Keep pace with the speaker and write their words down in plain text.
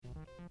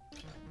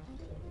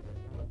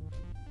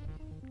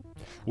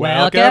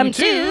Welcome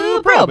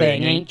to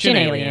Probing Ancient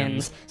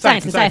Aliens.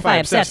 Science and sci-fi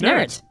obsessed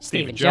nerds,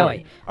 Steve and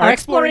Joey, are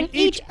exploring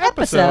each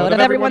episode of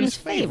everyone's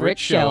favorite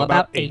show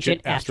about ancient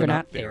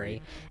astronaut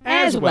theory,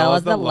 as well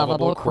as the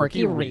lovable,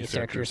 quirky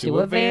researchers who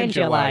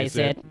evangelize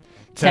it.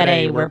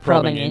 Today we're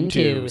probing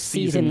into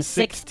Season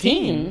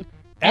 16,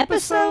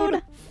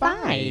 Episode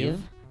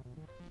 5,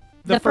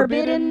 The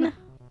Forbidden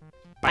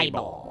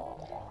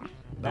Bible.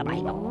 The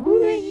Bible.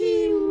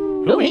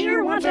 Who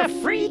here wants a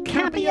free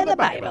copy of the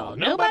Bible?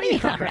 Nobody?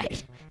 All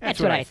right. That's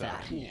what I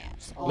thought.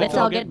 Yes. Let's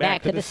all get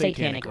back to the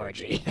satanic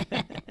orgy.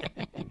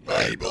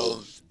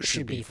 Bibles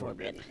should be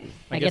forbidden.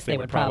 I guess they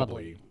would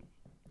probably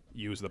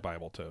use the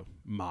Bible to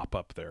mop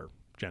up their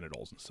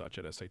genitals and such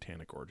at a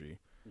satanic orgy.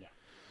 Yeah.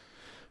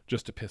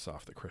 Just to piss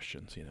off the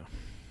Christians, you know.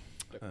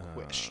 The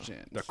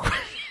Christians.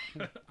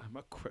 I'm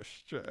a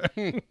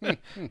Christian.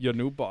 Your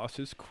new boss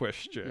is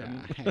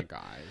Christian. Yeah. Hey,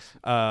 guys.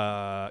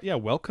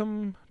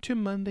 Welcome to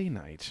Monday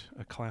night,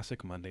 a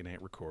classic Monday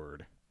night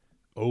record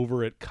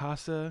over at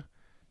Casa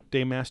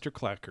de Master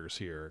Clackers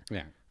here.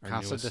 Yeah, our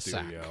Casa de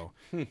studio.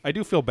 I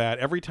do feel bad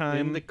every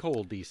time. In the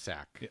coldie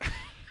sack. Yeah.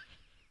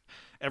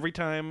 Every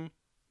time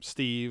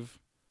Steve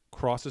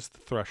crosses the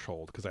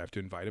threshold, because I have to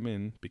invite him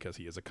in because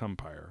he is a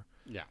cumpire.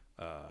 Yeah.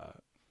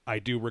 I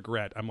do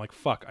regret. I'm like,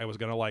 fuck, I was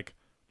going to like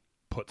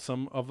put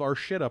some of our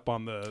shit up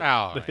on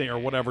the thing or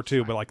whatever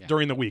too, but like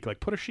during the week,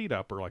 like put a sheet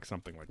up or like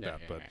something like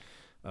that. But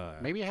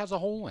maybe it has a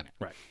hole in it.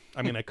 Right.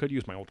 I mean, I could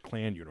use my old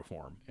clan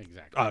uniform.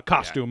 Exactly.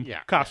 Costume.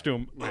 Yeah.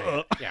 Costume.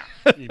 Yeah.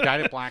 You dyed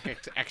it black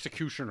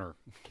executioner.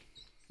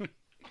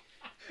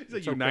 Is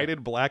it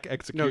United Black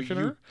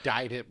Executioner? No, you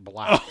dyed it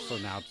black, so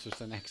now it's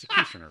just an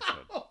executioner.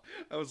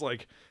 I was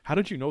like, how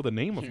did you know the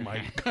name of my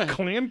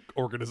clan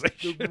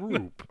organization? The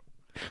group.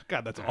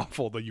 God, that's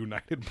awful. The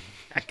United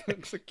Black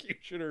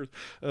Executioners.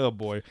 Oh,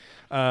 boy.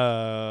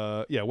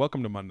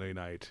 Welcome to Monday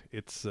night.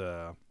 It's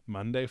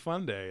Monday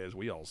Fun Day, as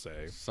we all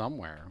say.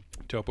 Somewhere.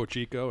 Topo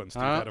Chico and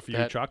Steve had a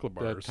few chocolate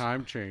bars. That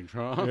time change,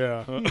 huh?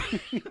 Yeah.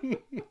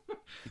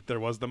 There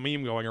was the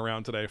meme going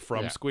around today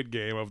from Squid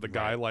Game of the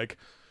guy, like,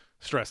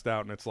 stressed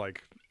out, and it's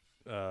like,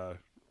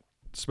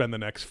 spend the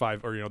next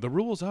the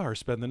rules are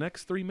spend the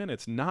next 3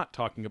 minutes not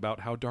talking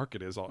about how dark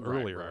it is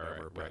earlier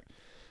or whatever.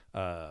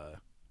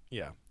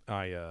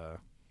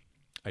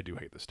 I do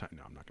hate this time.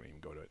 No, I'm not going to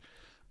even go to it.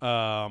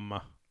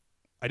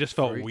 I just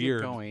felt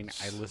weird. I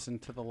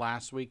listened to the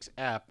last week's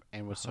ep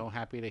and was so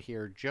happy to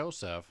hear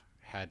Joseph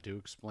had to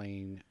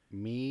explain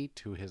me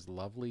to his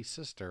lovely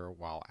sister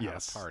while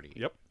at a party.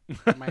 Yep.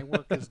 My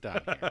work is done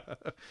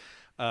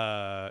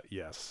here.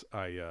 Yes.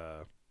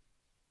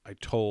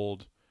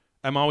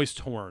 I'm always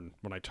torn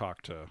when I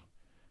talk to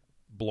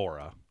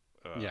Blora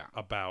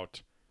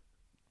about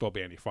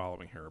Bobanny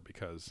following her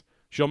because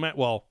she'll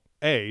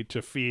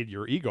to feed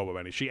your ego,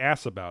 Bobanny. She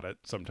asks about it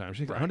sometimes.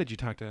 She's like, "Oh, did you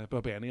talk to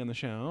Bobanny on the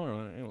show?"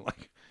 Or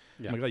like,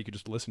 "Oh my God, you could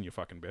just listen, you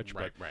fucking bitch."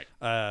 Right.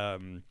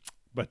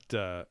 But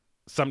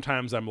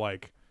sometimes I'm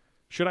like,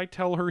 should I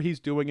tell her he's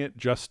doing it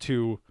just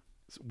to,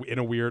 in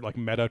a weird like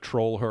meta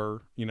troll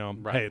her? You know,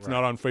 hey, it's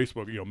not on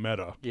Facebook,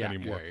 meta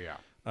anymore. Yeah.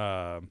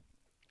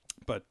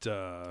 But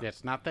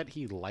it's not that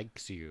he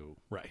likes you,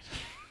 right?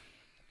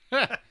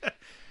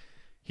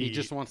 He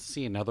just wants to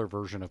see another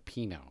version of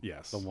Pinot.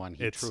 Yes, the one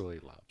he truly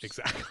loves.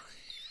 Exactly,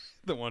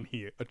 the one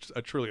he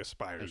truly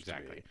aspires to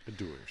be.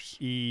 Adores.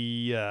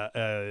 It's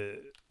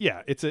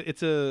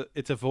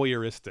a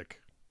voyeuristic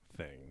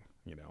thing,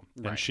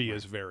 and she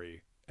is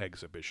very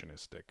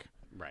exhibitionistic.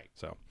 Right.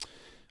 So,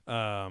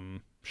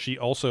 she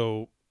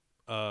also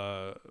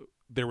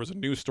there was a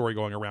news story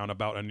going around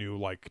about a new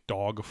like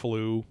dog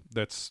flu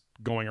that's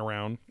going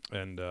around,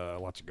 and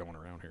lots of going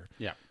around here.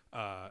 Yeah.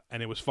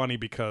 And it was funny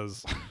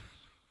because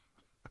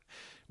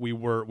we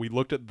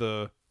looked at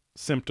the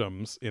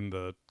symptoms in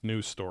the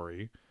news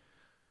story,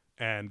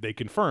 and they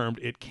confirmed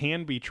it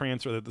can be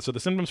transferred. So the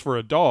symptoms for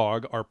a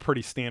dog are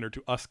pretty standard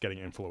to us getting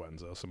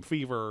influenza. Some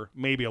fever,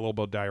 maybe a little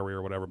bit of diarrhea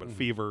or whatever, but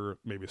fever,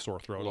 maybe a sore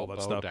throat, all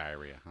that stuff.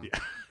 Diarrhea. Huh?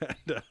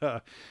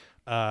 Yeah.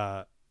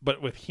 And,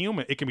 but with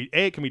human, it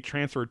can be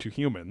transferred to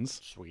humans.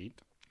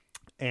 Sweet.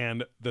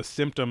 And the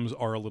symptoms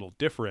are a little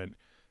different,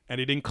 and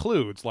it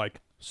includes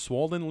like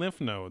swollen lymph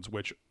nodes,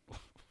 which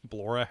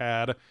Blora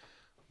had.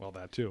 Well,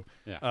 that too.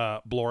 Yeah.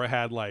 Blora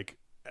had like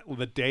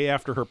the day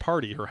after her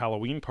party, her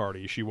Halloween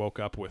party, she woke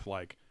up with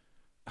like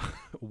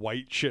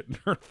white shit in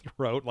her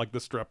throat, like the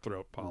strep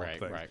throat polyp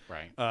thing. Right.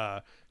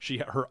 Her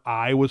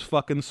eye was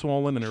fucking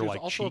swollen, and her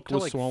like also cheek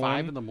was like swollen.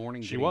 5 in the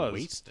morning. She was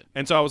wasted.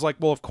 And so I was like,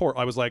 well, of course.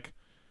 I was like,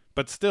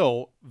 but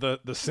still, the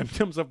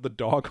symptoms of the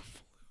dog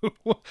flu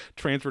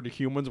transferred to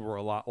humans were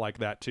a lot like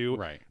that too.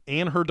 Right.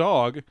 And her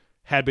dog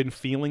had been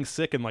feeling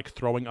sick and like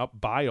throwing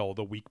up bile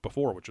the week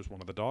before, which was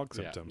one of the dog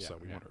symptoms. So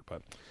we wondered,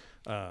 but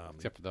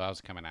except for that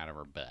was coming out of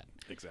her bed.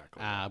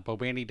 Exactly.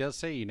 Bobanny does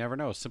say you never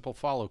know. A simple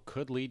follow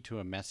could lead to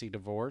a messy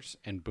divorce,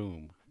 and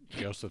boom,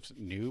 Joseph's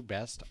new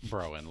best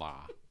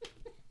bro-in-law.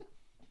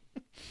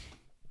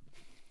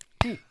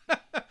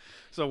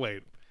 So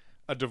wait,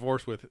 a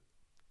divorce with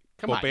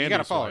Come on, you Bobandi's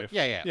gotta follow. wife.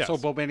 Yeah. Yes. So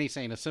Bo Bandy's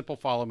saying a simple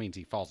follow means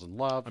he falls in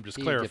love. I'm just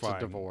he clarifying.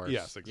 Gets a divorce.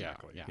 Yes,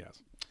 exactly. Yeah.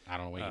 Yes. I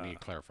don't know what you need to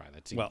clarify.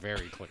 That seems well-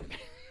 very clear.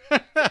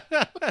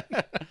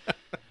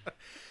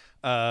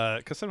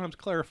 Because sometimes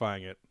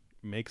clarifying it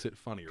makes it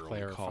funnier when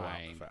you call out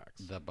Clarifying the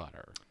facts. the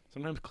butter.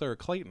 Sometimes Clara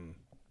Clayton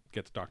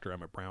gets Dr.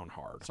 Emmett Brown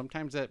hard.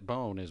 Sometimes that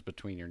bone is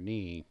between your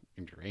knee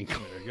and your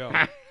ankle. There you go.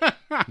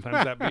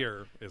 Sometimes that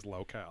beer is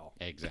low-cal.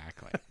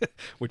 Exactly.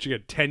 Which you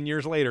get 10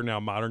 years later now,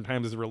 Modern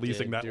Times is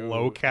releasing that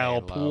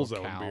low-cal pool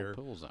zone beer.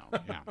 Pool zone.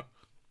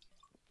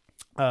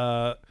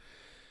 Yeah.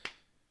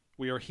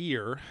 We are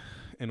here,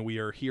 and we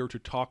are here to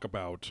talk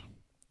about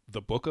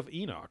the Book of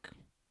Enoch,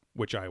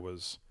 which I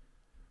was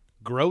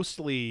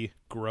grossly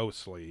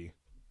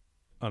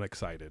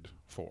unexcited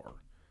for.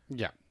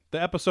 Yeah.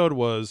 The episode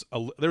was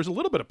there's a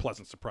little bit of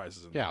pleasant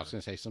surprises in there. Yeah, I was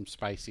going to say some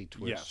spicy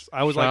twists. Yes,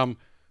 I was some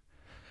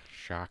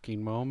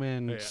shocking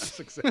moments. Yes,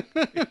 exactly.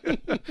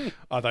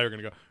 I thought you were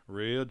going to go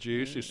real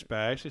juicy,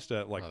 spicy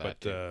stuff. Like, Well, that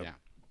but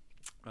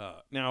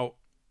too, now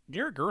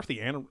Garrett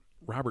Gerthy and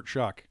Robert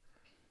Schuck,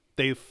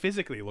 they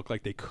physically look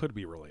like they could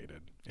be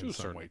related To in a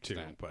some certain way too.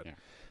 extent, But,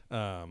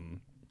 yeah.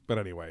 but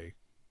anyway,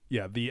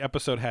 yeah, the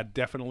episode had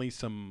definitely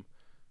some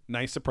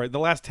nice surprise. The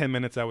last 10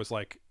 minutes, I was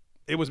like,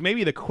 it was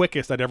maybe the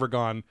quickest I'd ever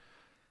gone.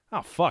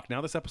 Oh fuck!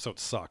 Now this episode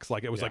sucks.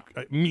 Like it was Yeah.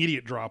 like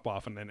immediate drop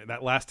off, and then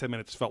that last 10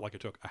 minutes felt like it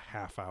took a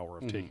half hour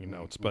of taking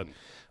notes. But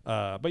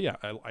yeah,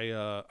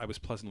 I was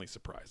pleasantly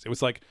surprised. It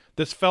was like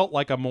this felt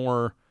like a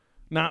more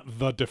not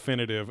the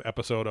definitive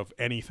episode of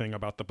anything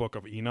about the Book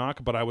of Enoch,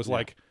 but I was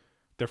like,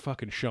 they're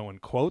fucking showing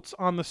quotes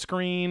on the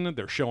screen.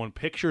 They're showing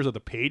pictures of the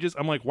pages.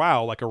 I'm like,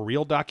 wow, like a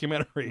real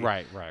documentary.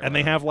 Right. And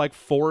they have like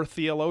 4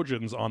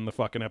 theologians on the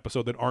fucking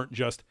episode that aren't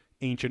just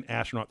ancient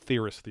astronaut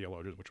theorist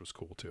theologians, which was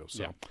cool too.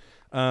 So,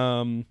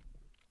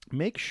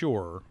 make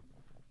sure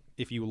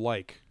if you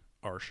like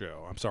our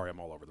show, I'm sorry, I'm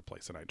all over the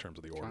place tonight in terms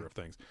of the order of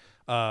things.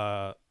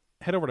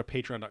 Head over to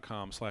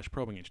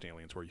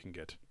patreon.com/probingancientaliens where you can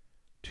get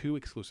 2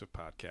 exclusive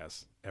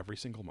podcasts every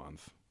single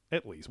month.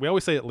 At least. We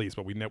always say at least,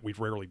 but we've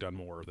rarely done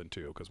more than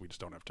 2 because we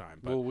just don't have time.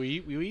 But Well, we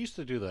used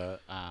to do the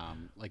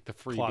like the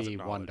Closet freebie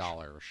knowledge.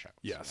 $1 show.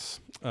 yes.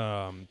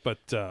 But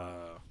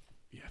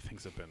yeah,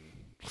 things have been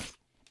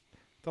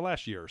the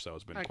last year or so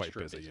has been quite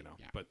Extra busy, busy, you know.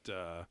 yeah. But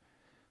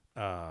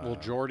Well,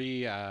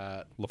 Jordy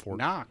LaForge.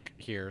 Knock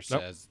here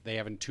says they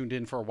haven't tuned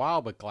in for a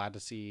while, but glad to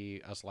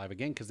see us live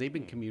again because they've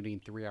been commuting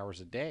 3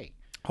 hours a day,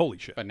 holy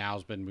shit. but now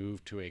has been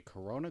moved to a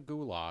Corona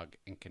gulag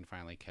and can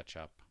finally catch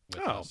up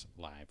with us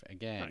live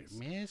again. Nice.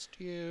 Missed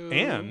you.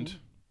 And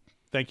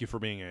thank you for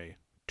being a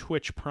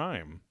Twitch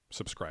Prime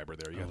subscriber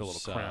there. You got the little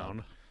sub.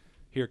 crown.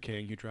 Here,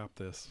 King, you dropped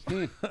this.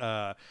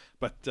 Yeah,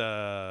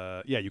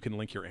 you can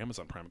link your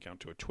Amazon Prime account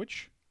to a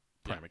Twitch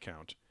Prime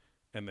account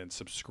and then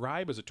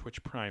subscribe as a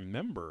Twitch Prime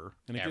member.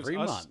 And it Every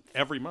gives us month.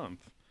 every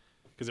month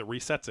because it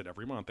resets it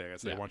every month. I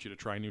guess they Yeah. want you to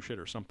try new shit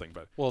or something.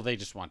 But Well, they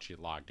just want you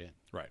logged in.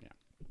 right. Yeah.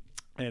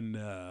 And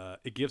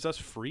it gives us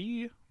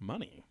free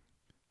money.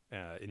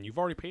 And you've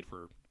already paid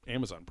for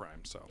Amazon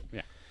Prime, so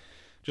Yeah.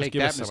 just Take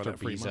give that, us some Mr. of that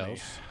free money.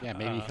 Bezos. Yeah,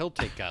 maybe he'll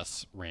take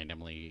us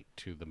randomly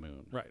to the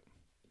moon. Right.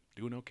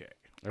 Doing okay.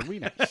 It'll be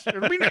nice.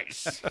 It'll be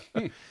nice.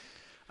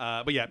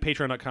 But yeah,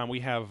 patreon.com, we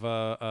have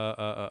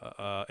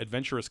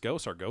Adventurous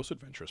Ghosts, our Ghost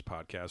Adventures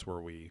podcast, where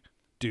we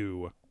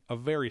do a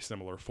very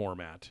similar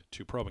format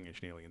to Probing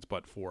Ancient Aliens,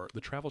 but for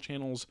the Travel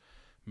Channel's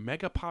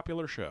mega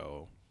popular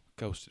show,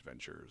 Ghost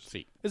Adventures.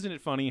 See. Isn't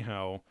it funny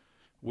how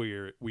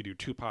we do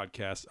 2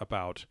 podcasts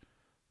about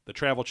the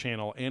Travel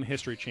Channel and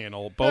History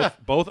Channel,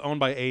 both owned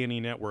by A&E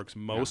Networks,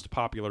 most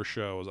popular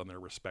shows on their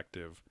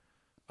respective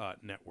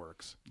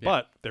networks. Yeah.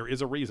 But there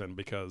is a reason,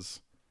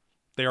 because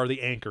they are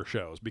the anchor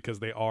shows, because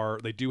they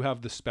do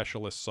have the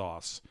specialist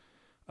sauce.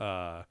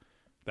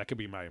 That could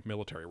be my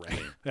military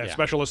rank. Yeah.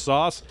 Specialist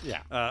sauce.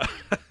 Yeah.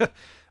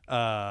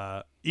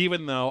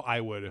 Even though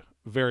I would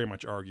very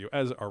much argue,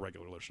 as our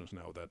regular listeners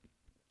know, that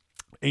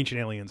Ancient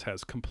Aliens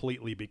has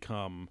completely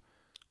become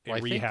a Well,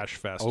 I think rehash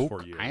fest Oak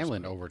for years.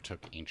 Island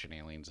overtook Ancient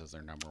Aliens as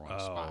their number 1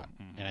 spot.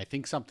 And I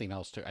think something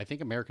else too. I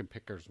think American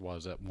Pickers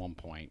was at one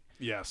point.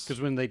 Yes. Because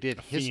when they did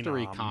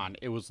History phenom. Con,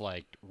 it was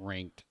like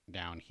ranked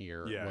down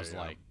here. Yeah, it was yeah.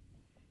 like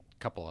a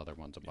couple other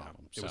ones above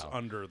them. It was so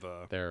under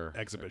the their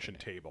exhibition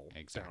table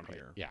exactly.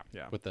 down here. Yeah.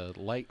 Yeah. With the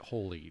light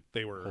holy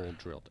They were hole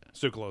drilled in.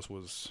 Sukalos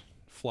was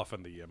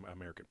fluffing the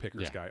American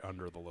Pickers Yeah. guy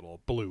under the little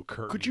blue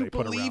curtain Could you they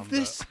put believe around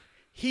this?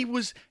 He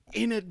was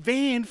in a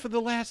van for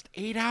the last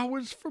 8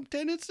 hours from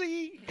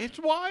Tennessee. It's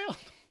wild.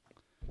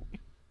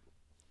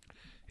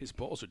 His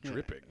balls are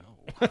dripping.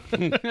 Oh.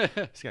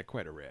 He's got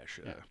quite a rash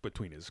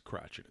between his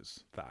crotch and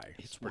his thigh.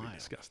 It's pretty wild.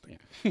 disgusting.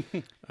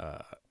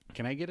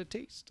 Can I get a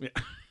taste? Yeah.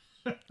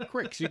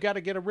 Cricks, you got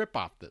to get a rip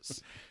off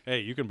this. Hey,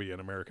 you can be an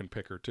American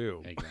Picker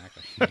too.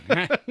 Exactly.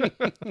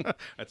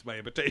 That's my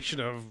invitation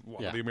of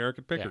one Yeah. of the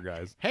American Picker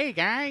guys. Hey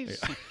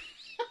guys,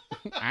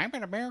 I'm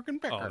an American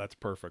picker. Oh, that's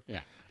perfect.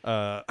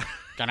 Yeah.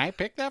 Can I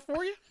pick that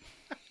for you?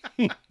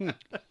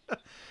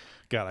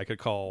 God, I could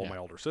call my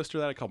older sister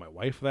that. I call my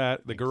wife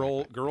that. The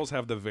girls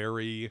have the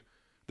very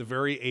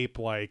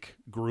ape-like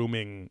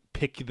grooming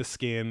pick the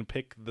skin,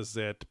 pick the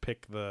zit,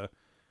 pick the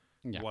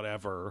Yeah.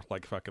 whatever,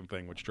 like fucking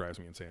thing, which drives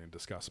me insane and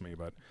disgusts me.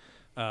 But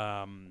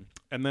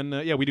and then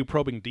we do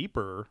probing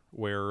deeper,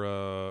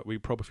 where we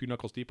probe a few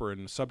knuckles deeper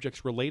in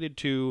subjects related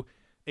to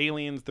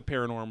aliens, the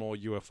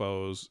paranormal,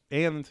 UFOs,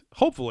 and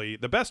hopefully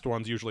the best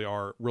ones usually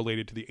are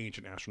related to the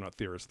ancient astronaut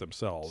theorists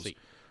themselves. See.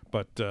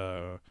 But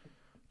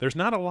there's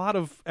not a lot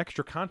of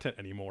extra content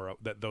anymore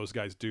that those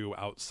guys do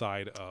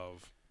outside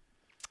of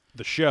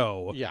the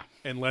show. Yeah.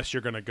 Unless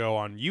you're going to go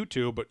on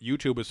YouTube, but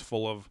YouTube is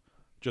full of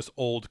just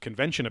old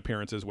convention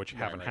appearances which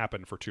haven't right.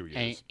 happened for 2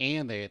 years.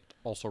 And they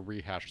also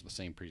rehash the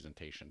same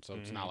presentation. So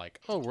it's not like,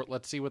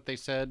 let's see what they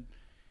said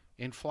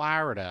in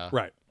Florida.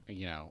 Right.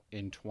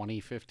 In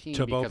 2015,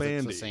 To Bo because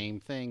it's the Bandy. same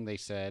thing they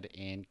said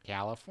in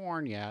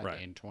California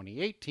Right. in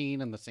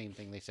 2018, and the same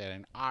thing they said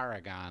in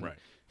Oregon Right.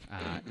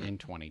 in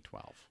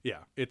 2012. Yeah,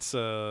 it's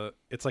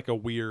like a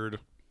weird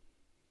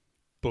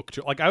book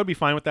tour. Like, I would be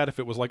fine with that if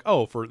it was like,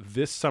 oh, for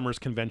this summer's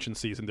convention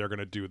season, they're going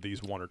to do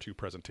these 1 or 2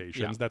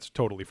 presentations. Yeah. That's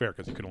totally fair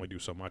because you can only do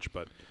so much.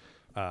 But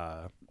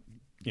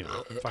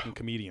fucking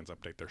comedians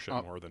update their shit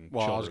more than.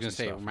 Well, I was going going to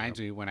say, it reminds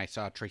me when I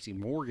saw Tracy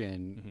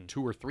Morgan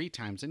 2 or 3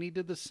 times, and he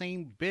did the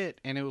same bit,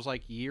 and it was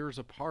like years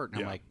apart. And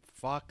Yeah. I'm like,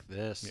 fuck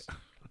this.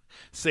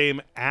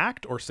 Same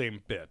act or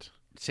same bit?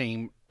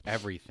 Same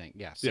everything.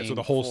 Yeah. Yeah, so same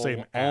the whole same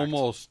act.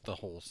 Almost the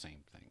whole same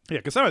thing. Yeah,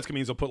 because sometimes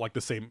comedians will put like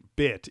the same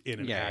bit in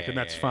an Yeah, act, yeah, and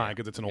that's yeah, fine yeah.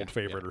 because it's an Yeah, old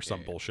favorite yeah, or some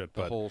yeah. bullshit.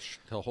 The But whole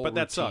but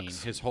that routine,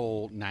 sucks. his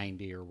whole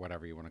 90 or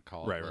whatever you want to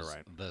call it, Right, was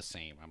right. the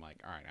same. I'm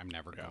like, all right, I'm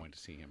never going to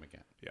see him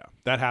again. yeah,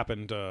 that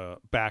happened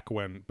back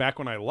when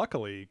I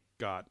luckily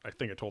got. I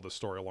think I told this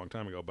story a long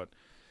time ago, but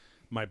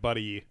my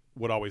buddy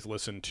would always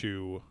listen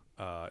to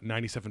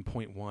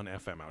 97.1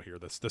 FM out here.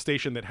 That's the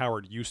station that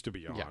Howard used to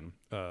be on.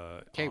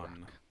 K-Rock.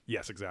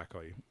 Yes,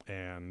 exactly.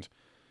 And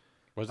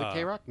Was it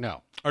K-Rock?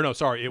 No. or no,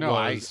 sorry, it No,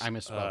 I was.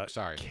 misspoke.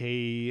 Sorry.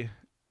 K.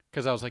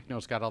 Because I was like, no,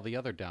 it's got all the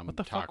other dumb. What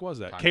the fuck was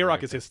that? talk K Rock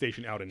radio is his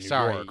station out in New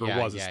Sorry, York, or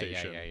yeah, was a yeah,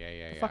 station.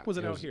 Yeah. The fuck was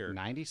it out here?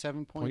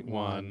 97.1.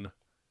 .1.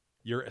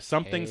 Your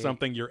something K-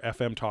 something your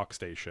FM talk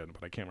station,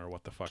 but I can't remember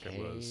what the fuck it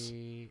was.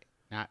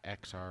 Not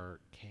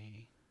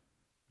XRK.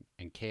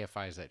 And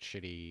KFI is that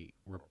shitty,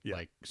 Yeah.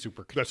 like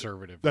super That's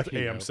conservative. That's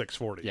you know? AM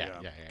 640. Yeah,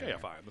 Yeah, yeah.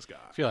 KFI. This guy.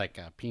 I feel like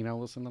Pino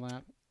listened to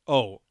that.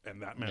 Oh,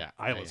 and that meant Yeah,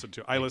 I yeah, listened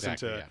yeah. to. I listened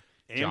Exactly, to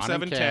yeah. AM John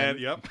and 710.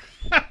 Yep.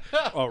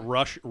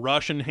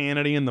 Rush and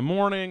Hannity in the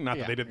morning. Not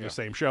that Yeah, they did yeah. the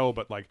same show,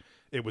 but like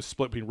it was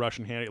split between Rush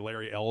and Hannity.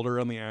 Larry Elder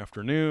in the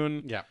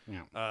afternoon. Yeah,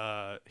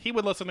 yeah. He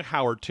would listen to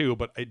Howard too,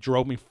 but it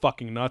drove me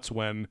fucking nuts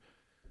when.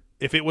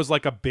 If it was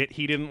like a bit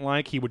he didn't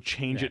like, he would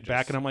change Yeah, it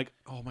back, just- and I'm like,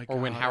 oh my god.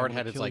 Or when I'm Howard gonna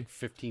had his kill like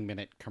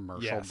 15-minute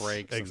commercial Yes,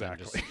 breaks.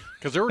 exactly.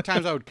 Because there were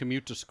times I would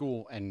commute to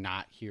school and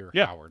not hear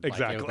Yeah, Howard. Like, it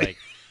was exactly. like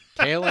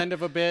tail end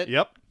of a bit.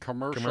 Yep.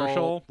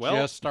 Commercial. Well,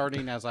 just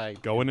starting as I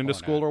going into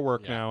pulling school out. or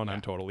work Yeah, now, and yeah.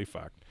 I'm totally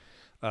fucked.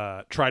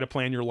 Try to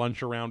plan your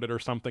lunch around it or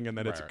something, and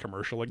then it's a Right.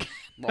 commercial again.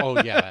 Oh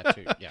yeah, that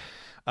too.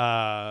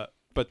 Yeah.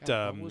 But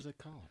God, what was it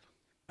called?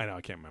 I know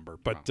I can't remember.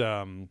 But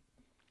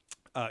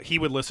he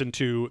would listen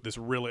to this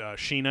really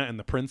Sheena and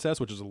the Princess,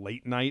 which is a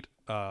late night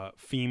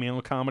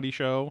female comedy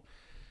show,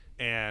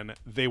 and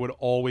they would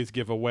always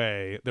give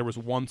away. There was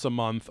once a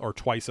month or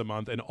twice a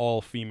month an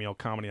all female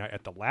comedy night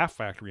at the Laugh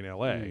Factory in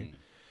L.A.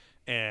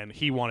 And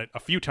he won it a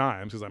few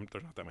times because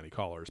there's not that many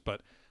callers,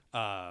 but.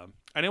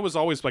 And it was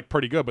always like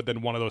pretty good, but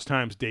then one of those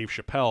times, Dave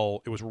Chappelle,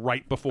 it was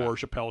right before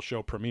Chappelle's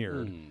show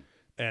premiered,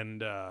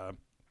 and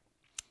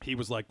he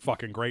was like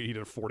fucking great. He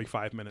did a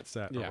 45-minute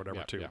set or Yeah, whatever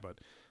yeah, too.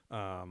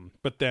 yeah.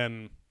 But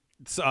then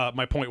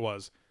my point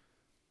was,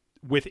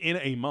 within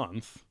a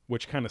month,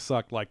 which kind of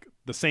sucked. Like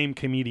the same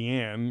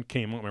comedian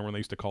came on. Remember when they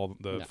used to call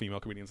the No. female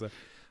comedians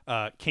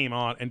that came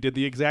on and did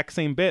the exact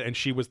same bit, and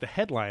she was the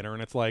headliner,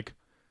 and it's like.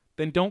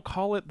 Then don't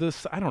call it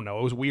this. I don't know.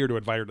 It was weird to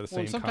invite her to the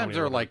Well, same. sometimes comedy or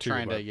they're whatever, like too,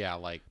 trying but to,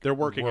 like they're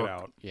working it work.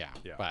 out. Yeah,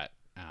 Yeah.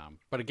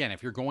 But again,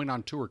 if you're going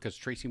on tour, because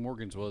Tracy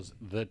Morgan's was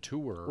the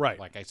tour, Right.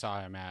 Like I saw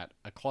him at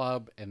a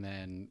club, and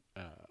then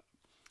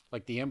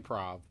like the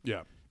Improv,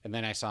 Yeah, and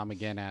then I saw him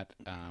again at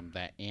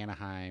that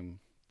Anaheim.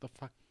 The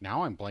fuck?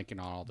 Now I'm blanking on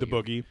all the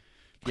boogie.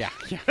 Yeah,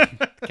 yeah.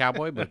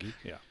 Cowboy Boogie.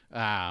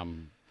 Yeah.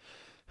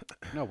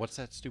 No, what's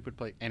that stupid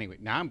place? Anyway,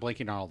 now I'm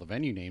blanking on all the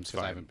venue names because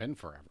I fine. haven't been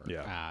forever.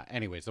 Yeah.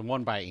 Anyways, the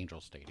one by Angel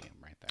Stadium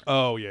right there.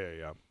 Oh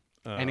yeah.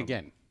 And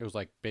again, it was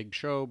like big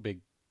show, big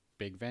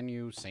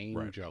venue, same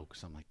Right.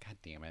 jokes. I'm like, God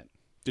damn it.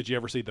 Did you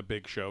ever see the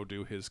Big Show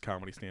do his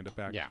comedy stand-up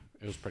act? Yeah,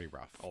 it was pretty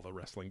rough. All the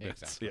wrestling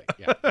bits. Exactly.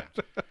 Yeah.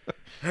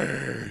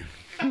 Yeah.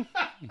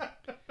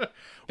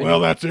 Well,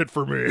 that's it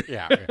for me.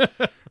 Yeah.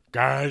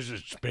 Guys,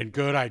 it's been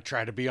good. I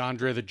tried to be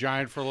Andre the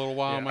Giant for a little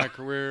while in my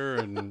career,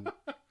 and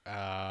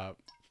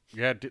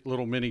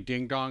little mini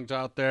ding dongs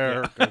out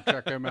there. Go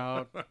check him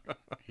out.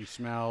 He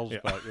smells,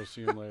 but you'll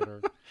see him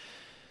later.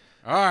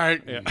 All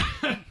right.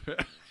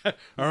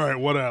 All right.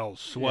 What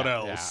else? What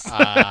Yeah, else?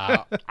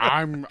 yeah.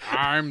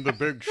 I'm the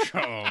Big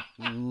Show.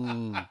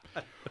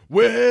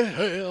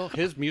 Well,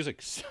 his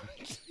music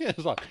sucks.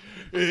 It's like,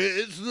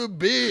 it's the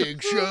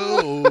Big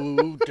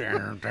Show.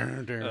 Dun,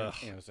 dun, dun.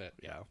 Yeah, that's it.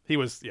 Yeah. He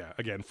was. Yeah.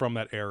 Again, from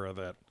that era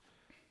that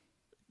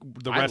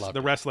loved the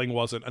it. wrestling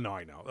wasn't. No,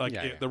 I know. Like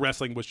Yeah, yeah. the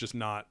wrestling was just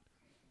not.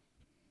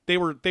 They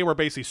were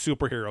basically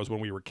superheroes when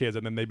we were kids,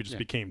 and then they just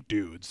became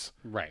dudes.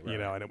 Right. You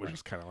know, right, and it was right.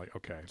 just kind of like,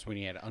 okay. That's when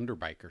you had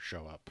Underbiker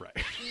show up.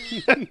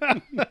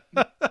 Right.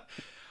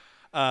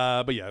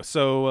 But yeah,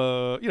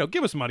 so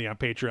give us money on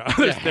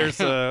Patreon. there's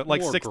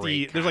like More 60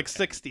 great there's like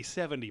content. 60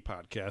 70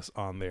 podcasts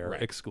on there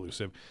Right.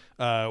 exclusive.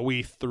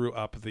 We threw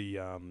up the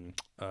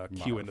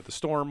Q into the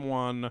Storm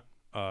one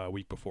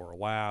week before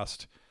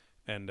last,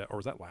 and or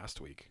was that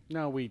last week?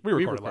 No, we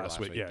Recorded last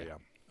week. Yeah.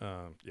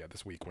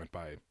 This week went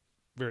by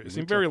it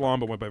seemed very long,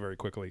 but went by very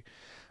quickly.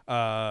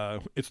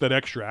 It's that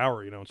extra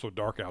hour, it's so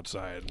dark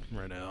outside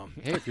right now.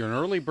 Hey, if you're an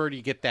early bird,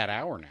 you get that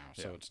hour now,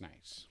 so it's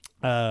nice.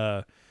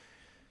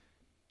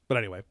 But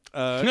anyway,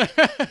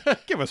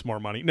 give us more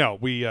money. No,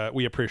 we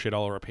appreciate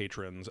all of our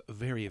patrons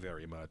very,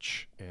 very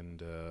much,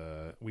 and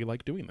we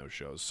like doing those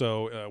shows.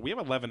 So we have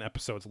 11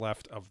 episodes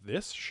left of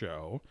this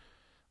show.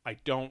 I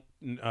don't.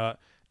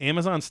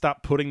 Amazon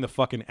stopped putting the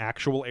fucking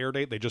actual air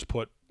date. They just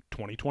put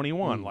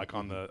 2021 like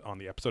on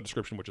the episode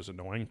description, which is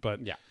annoying.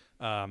 But Yeah.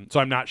 so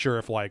I'm not sure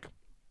if like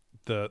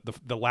the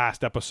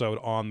last episode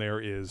on there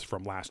is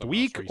from last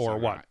week recent or or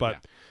what. not, But yeah.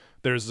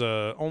 there's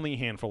only a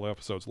handful of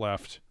episodes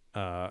left,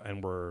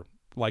 and we're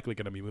likely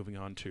going to be moving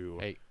on to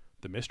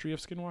the Mystery of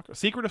Skinwalker,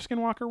 Secret of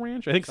Skinwalker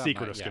Ranch. I think Something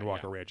Secret of like- yeah,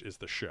 Skinwalker yeah. Ranch is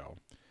the show,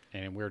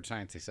 And in Weird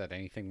Science, they said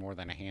anything more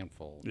than a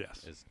handful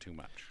Yes. is too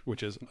much.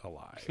 which is a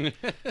lie.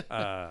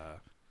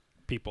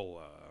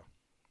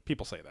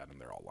 People say that, and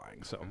they're all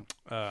lying. So,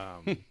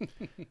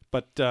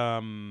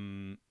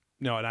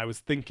 no. And I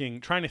was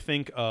trying to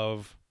think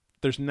of.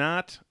 There's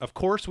not. Of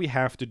course, we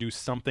have to do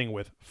something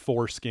with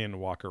Foreskin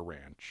Walker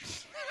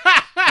Ranch.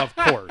 Of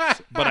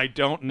course, but I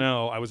don't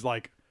know. I was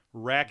like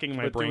racking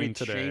my But do brain we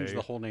today. change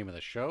the whole name of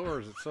the show, or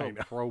is it so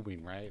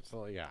probing, right?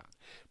 So, yeah.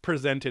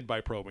 Presented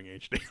by Probing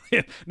Ancient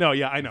Alien. No,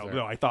 yeah, I know. there-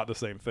 No, I thought the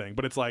same thing.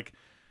 But it's like,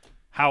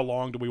 how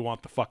long do we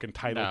want the fucking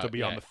title No, to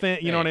be on yeah. the thing?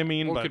 You know what I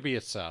mean? Well, But it could be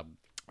a sub.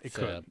 it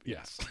sub. could.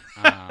 Yes.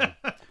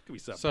 Could be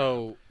sub.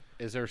 So,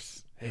 is there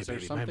Hey, there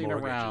baby, my something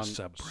mortgage is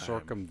around subprime.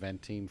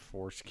 circumventing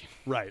foreskin?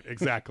 Right,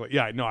 exactly.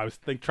 Yeah, no, I was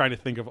trying to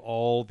think of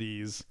all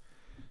these,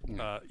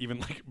 even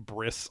like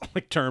bris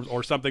like terms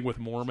or something with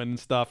Mormon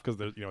stuff because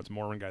there's it's a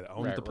Mormon guy that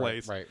owns the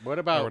place. Right. What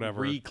about whatever.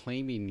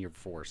 reclaiming your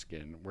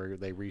foreskin, where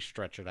they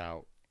re-stretch it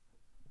out?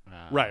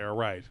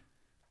 Right.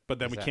 But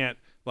then Is we that- can't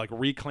like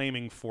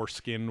reclaiming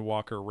Foreskin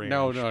Walker Ranch.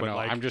 No. but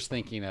like, I'm just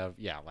thinking of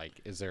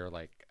like, is there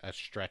like a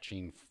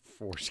stretching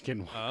foreskin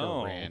walker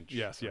oh ranch?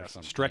 yes, or yes,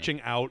 something?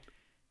 stretching out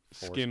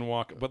Foreskin.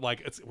 Skinwalker. But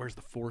like, where's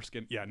the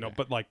foreskin? Yeah, no,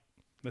 but like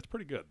that's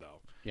pretty good though.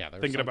 Yeah,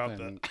 there's Thinking about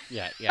something-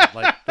 yeah,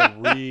 like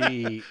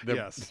the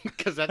Yes.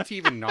 because that's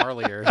even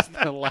gnarlier. Is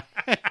the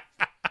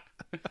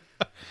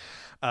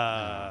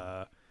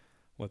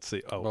Let's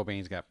see. Oh,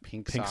 Bobane's got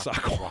Pink Pink Sock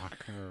Sock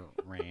Walker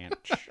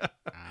Ranch.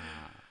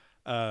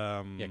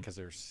 Yeah, because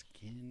there's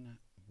Skinwalker.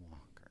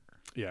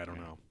 yeah, I don't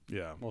know.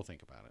 Yeah, We'll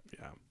think about it.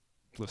 yeah.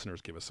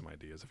 Listeners, give us some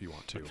ideas if you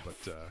want to. But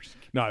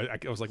no, I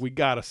was like, we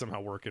gotta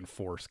somehow work in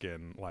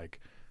foreskin, like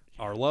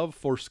our love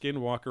for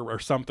Skinwalker or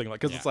something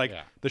like. Because it's like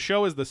the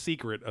show is the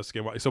secret of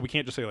Skinwalker, so we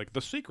can't just say like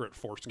the secret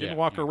for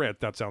Skinwalker Ranch.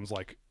 That sounds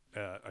like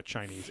a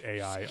Chinese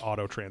AI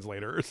auto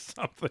translator or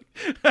something.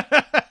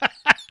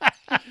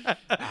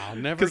 I'll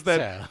never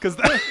tell.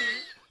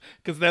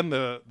 Because then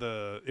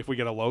the if we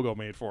get a logo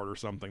made for it or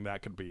something,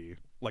 that could be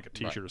like a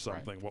T-shirt or Right.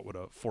 something. What would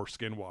a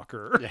foreskin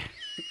walker?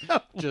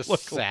 Just look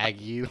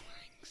saggy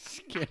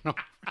skin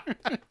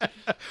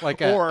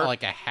like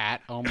a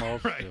hat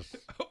almost. Right. Just-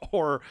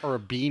 or or a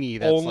beanie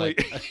that's only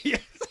like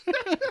Yes.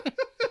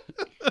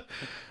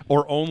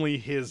 Or only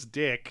his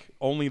dick,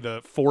 only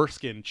the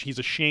foreskin. He's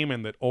a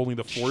shaman that only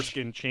the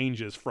foreskin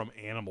changes from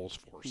animals'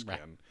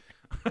 foreskin.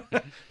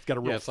 He's got a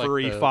real it's like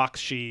furry the-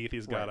 fox sheath.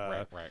 He's got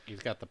right.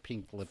 He's got the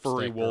pink lipstick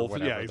furry or wolf.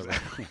 whatever Yeah, the-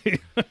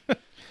 exactly.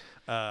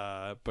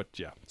 But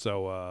yeah,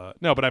 so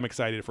no, but I'm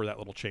excited for that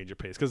little change of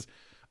pace because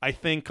I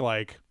think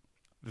like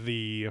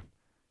the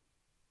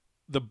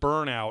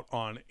burnout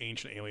on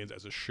Ancient Aliens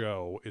as a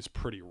show is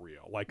pretty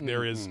real. Like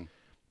there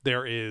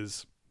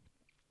is.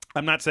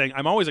 I'm not saying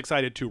I'm always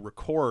excited to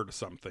record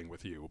something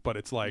with you, but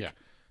it's like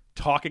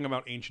talking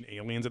about Ancient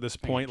Aliens at this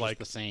point, just like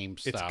the same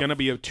it's stuff. gonna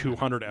be a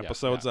 200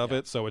 episodes of yeah.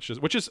 it, so it's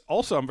just which is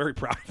also I'm very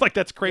proud. Like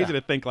that's crazy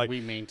to think like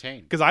we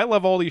maintain. because I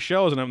love all these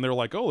shows and they're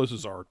like, oh, this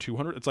is our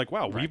 200. It's like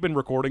wow, we've been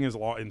recording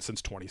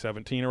since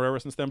 2017 or whatever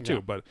since them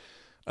too, but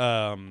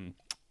and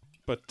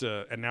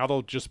now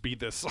they'll just be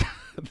this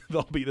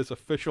they'll be this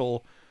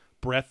official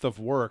breadth of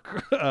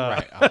work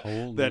A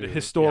whole that new-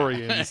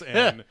 historians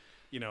and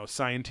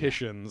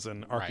scienticians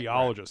and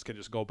archaeologists can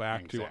just go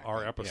back to Exactly.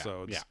 our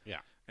episodes Yeah.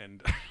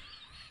 and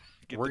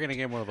We're going to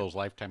get one of those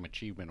Lifetime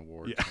Achievement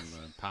Awards Yes. in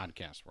the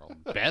podcast world.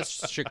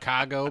 Best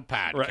Chicago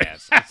podcast. Right.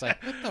 It's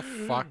like, what the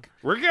fuck?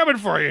 we're coming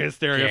for you,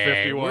 Hysteria Yeah,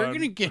 51. we're going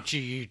to get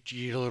you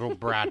little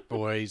brat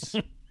boys.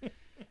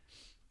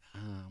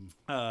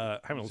 I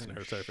haven't listened to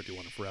Hysteria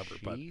 51 in forever,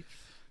 but Sheath?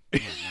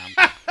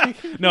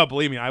 No,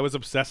 believe me, I was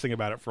obsessing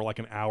about it for like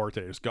an hour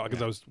today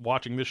because I was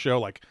watching this show,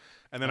 like,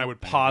 and then I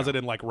would pause it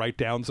and like write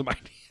down some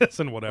ideas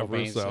and whatever.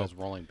 Bane So says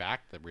rolling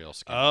back the real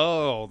skin.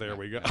 oh, there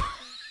we go.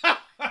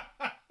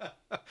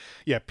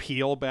 Yeah,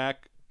 peel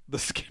back the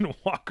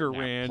Skinwalker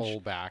Ranch.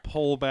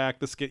 Pull back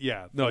the skin.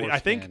 Yeah, no, I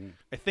Foreskin.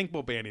 think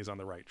Bobanny's on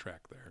the right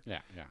track there.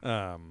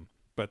 Yeah.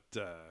 But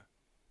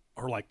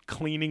or like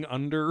cleaning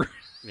under.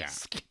 Yeah.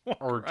 Skinwalker,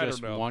 Or I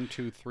just don't know. 1,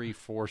 2, 3,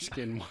 4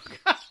 skinwalker.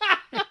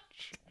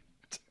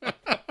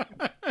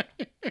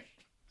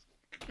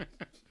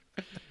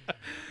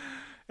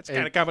 It's the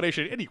kind of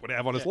combination any would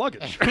have on his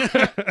luggage.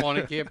 Well,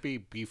 it can't be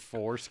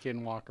before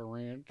Skinwalker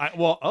Ranch.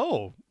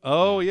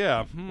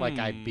 Yeah. Like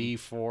I be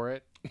for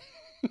it.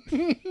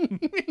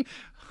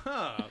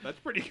 Huh, that's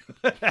pretty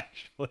good,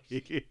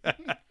 actually.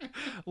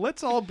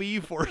 Let's all be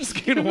for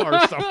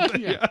Skinwalker or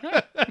something.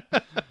 Yeah.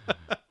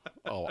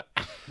 Oh,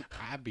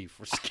 I be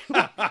for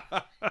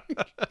Skinwalker.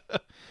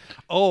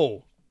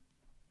 Oh,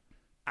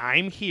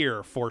 I'm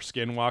here for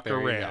Skinwalker There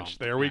you Ranch.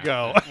 go. There we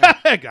go.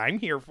 I'm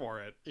here for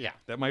it. Yeah.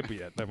 That might be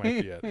it. That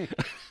might be it.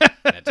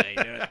 That's how you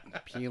do it.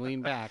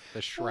 Peeling back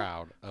the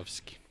shroud of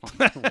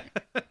Skinwalker Ranch.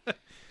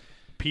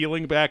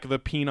 Peeling back the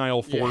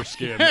penile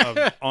foreskin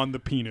on the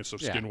penis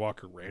of Yeah.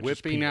 Skinwalker Ranch.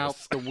 Whipping out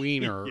the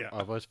wiener Yeah.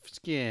 of a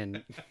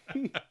skin.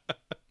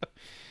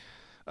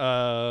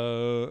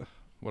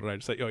 What did I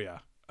just say? Oh, yeah.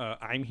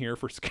 I'm here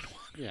for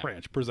Skinwalker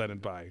Ranch,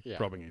 presented by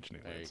Probing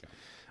Ancient There you Aliens.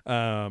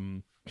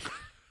 go.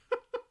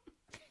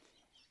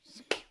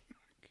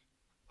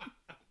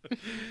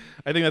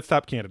 I think that's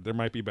top candidate. There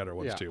might be better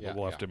ones too, but yeah,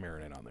 we'll have to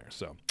marinate on there.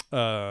 So,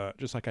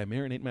 just like I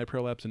marinate my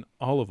prolapse in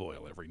olive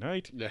oil every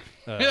night, Yeah.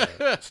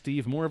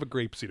 Steve more of a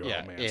grapeseed oil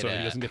Yeah, man, it, so he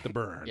doesn't get the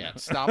burn. Yeah, it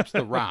stops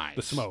the rise.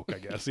 The smoke, I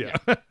guess. Yeah.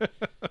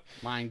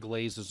 Mine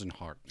glazes and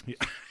hardens.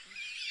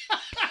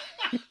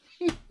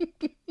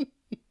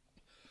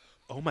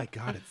 Oh my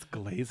God, it's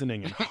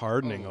glazening and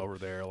hardening over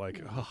there.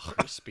 Like, oh,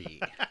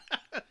 Crispy.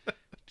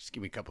 Just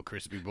give me a couple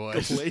crispy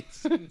boys.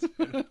 glazes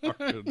and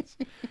hardens.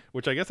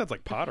 Which I guess that's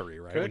like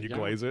pottery, right? Good, When you yeah,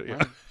 glaze it,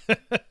 right.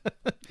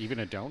 Even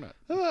a donut.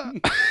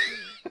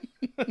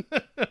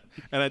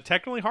 and it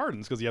technically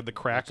hardens because you have the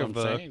crack That's of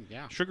what I'm the saying,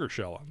 yeah. sugar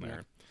shell on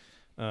there.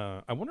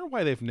 I wonder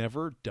why they've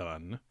never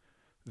done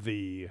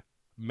the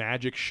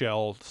magic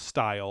shell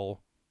style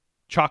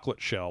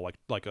chocolate shell,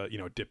 like a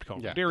dipped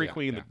cone from Dairy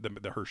Queen,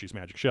 the Hershey's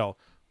magic shell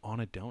on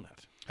a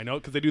donut. I know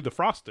because they do the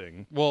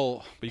frosting.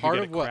 Well, But you part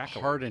can of get a what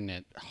crackle.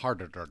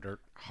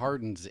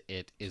 hardens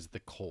it is the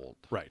cold.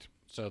 Right.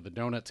 So the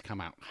donuts come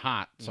out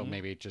hot, so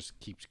maybe it just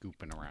keeps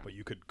scooping around. But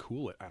you could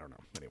cool it. I don't know.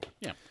 Anyway.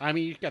 Yeah, I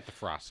mean you got the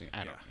frosting.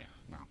 I don't.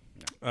 Yeah,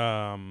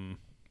 no.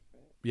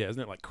 Yeah,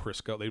 isn't it like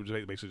Crisco? They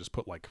basically just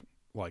put like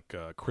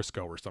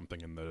Crisco or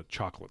something in the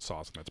chocolate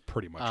sauce, and that's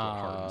pretty much what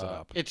hardens it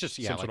up. It's just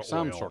Some like sort of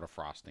some oil. sort of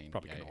frosting.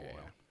 Probably yeah, canola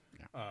oil.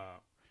 yeah.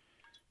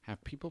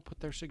 Have people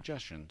put their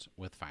suggestions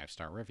with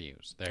 5-star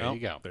reviews. There Oh, you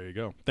go. There you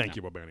go. Thank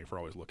you, Bobani, for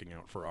always looking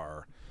out for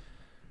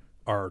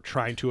our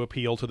trying to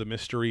appeal to the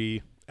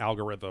mystery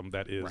algorithm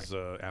that is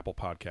Apple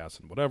Podcasts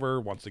and whatever.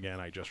 Once again,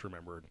 I just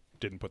remembered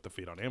didn't put the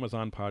feed on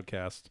Amazon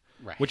Podcast,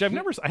 Right. which I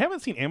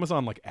haven't seen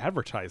Amazon like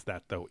advertise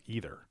that though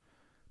either.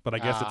 But I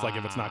guess it's like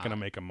if it's not going to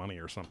make them money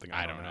or something,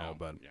 I don't know.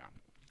 But yeah.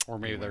 Or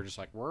maybe they're just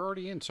like, we're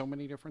already in so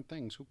many different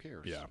things. Who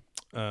cares? yeah,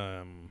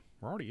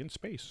 we're already in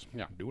space.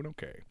 Yeah. Doing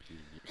okay.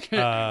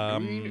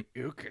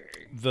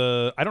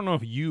 Okay. I don't know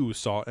if you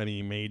saw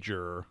any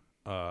major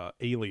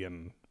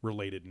alien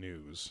related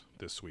news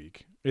this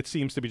week. It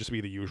seems to be just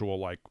be the usual,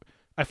 like,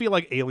 I feel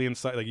like like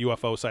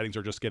UFO sightings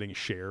are just getting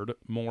shared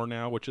more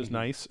now, which is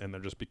nice, and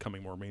they're just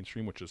becoming more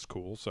mainstream, which is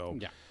cool. So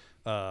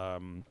Yeah.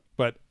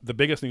 But the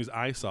biggest news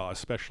I saw,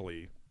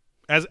 especially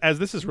as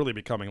this is really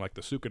becoming like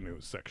the Suka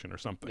news section or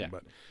something, Yeah.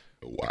 but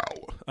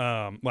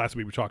last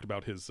week we talked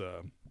about his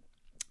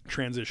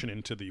transition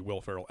into the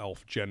Will Ferrell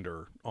elf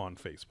gender on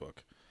Facebook,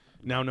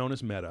 now known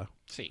as Meta.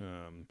 See.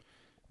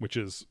 Which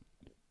is,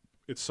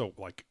 it's so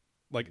like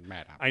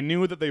Meta. I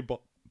knew that they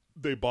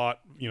bought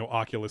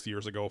Oculus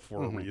years ago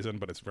for a reason,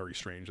 but it's very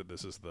strange that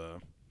this is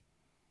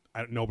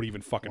nobody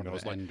even fucking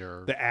knows. Like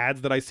the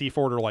ads that I see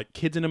for it are like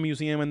kids in a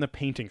museum and the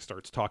painting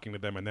starts talking to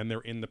them, and then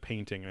they're in the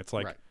painting, and it's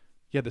like,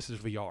 yeah, this is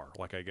VR.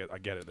 Like I get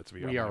it. It's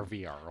VR. We are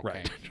VR.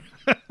 Okay.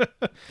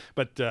 Right.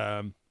 But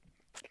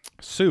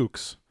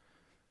Sooks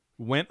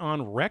went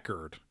on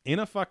record in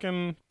a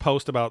fucking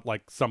post about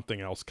like something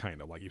else, kind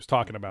of like he was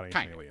talking about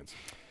ancient aliens.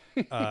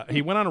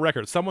 He went on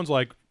record. Someone's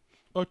like,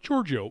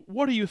 Giorgio,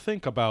 what do you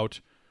think about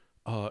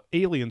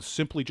aliens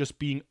simply just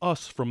being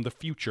us from the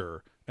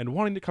future and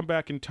wanting to come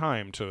back in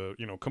time to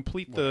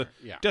complete the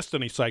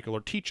destiny cycle or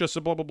teach us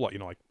a blah blah blah,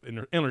 like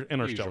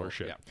interstellar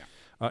shit,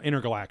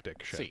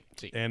 intergalactic shit.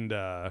 See.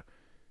 And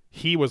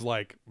he was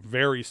like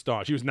very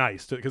staunch. He was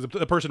nice because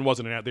the person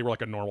wasn't an ad. They were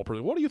like a normal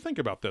person. What do you think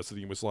about this? And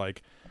he was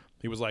like,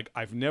 he's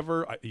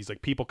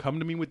like, people come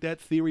to me with that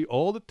theory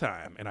all the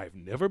time, and I've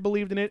never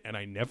believed in it, and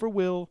I never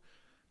will.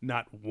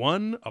 Not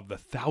one of the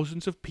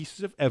thousands of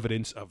pieces of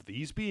evidence of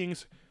these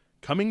beings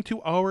coming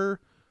to our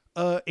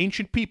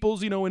ancient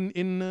peoples,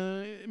 in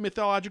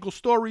mythological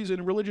stories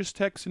and religious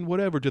texts and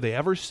whatever, do they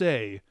ever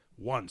say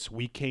once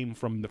we came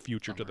from the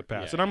future to the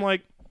past? Yeah, and I'm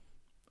like,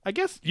 I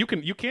guess you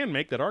can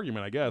make that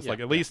argument. I guess Yeah, like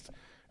at least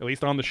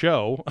on the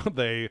show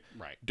they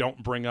Right.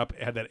 don't bring up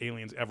that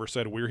aliens ever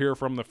said we're here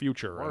from the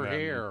future. We're and then,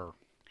 here.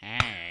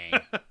 Hey.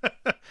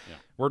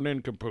 We're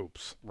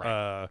nincompoops.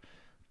 Right.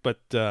 But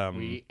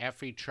We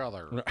F each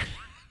other.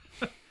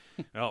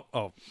 a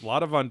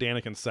lot of Von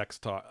Daniken sex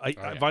talk.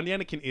 yeah. Von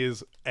Daniken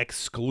is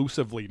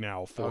exclusively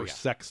now for yeah.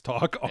 sex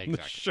talk on the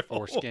Exactly. show.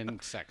 Foreskin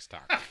sex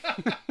talk.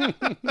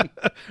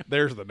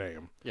 There's the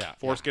name. Yeah.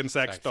 Foreskin yeah.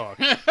 sex talk.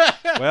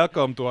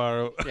 Welcome to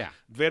our Yeah.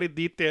 very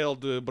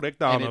detailed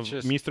breakdown And of it's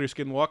just- Mystery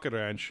Skinwalker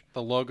Ranch.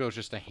 The logo's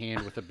just a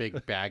hand with a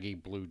big baggy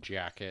blue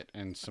jacket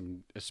and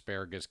some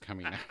asparagus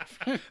coming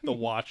out. The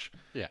watch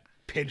Yeah.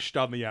 pinched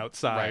on the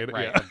outside.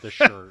 Right. Yeah. Of the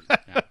shirt.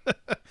 Yeah.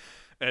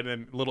 And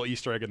then little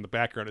Easter egg in the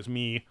background is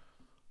me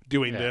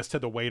doing Yeah. this to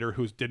the waiter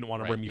who didn't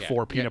want to bring me yeah.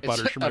 4 peanut It's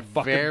butters from my a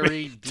fucking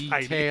very big,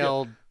 tiny-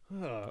 detailed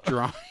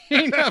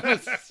drawing of a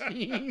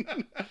scene.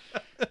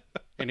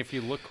 And if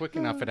you look quick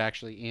enough, it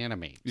actually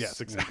animates. Yes,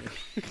 exactly.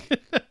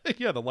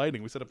 Yeah, the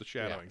lighting. We set up the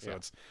shadowing, so yeah.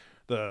 it's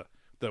the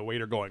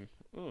waiter going.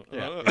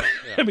 Yeah.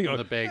 and me going,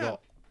 The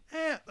bagel.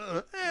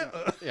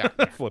 yeah,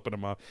 flipping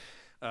them off.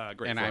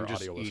 Great And for I'm our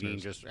just audio eating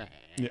listeners. just.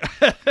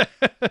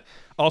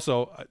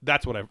 Also,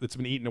 that's what it's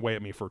been eating away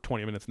at me for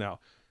 20 minutes now.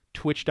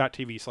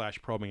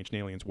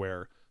 Twitch.tv/ProBaneAncientAliens,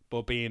 where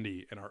Bo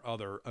Bandy and our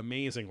other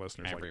amazing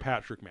listeners like Everyone.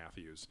 Patrick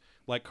Matthews,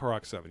 like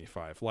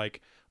Korok75,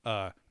 like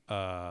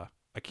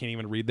I can't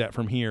even read that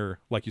from here.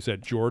 Like you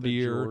said,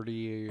 Jordier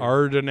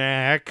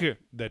Ardenac,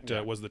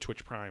 that was the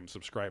Twitch Prime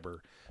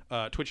subscriber.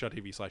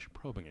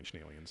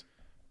 Twitch.tv/ProBaneAncientAliens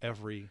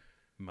every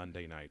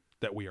Monday night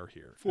that we are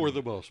here. For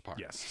the most part.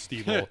 Yes,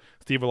 Steve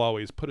will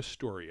always put a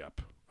story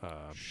up.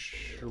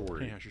 Sure.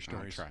 Hey, how's your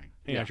stories? I'm trying.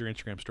 Hey, how's your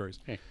Instagram stories?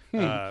 Hey.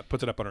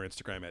 Puts it up on our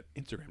Instagram at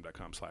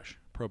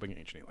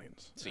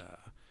instagram.com/probingancientaliens.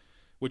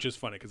 Which is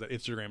funny because that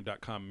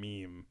Instagram.com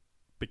meme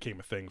became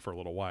a thing for a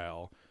little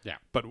while. Yeah.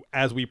 But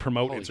as we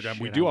promote Holy Instagram,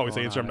 we shit, do I'm always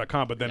say going on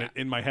Instagram.com, but then Yeah.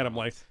 in my head I'm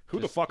like, who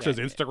the Just- fuck yeah, says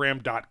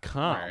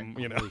Instagram.com? Right.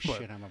 You know, Holy but-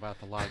 shit, I'm about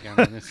to log on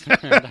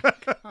Instagram.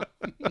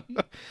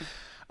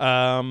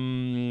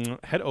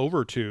 Head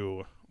over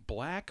to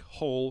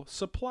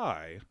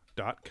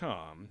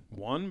blackholesupply.com.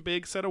 One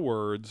big set of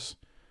words,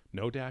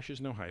 no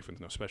dashes, no hyphens,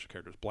 no special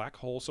characters.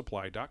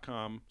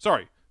 Blackholesupply.com.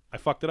 Sorry, I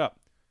fucked it up.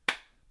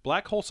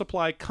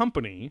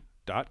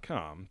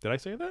 Blackholesupplycompany.com. Did I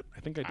say that? I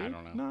think I did. I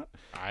don't know. Not.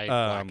 I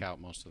black out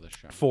most of the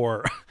show.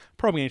 For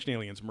Probing Ancient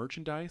Aliens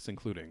merchandise,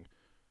 including,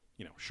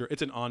 sure,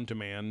 it's an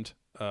on-demand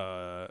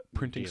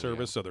printing Dealio.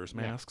 service, so there's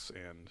masks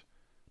and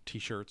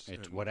T-shirts,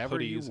 It's and whatever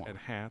hoodies you want. and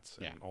hats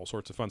and Yeah. all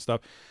sorts of fun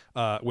stuff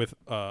with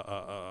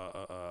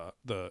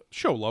the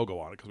show logo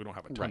on it because we don't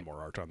have a ton Right. more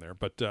art on there.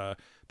 But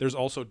there's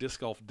also Disc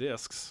Golf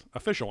discs,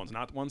 official ones,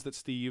 not ones that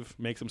Steve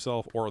makes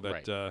himself or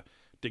that Right.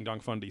 Ding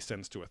Dong Fundy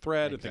sends to a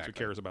thread and thinks who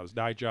Exactly. cares about his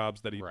dye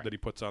jobs that he Right. that he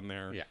puts on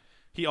there. Yeah.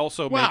 He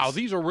also Wow, makes,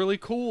 these are really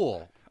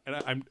cool.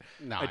 and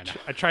No, I I know.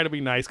 try to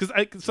be nice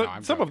because No,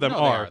 I'm some of them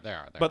joking. No, are, they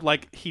are. but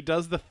like he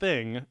does the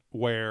thing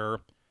where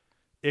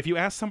if you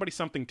ask somebody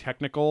something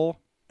technical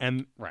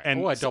and Right.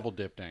 and I double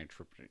dipped and I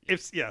tripped.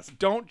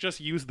 don't just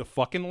use the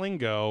fucking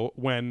lingo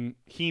when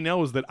he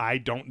knows that I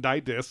don't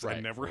dye discs, I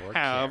Right, never or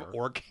have care.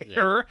 or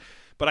care.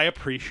 But I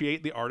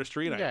appreciate the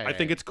artistry, and Yeah, I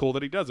think yeah. it's cool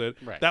that he does it.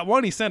 Right. That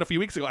one he sent a few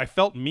weeks ago, I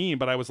felt mean,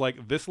 but I was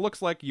like, this looks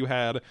like you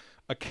had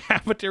a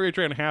cafeteria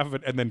tray and half of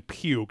it and then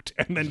puked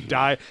and then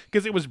died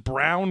because it was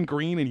brown,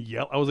 green, and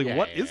yellow. I was like,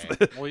 what is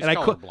this? Well, he's and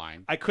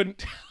colorblind. I couldn't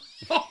tell.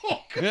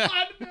 Oh,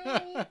 God,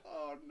 no.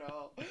 Oh,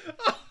 no.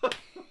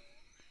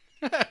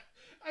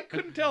 I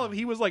couldn't tell if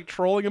he was like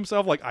trolling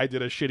himself, like I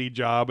did a shitty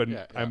job and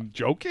Yeah, yeah. I'm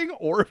joking,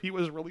 or if he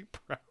was really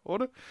proud.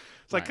 So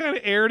I Right. kind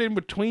of aired in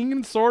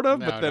between, sort of,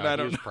 No, but then no, I he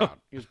don't was know. proud.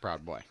 He was a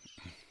proud boy.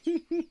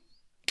 I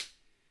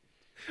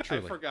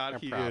Truly, forgot a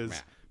he proud is man.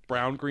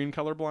 brown-green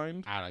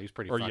colorblind. I don't know. He's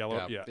pretty or fucked yellow,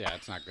 up. yeah.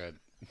 it's not good.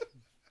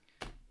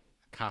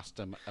 Cost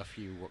him a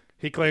few.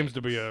 He claims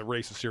to be a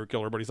racist serial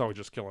killer, but he's always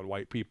just killing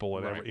white people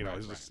and Right, right,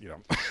 he's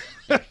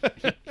right.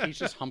 just He's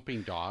just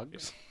humping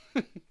dogs.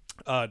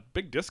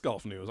 Big disc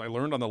golf news. I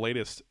learned on the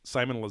latest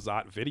Simon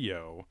Lizotte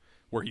video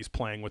where he's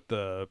playing with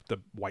the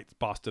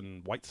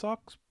Boston White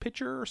Sox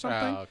pitcher or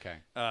something. Oh, okay.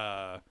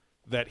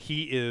 That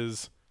he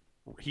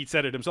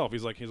said it himself.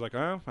 He's like,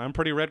 I'm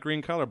pretty red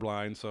green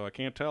colorblind, so I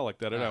can't tell like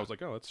that. And I was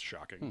like, oh, that's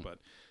shocking, but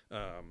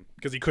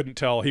because he couldn't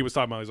tell, he was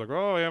talking about. He's like,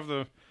 oh, we have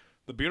the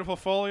beautiful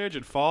foliage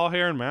and fall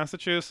here in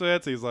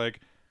Massachusetts. He's like,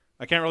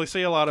 I can't really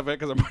see a lot of it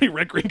because I'm pretty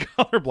red green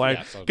colorblind.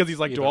 Yeah, so Because he's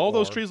like, do either all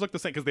those or. trees look the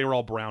same? Because they were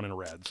all brown and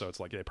red, so it's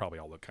like they probably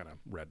all look kind of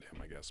red to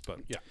him, I guess. But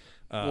yeah,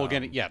 Well,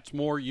 again, it's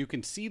more you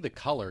can see the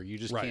color. You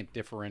just Right. can't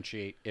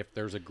differentiate if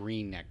there's a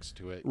green next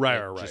to it. Right,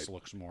 it right, just right.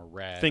 looks more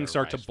red. Things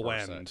or start to vice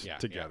versa. blend Yeah,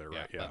 together, yeah,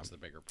 right, yeah. That's the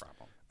bigger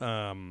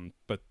problem.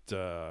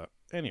 But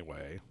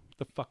anyway,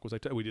 the fuck was I?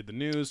 We did the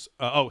news.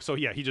 So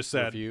yeah, he just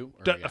said Review,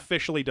 or, yeah.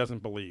 officially doesn't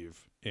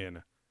believe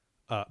in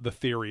the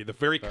theory, the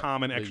very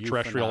common the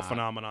extraterrestrial UFOnaut.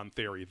 phenomenon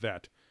theory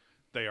that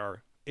they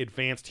are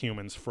advanced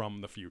humans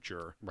from the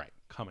future Right.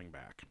 coming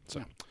back. So,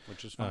 Yeah,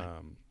 which is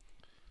fine.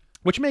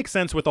 which makes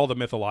sense with all the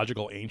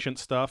mythological ancient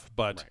stuff,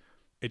 but Right.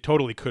 it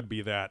totally could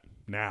be that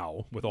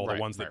now with all Right,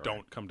 the ones that right,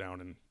 don't come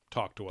down and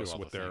talk to Do us all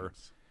with the their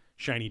things.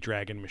 shiny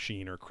dragon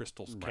machine or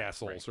crystal Right,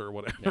 castles right. or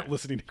whatever, Yeah.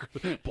 listening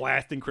to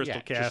blasting crystal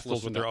just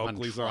castles with listen their to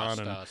Oakleys on, Untrust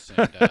and Us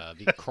and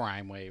the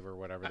Crime Wave or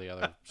whatever the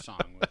other song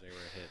was they were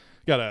hit.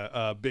 got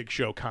a Big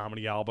Show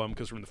comedy album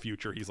because from the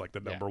future he's like the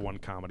number one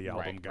comedy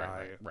album Right,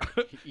 guy. right.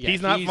 Yeah,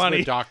 He's not funny.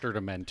 The Dr.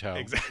 Demento.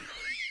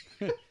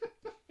 Exactly.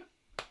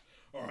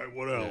 All right,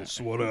 what else?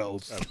 What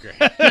else? Okay.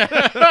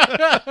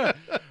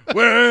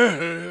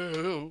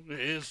 Well,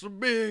 it's a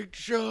big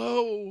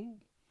show.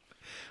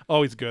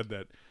 Always good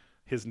that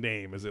his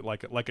name is it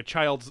like a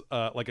child's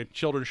like a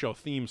children's show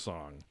theme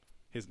song.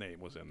 His name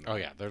was in. Oh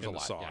yeah, there's in a the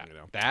lot. song, Yeah. you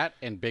know. That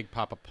and Big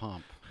Papa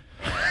Pump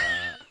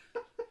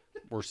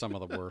were some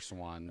of the worst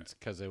ones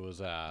because it was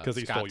Because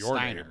he Scott stole your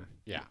Steiner. name.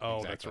 Yeah. Oh,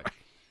 exactly.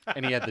 that's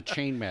And he had the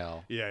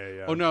chainmail.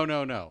 Yeah. Oh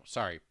no.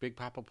 Sorry, Big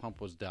Papa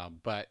Pump was dumb,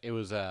 but it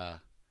was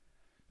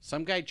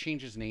some guy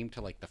changed his name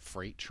to like the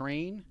Freight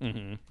Train,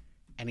 Mm-hmm.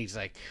 and he's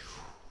like,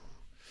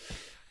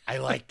 I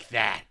like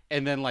that,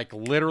 and then like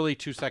literally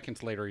 2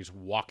 seconds later, he's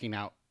walking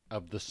out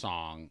of the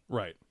song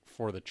Right.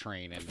 for the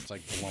train, and it's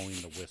like blowing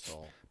the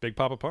whistle. Big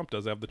Papa Pump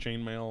does have the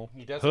chainmail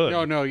does.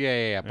 hood. No,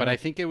 yeah. But I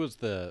think it was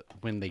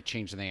when they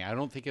changed the name. I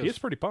don't think it He was is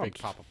pretty pumped. Big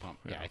Papa Pump.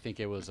 Yeah, I think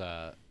it was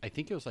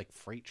like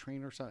Freight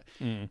Train or something.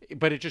 Mm.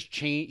 But it just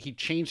changed. He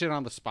changed it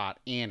on the spot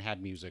and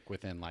had music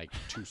within like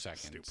 2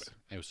 seconds. Stupid.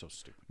 It was so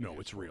stupid. No,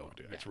 it's real,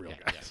 dude. It's real,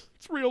 yeah, guys.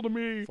 It's real to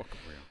me. Fucking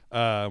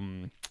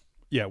real.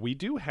 Yeah, we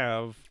do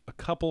have a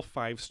couple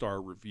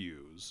 5-star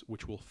reviews,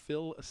 which will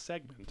fill a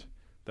segment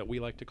that we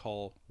like to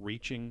call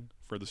Reaching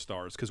for the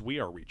Stars, because we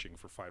are reaching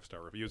for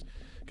 5-star reviews.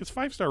 Because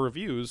 5-star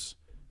reviews,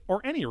 or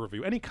any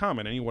review, any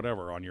comment, any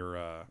whatever on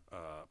your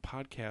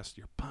podcast,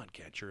 your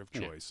podcatcher of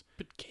choice,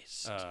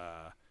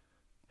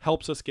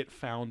 helps us get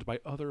found by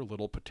other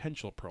little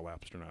potential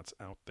prolapstronauts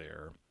out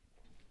there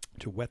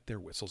to wet their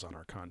whistles on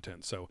our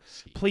content. So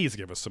please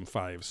give us some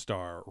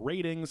 5-star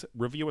ratings,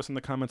 review us in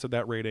the comments of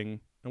that rating,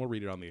 and we'll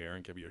read it on the air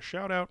and give you a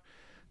shout out.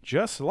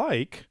 Just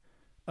like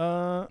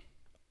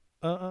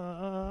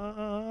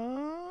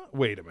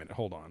wait a minute,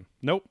 hold on.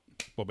 Nope.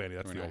 Well, Bandy,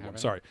 that's Do we the not old one. have it?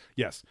 Sorry.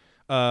 Yes.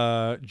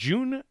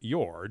 June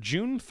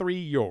 3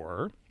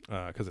 Yor,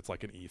 because it's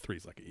like an E3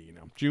 is like an E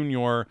now.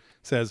 Junior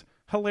says,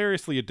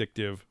 hilariously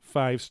addictive,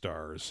 5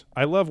 stars.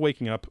 I love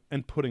waking up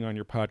and putting on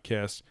your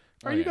podcast.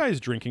 Are you guys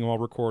drinking while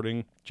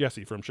recording?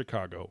 Jesse from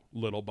Chicago,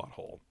 Little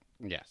Butthole.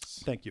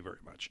 Yes. Thank you very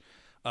much.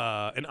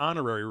 An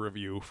honorary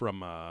review from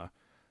Matt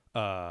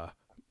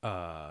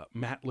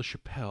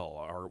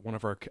LaChapelle, one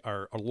of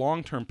our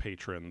long-term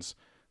patrons.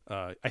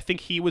 I think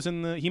he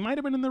might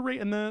have been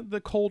in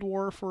the Cold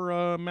War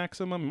for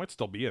Maximum. He might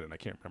still be in it. I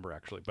can't remember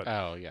actually. But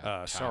Oh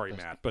yeah. sorry,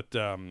 Matt. But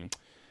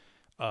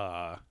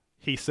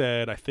he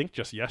said, I think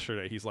just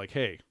yesterday, he's like,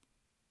 hey,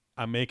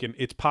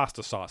 it's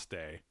pasta sauce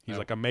day. He's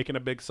like, I'm making a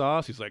big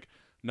sauce. He's like,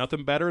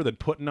 nothing better than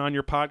putting on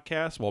your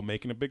podcast while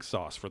making a big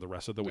sauce for the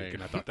rest of the week.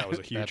 And I thought that was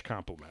a huge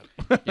compliment.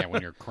 Yeah,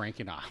 when you're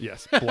cranking off.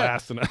 Yes,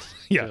 blasting us.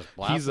 Yeah, Just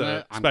blasting he's a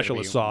it. I'm gonna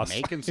specialist be sauce.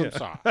 Making some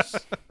sauce.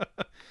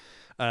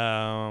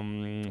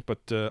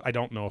 But I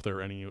don't know if there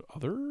are any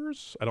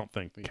others. I don't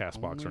think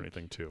Castbox or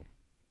anything too.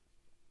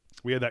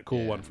 We had that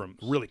cool one from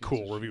really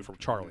cool review from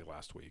Charlie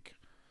last week.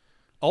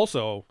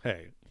 Also,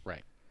 hey,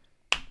 Right.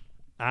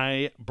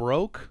 I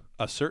broke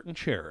a certain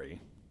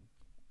cherry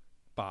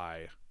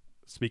by,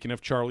 speaking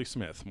of Charlie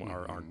Smith,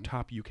 our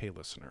top UK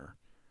listener,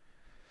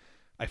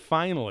 I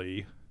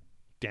finally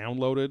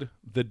downloaded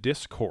the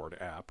Discord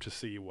app to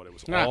see what it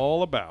was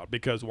all about,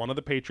 because one of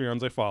the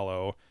Patreons I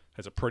follow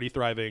has a pretty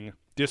thriving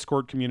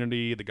Discord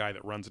community. The guy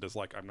that runs it is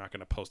like, I'm not going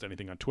to post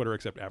anything on Twitter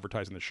except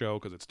advertising the show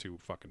because it's too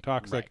fucking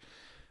toxic. Right.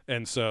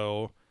 And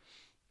so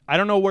I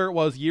don't know where it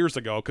was years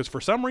ago, because for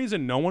some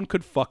reason no one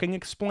could fucking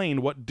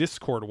explain what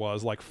Discord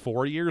was like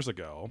 4 years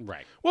ago.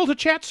 Right. Well, it's a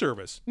chat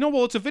service. No,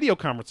 well, it's a video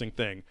conferencing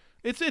thing.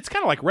 It's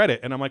kind of like Reddit.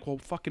 And I'm like, well,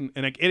 fucking,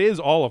 and it is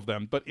all of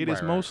them, but it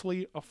is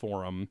mostly a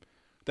forum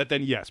that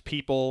then, yes,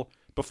 people,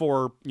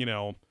 before,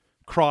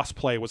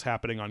 cross-play was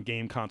happening on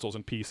game consoles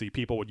and PC,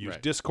 people would use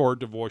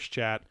Discord to voice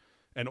chat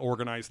and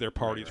organize their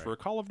parties for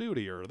Call of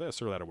Duty or this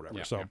or that or whatever.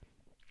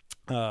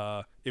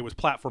 It was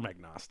platform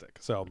agnostic.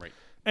 So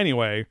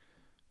anyway,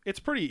 it's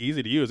pretty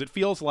easy to use. It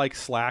feels like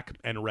Slack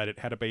and Reddit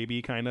had a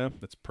baby, kind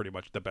of. That's pretty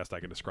much the best I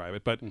can describe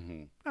it, but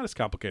not as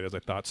complicated as I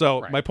thought.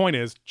 So my point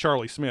is,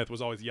 Charlie Smith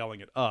was always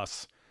yelling at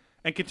us,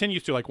 and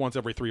continues to, like, once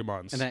every 3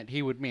 months. And that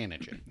he would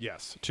manage it.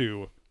 Yes,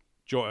 to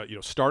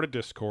start a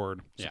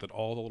Discord so that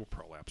all the little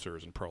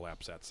prolapsers and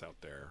prolapsettes out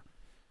there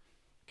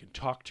can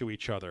talk to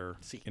each other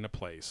in a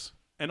place,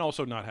 and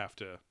also not have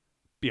to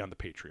be on the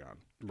Patreon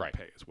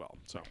pay as well.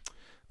 So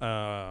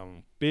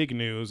big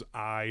news,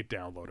 I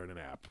downloaded an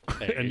app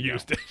and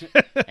used it.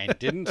 And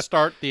didn't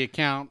start the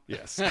account.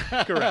 Yes,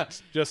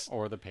 correct. Just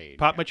or the page.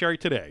 Pop my cherry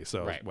today.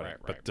 So right.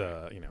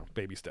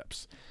 baby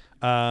steps.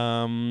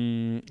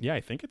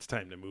 I think it's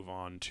time to move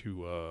on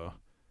to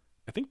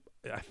I think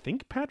I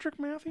think Patrick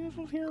Matthews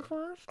was here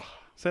first.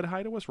 Said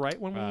hi to us right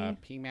when we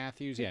P.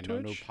 Matthews, yeah, no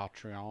Twitch?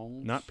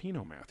 Patreons. not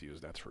Pino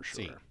Matthews, that's for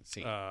sure.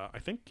 See. I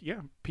think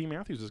P.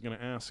 Matthews is going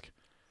to ask,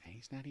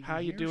 He's not even "How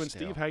you here doing,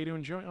 still. Steve? How you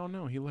doing, Joey?" Oh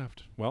no, he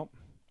left. Well,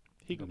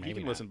 he Or can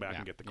maybe listen not. back Yeah,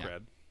 and get the yeah.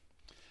 cred.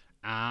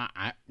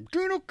 I'm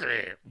doing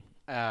okay.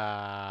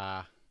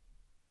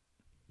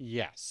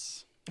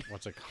 Yes.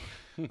 What's it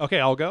called? Okay,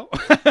 I'll go.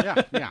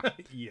 yeah, yeah.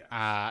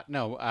 Yeah.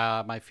 No,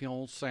 my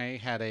fiance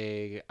had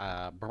a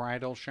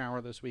bridal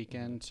shower this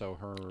weekend, so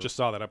her. Just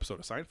saw that episode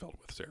of Seinfeld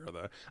with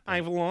Sarah.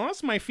 I've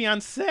lost my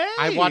fiance.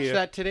 I watched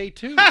that today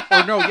too,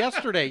 or no,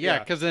 yesterday. Yeah, Yeah.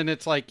 because then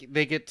it's like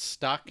they get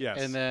stuck Yes.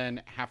 and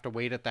then have to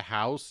wait at the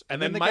house,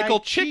 And then the Michael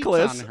guy cheats on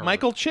her.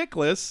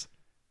 Chiklis,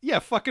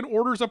 fucking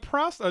orders an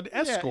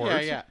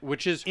escort. Yeah,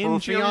 which is in her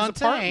Jerry's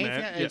fiance. apartment.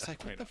 Yeah, and it's Yeah,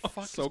 like, I what the know.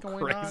 fuck So is going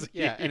on? crazy.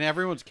 Yeah, and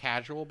everyone's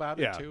casual about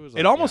it Yeah. too. It's It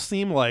like, almost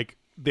seemed like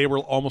they were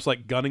almost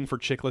like gunning for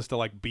Chiklis to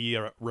like be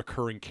a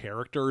recurring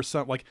character or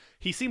something. Like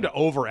he seemed to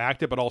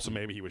overact it, but also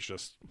maybe he was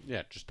just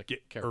just a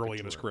get early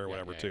in his career, Yeah,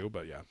 whatever, yeah, too.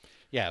 But yeah.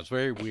 Yeah, it's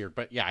very weird.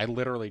 But yeah, I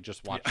literally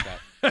just watched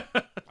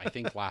that. I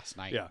think last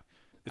night. Yeah.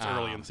 It's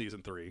early in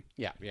season 3.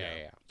 Yeah.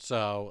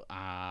 So,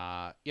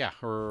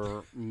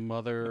 her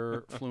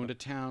mother flew into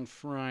town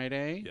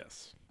Friday.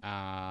 Yes.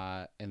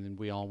 And then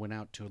we all went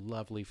out to a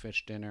lovely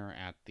fish dinner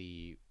at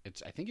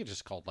I think it's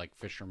just called like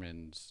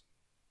Fisherman's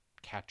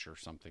Catch or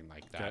something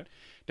like that. Okay.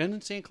 Down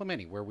in San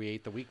Clemente, where we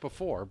ate the week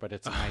before, but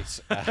it's a nice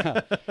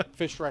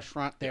fish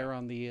restaurant there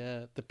on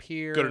the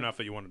pier. Good enough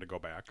that you wanted to go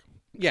back.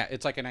 Yeah,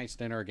 it's like a nice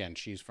dinner. Again,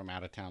 she's from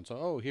out of town,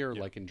 so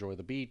like enjoy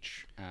the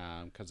beach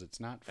because it's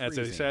not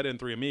freezing. As I said in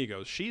Three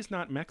Amigos, she's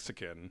not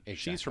Mexican. She's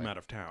Exactly. from out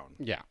of town.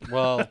 Yeah,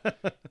 well,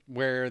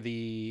 where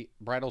the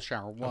bridal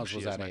shower was she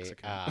is at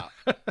Mexican.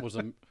 was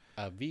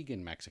a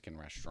vegan Mexican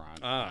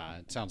restaurant. Ah.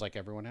 It sounds like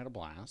everyone had a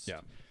blast.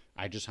 Yeah.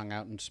 I just hung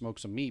out and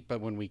smoked some meat,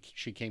 but when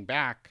she came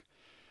back,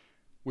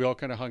 we all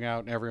kind of hung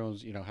out and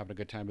everyone's having a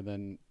good time. And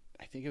then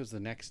I think it was the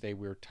next day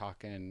we were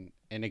talking,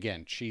 and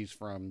again, she's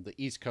from the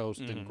East Coast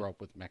and grew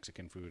up with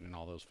Mexican food and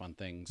all those fun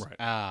things.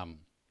 Right.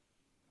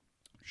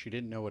 She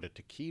didn't know what a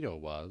taquito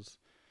was,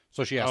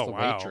 so she asked the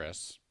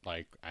waitress,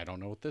 like, "I don't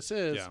know what this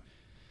is." Yeah.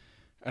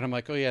 And I'm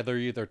like, "Oh yeah, they're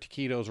either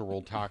taquitos or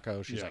rolled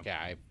tacos." She's Yeah. like,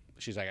 "Yeah."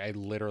 She's like, "I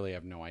literally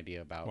have no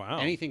idea about Wow.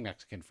 anything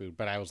Mexican food,"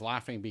 but I was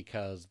laughing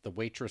because the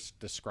waitress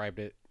described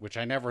it, which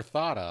I never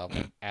thought of,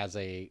 as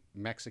a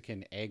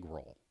Mexican egg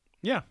roll.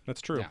 Yeah, that's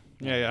true.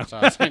 Yeah. So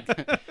I was like,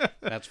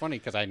 that's funny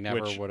because I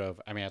never Which- would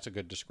have. I mean, that's a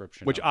good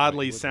description. Which of what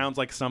oddly you would- sounds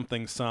like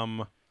something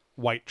some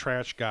white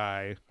trash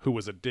guy who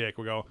was a dick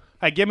would go,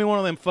 "Hey, give me one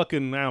of them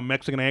fucking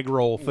Mexican egg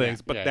roll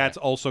things." But that's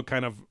also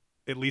kind of,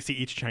 at least he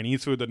eats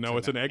Chinese food to know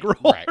it's an egg roll.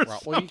 Right.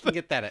 Well, you can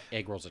get that at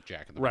egg rolls at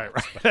Jack in the Right.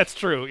 Box. That's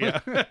true.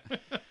 Yeah.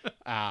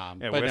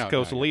 Yeah, West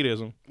Coast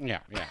elitism. Yeah.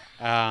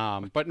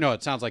 But no,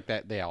 it sounds like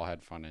that they all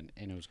had fun and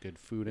it was good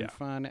food and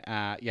fun.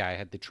 I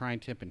had the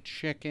tri-tip and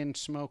chicken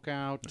smoke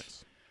out.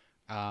 Nice.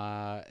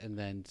 And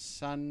then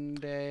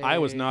Sunday, I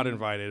was not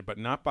invited, but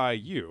not by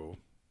you.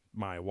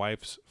 My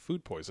wife's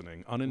food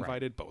poisoning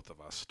uninvited both of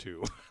us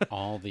to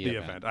all the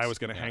event. I was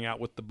going to hang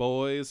out with the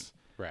boys.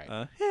 Right.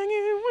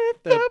 Hanging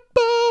with the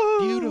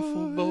boys.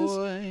 Beautiful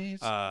boys.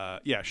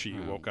 She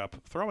woke up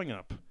throwing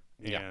up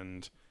Yeah.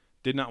 and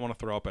did not want to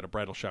throw up at a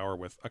bridal shower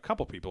with a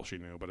couple people she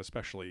knew, but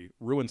especially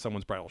ruin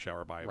someone's bridal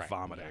shower by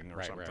vomiting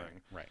or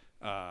something. Right.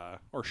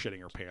 Or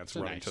shitting her pants,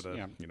 running nice, to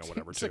the,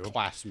 whatever, it's too. a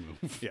class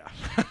move. Yeah.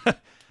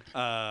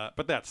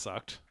 But that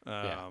sucked.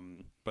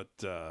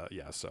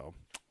 So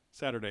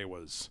Saturday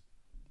was,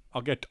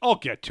 I'll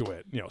get to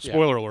it.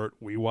 Spoiler alert,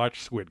 we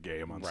watched Squid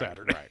Game on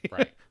Saturday.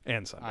 Right.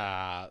 And Sunday.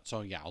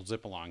 I'll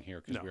zip along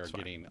here because No, we are it's fine.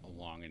 getting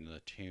along into the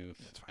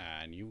tooth,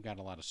 and you've got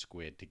a lot of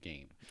squid to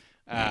game.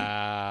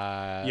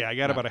 I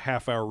got about a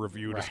half-hour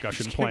review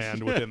discussion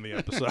planned within the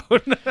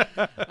episode.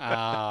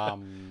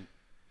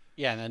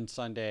 And then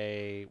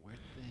Sunday, where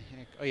the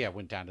heck? Oh yeah,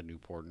 went down to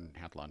Newport and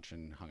had lunch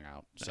and hung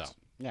out. Nice. So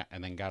yeah,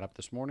 and then got up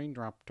this morning,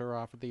 dropped her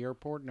off at the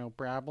airport, no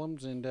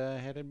problems, and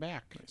headed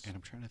back. Nice. And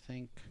I'm trying to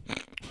think.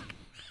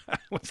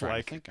 It's I'm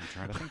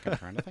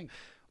trying to think.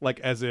 like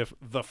as if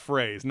the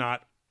phrase,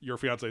 not your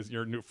fiance's,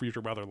 your new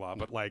future mother-in-law,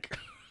 but like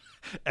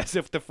as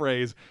if the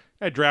phrase,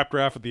 "I dropped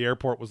her off at the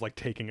airport" was like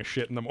taking a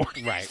shit in the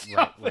morning. Right.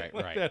 Like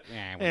that.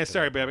 Yeah, I went to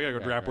Sorry, the baby, I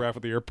gotta go airport. drop her off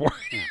at the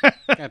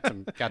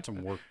airport. Got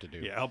some work to do.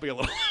 Yeah, I'll be a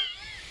little.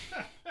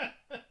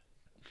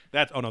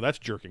 That's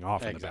jerking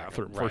off in the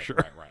bathroom for sure.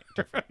 Right.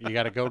 Different. You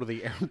got to go to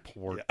the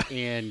airport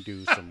and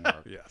do some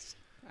work. Yes.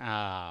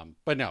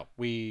 But no,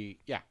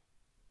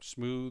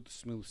 smooth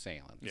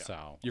sailing. Yeah.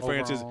 So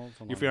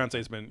Your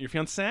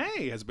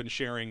fiance has been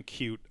sharing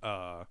cute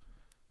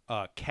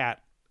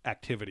cat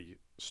activity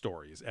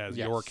stories as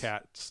your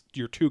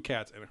two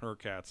cats and her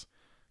cats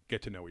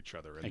get to know each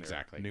other in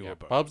their new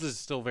abode. Bubs is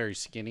still very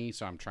skinny,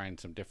 so I'm trying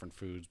some different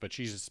foods, but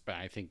she's just,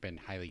 I think, been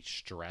highly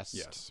stressed.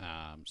 Yes. So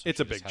It's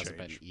she a big hasn't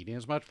change. been eating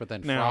as much. But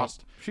then Now,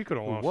 Frost, she could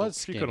have who lost.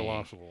 was She could have skinny-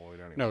 lost a little weight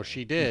anyway. No,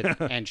 she did,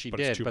 and she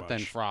But it's did. too But then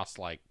much. Frost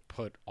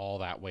put all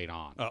that weight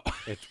on. Oh.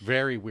 It's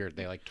very weird.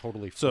 They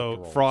totally flipped So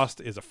the roles. Frost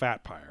is a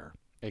fat pyre,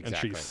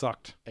 Exactly. and she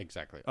sucked,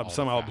 Exactly. All the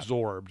somehow fat.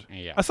 absorbed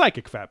Yeah. a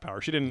psychic fat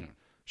power. She didn't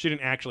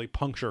actually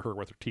puncture her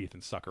with her teeth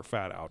and suck her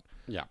fat out.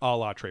 Yeah. A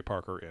la Trey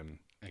Parker in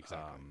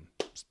Exactly.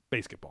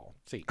 basketball.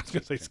 See, I was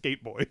gonna say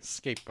Skate Boys.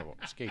 Skateball.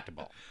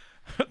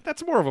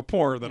 That's more of a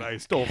porn than I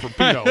stole from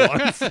Pino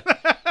once. You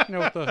know,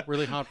 with the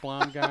really hot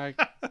blonde guy.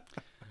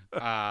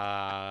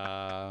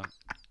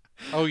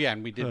 Oh yeah,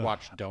 and we did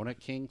watch Donut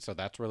King, so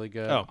that's really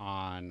good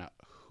on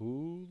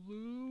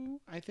Hulu,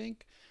 I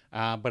think.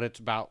 But it's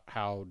about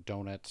how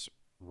donuts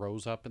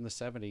rose up in the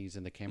 70s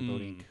in the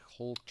Cambodian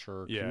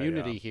culture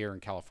community here in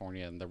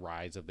California, and the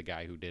rise of the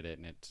guy who did it,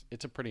 and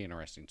it's a pretty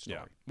interesting story.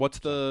 Yeah. What's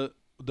the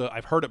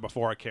I've heard it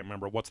before, I can't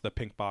remember. What's the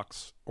pink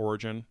box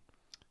origin?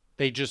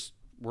 They just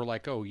were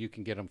like, oh, you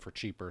can get them for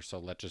cheaper, so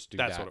let's just do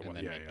That's that what it and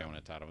was. then Yeah, make yeah.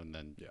 donuts out of them, and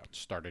then Yeah.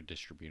 started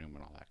distributing them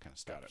and all that kind of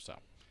stuff. Got it. So,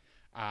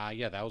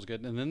 yeah, that was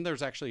good. And then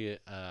there's actually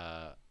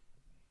a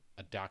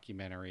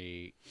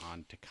documentary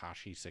on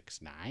Tekashi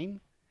 6ix9ine,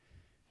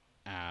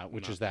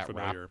 which Not is that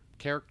familiar. rap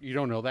character. You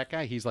don't know that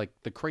guy? He's like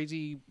the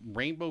crazy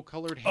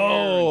rainbow-colored hair.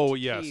 Oh,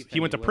 and yes. teeth, He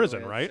and went to literally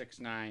prison, has right?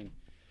 6ix9ine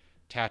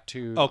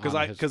tattooed. Oh,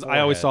 because because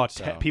I always saw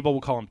so. people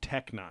will call him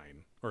Tech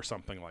Nine or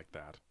something like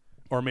that,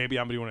 or maybe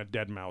I'm doing a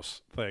Dead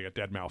Mouse thing, a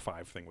Dead Mouse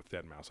 5 thing with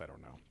Dead Mouse. I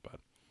don't know, but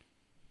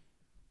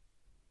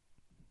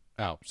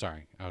Oh,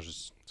 sorry. I was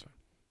just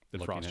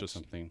did looking Frost at just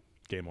something.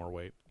 gain more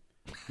weight?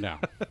 No.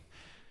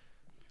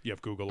 You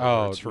have Google Oh,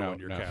 alerts for no, when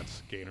your no.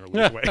 cats gain or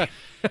lose weight.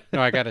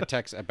 No, I got a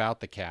text about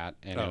the cat,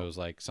 and it Oh. was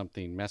like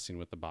something messing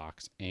with the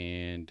box,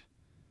 and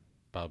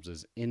Bubs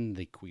is in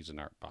the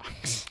Cuisinart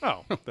box.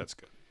 Oh, that's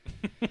good.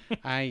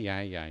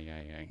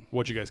 Ay.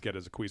 What'd you guys get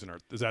as a Cuisinart?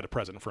 Is that a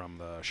present from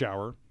the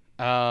shower?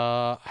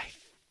 I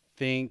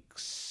think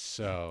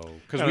so.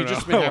 Because I we've don't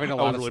just know. been having a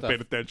I lot was of really stuff.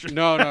 paying attention.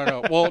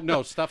 No. Well,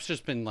 no, stuff's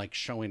just been like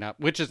showing up,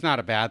 which is not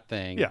a bad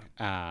thing.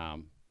 Yeah.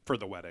 For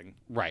the wedding.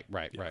 Right.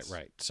 Yes.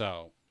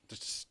 So,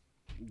 just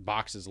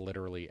boxes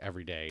literally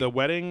every day. The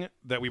wedding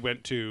that we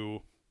went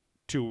to,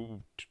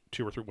 two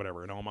or three,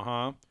 whatever, in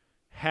Omaha,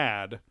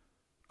 had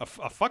a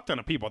fuck ton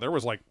of people. There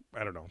was like,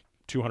 I don't know,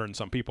 200 and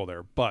some people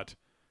there, but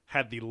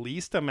had the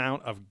least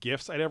amount of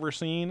gifts I'd ever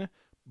seen.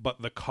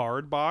 But the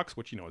card box,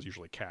 which, is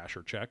usually cash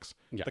or checks,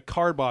 the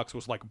card box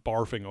was like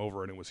barfing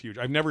over, and it was huge.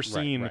 I've never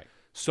seen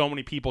so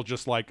many people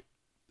just like,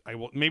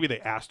 maybe they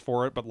asked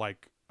for it, but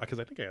like, because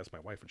I think I asked my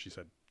wife and she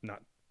said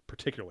not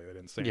particularly, they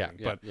didn't say anything,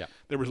 but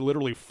there was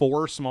literally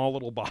 4 small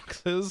little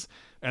boxes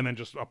and then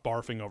just a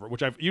barfing over,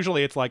 which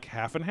usually it's like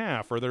half and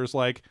half, or there's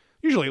like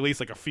usually at least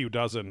like a few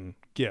dozen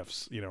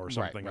gifts, or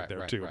something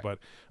there too. But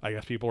I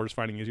guess people are just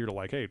finding it easier to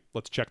like, hey,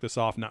 let's check this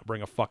off, not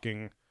bring a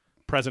fucking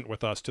present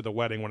with us to the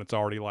wedding when it's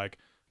already like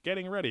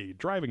getting ready,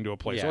 driving to a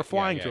place, or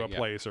flying to a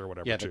place or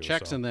whatever. Yeah, the too,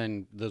 checks so. and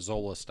then the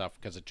Zola stuff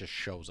because it just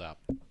shows up.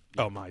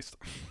 Oh, my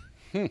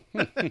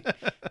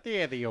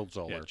Yeah, the old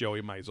Zola. yeah,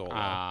 Joey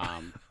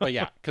Maizola. But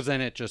yeah, because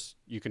then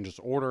you can just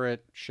order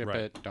it, ship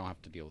it, don't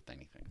have to deal with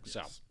anything. Yes.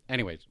 So,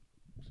 anyways,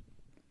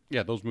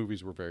 yeah, those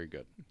movies were very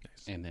good.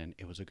 Nice. And then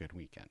it was a good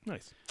weekend.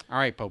 Nice. All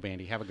right, Bo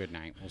Bandy, have a good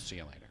night. We'll see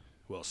you later.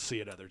 We'll see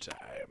you another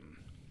time.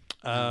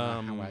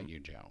 How about you,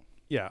 Joe?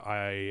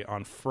 Yeah,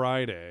 on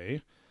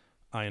Friday,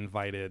 I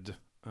invited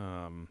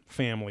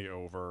family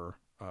over,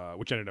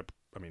 which ended up,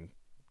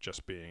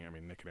 just being,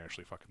 Nick and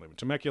Ashley fucking live in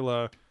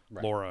Temecula.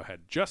 Right. Laura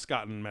had just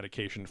gotten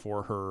medication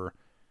for her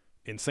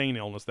insane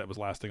illness that was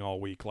lasting all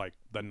week, like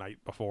the night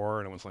before,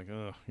 and it was like,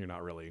 you're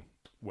not really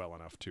well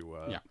enough to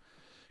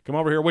come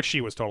over here, which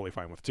she was totally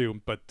fine with too.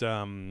 But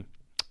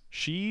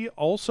she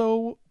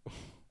also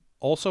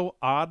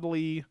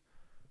oddly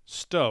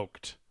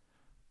stoked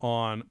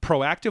on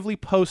proactively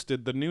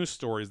posted the news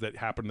stories that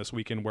happened this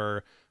weekend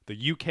where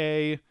the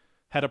UK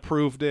had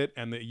approved it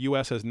and the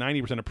US has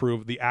 90%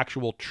 approved the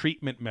actual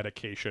treatment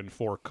medication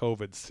for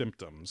COVID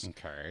symptoms.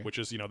 Okay. Which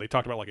is, they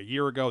talked about like a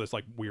year ago, this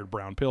like weird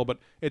brown pill, but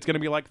it's going to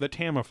be like the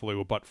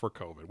Tamiflu, but for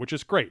COVID, which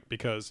is great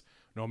because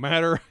no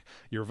matter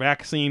your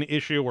vaccine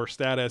issue or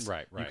status,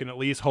 you can at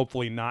least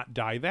hopefully not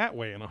die that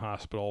way in a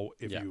hospital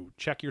if you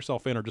check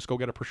yourself in or just go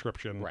get a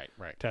prescription,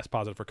 test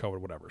positive for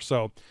COVID, whatever.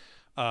 So,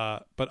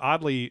 but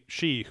oddly,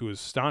 she, who is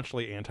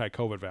staunchly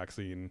anti-COVID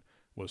vaccine,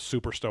 was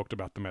super stoked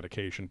about the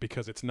medication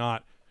because it's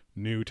not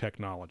new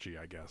technology,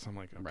 I guess. I'm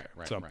like,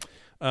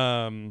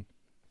 okay.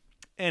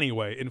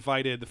 Anyway,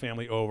 invited the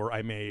family over.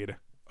 I made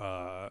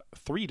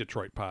 3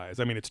 Detroit pies.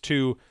 It's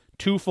two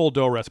full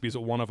dough recipes,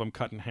 but one of them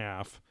cut in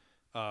half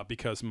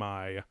because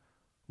my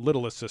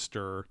littlest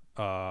sister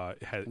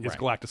is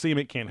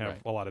galactosemic, can't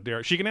have a lot of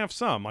dairy. She can have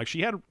some. Like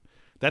she had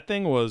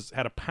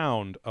a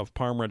pound of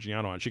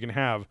Parmigiano on it. She can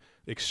have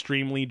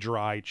extremely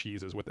dry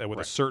cheeses with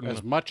a certain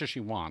as much as she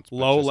wants,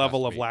 low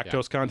level of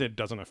lactose content.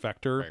 Doesn't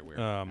affect her. Very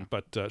weird,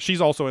 But she's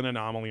also an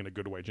anomaly in a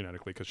good way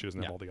genetically because she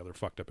doesn't have all the other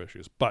fucked up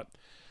issues. But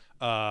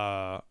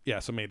so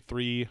made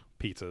 3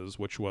 pizzas,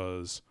 which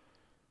was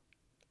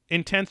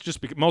intense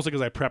mostly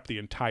because I prepped the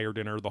entire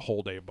dinner the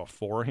whole day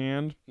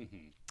beforehand.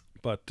 Mm-hmm.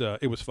 But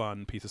it was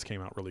fun. Pizzas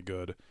came out really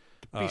good.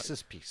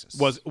 Pieces.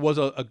 Was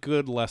a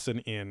good lesson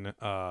in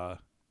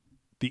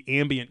the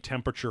ambient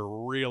temperature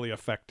really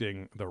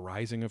affecting the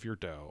rising of your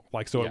dough.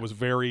 Like, so it was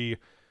very,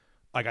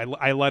 like,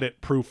 I let it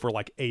proof for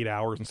like 8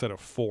 hours instead of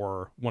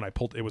 4 when I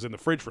pulled. It was in the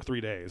fridge for 3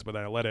 days, but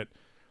then I let it.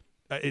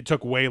 It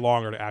took way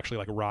longer to actually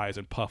like rise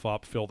and puff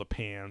up, fill the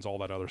pans, all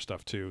that other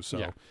stuff too.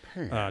 So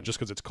just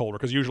because it's colder,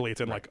 because usually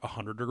it's in like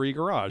 100-degree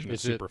garage and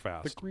it's super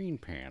fast. The green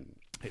pan.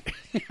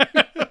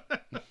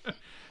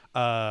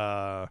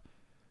 I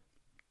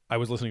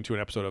was listening to an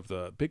episode of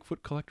the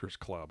Bigfoot Collectors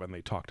Club, and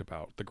they talked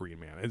about the Green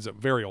Man. It's a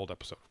very old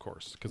episode, of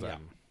course, because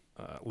I'm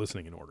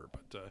listening in order.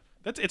 But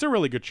it's a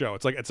really good show.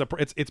 It's like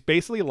it's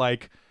basically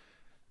like,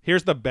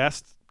 here's the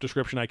best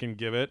description I can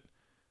give it.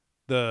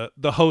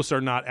 The hosts are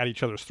not at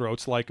each other's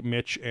throats like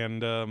Mitch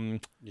and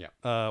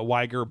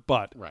Weiger,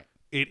 but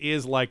it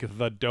is like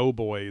the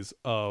Doughboys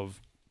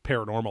of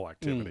Paranormal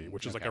Activity,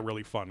 which is like a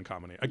really fun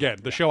comedy. Again,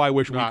 the show I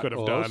wish we could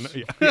have done.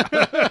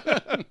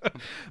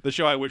 The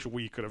show I wish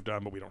we could have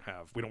done, but we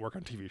don't work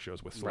on TV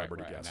shows with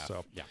celebrity guests.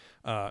 Enough.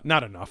 So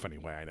not enough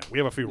anyway. I know we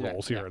have a few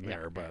roles here and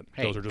there, but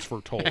those are just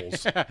for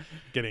tolls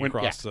getting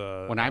across.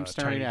 When I'm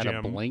staring at Jim.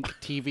 a blank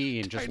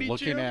TV and just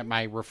looking at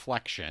my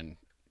reflection.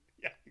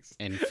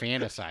 And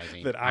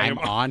fantasizing that I'm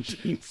on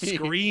TV.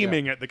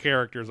 Screaming at the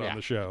characters on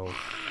the show.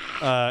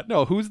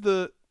 No,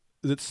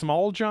 is it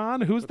Small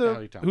John? Who's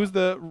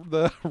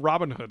the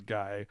Robin Hood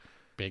guy?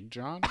 Big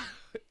John?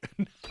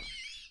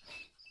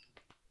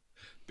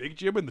 Big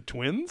Jim and the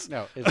twins?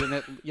 No, isn't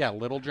it? Yeah,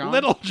 Little John.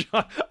 Little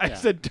John. I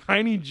said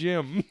Tiny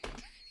Jim.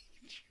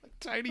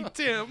 Tiny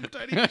Tim.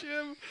 Tiny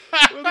Jim.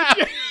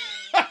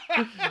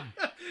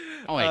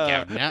 Oh my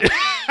God! No.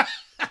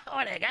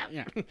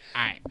 Yeah.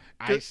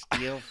 I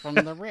steal from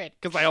the rich.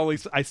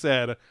 Because I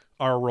said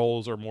our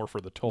roles are more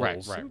for the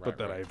tolls, right,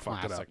 then I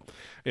fucked Classic.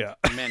 it up.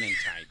 Yeah. Men in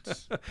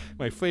tights.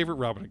 My favorite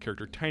Robin Hood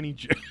character, Tiny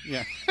Jim.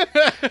 Yeah. He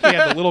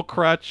had the little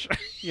crutch.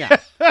 Yeah.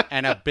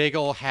 And a big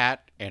old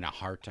hat and a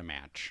heart to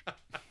match.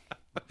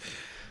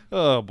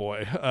 Oh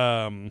boy.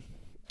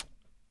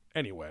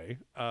 Anyway,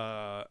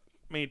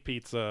 made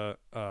pizza.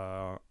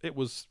 It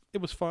was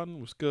fun. It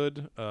was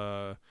good.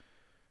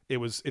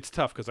 It's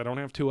tough because I don't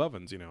have 2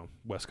 ovens,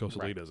 West Coast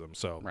elitism.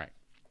 So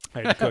I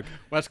had to cook.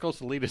 West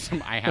Coast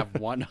elitism, I have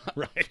 1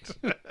 right.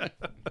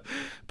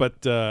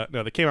 But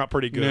no, they came out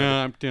pretty good.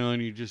 No, I'm telling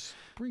you, just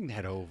bring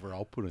that over.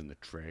 I'll put it in the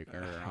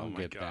Traeger. I'll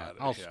get that.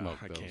 I'll smoke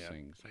those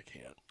things. I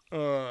can't.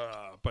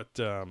 But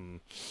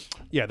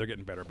yeah, they're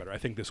getting better and better. I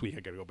think this week I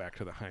got to go back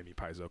to the Jaime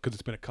Pizzo because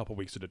it's been a couple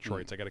weeks to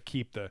Detroit. So I got to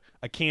keep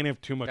I can't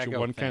have too much of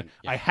one kind.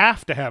 Yeah. I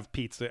have to have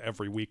pizza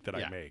every week that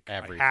I make. I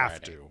have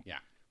Friday. to. Yeah.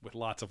 With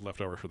lots of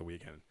leftovers for the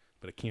weekend.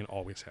 But I can't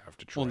always have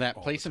Detroit. Well,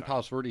 that place in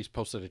Palos Verdes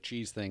posted a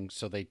cheese thing,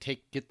 so they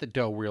get the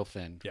dough real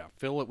thin,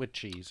 fill it with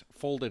cheese,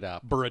 fold it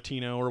up,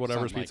 Buratino or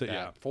whatever pizza,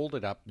 like fold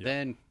it up,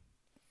 then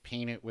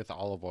paint it with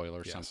olive oil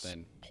or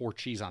something, pour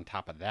cheese on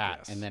top of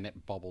that, and then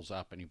it bubbles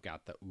up, and you've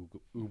got the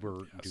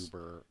uber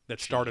duber. That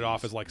started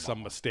off as like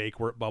some mistake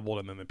where it bubbled,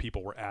 and then the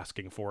people were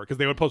asking for it because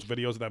they would post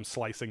videos of them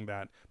slicing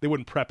that. They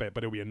wouldn't prep it,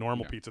 but it would be a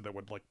normal pizza that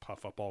would like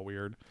puff up all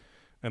weird.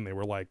 And they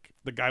were like,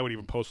 the guy would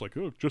even post like,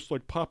 "Oh, just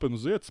like popping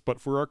zits, but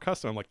for our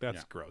custom." I'm like,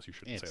 that's gross. You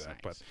shouldn't say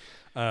that. Nice.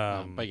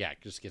 But yeah, it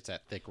just gets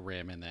that thick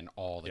rim and then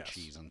all the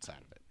cheese inside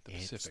of it. The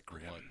Pacific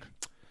Rim,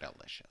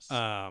 delicious.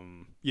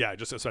 Yeah,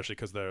 just especially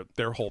because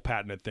their whole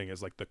patented thing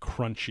is like the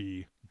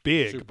crunchy,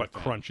 big super but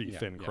thin. crunchy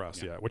thin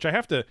crust. Yeah, which I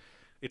have to.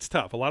 It's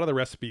tough. A lot of the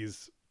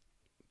recipes,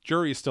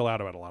 jury's still out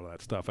about a lot of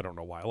that stuff. I don't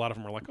know why. A lot of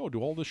them are like, "Oh,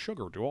 do all this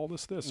sugar, do all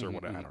this, or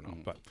whatever." I don't know,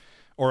 but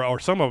or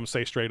some of them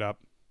say straight up,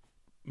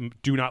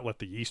 do not let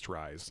the yeast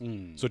rise.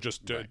 So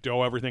just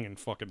dough everything and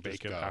fucking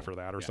bake it after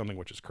that or something,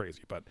 which is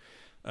crazy. But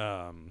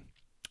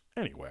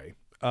anyway,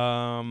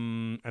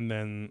 and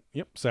then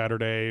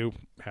Saturday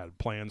had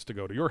plans to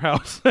go to your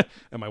house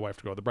and my wife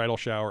to go to the bridal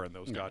shower, and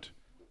those got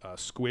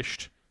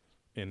squished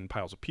in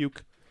piles of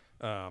puke.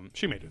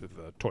 She made it to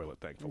the toilet,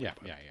 thankfully.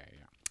 Yeah.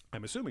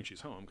 I'm assuming she's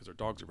home because her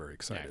dogs are very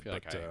excited. Yeah, I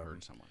feel like I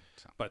heard someone.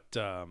 So. But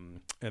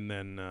and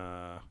then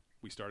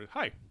we started.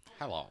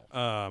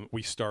 Hello.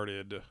 We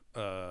started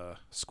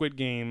Squid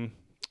Game.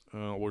 We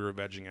were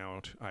vegging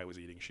out. I was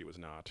eating. She was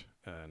not.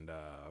 And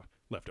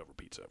leftover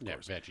pizza, of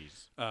course.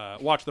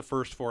 Veggies. Watched the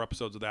first 4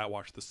 episodes of that.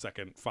 Watched the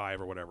second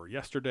 5 or whatever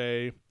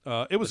yesterday.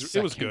 It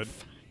was good.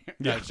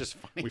 Yeah, it's just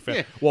funny.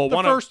 The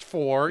first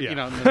 4, and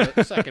then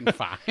the second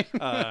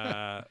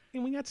 5.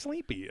 And we got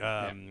sleepy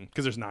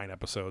because there's 9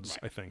 episodes,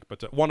 I think.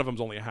 But one of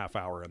them's only a half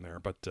hour in there.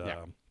 But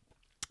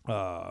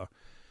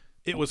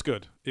it was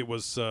good. It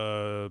was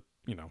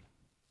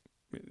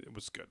it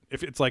was good.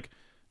 If it's like,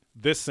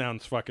 this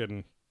sounds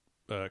fucking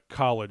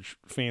college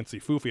fancy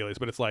foofy,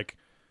 but it's like,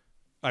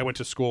 I went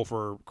to school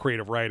for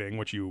creative writing,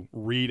 which you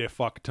read a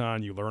fuck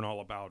ton. You learn all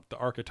about the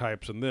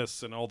archetypes and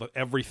this and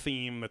every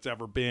theme that's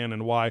ever been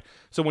and why.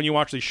 So when you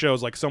watch these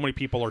shows, like, so many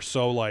people are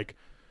so like,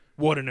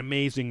 what an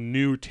amazing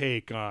new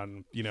take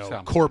on,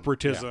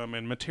 corporatism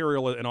and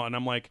material and all. And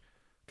I'm like,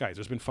 guys,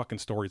 there's been fucking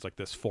stories like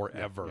this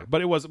forever. Yeah.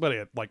 But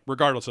like,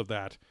 regardless of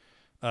that,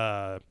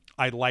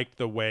 I liked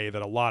the way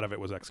that a lot of it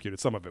was executed.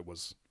 Some of it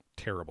was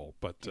terrible,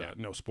 but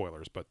no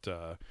spoilers. But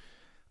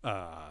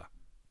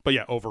but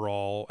yeah,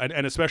 overall,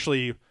 and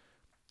especially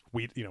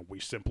we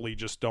simply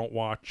just don't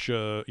watch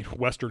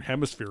Western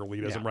Hemisphere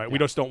elitism, right? We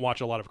just don't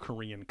watch a lot of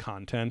Korean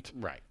content,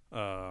 Right.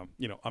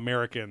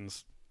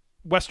 Americans,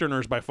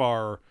 Westerners by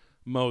far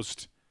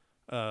most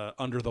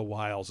under the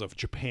wiles of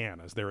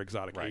Japan as their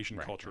exotic Asian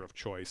culture of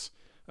choice.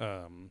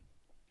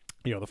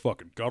 The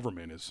fucking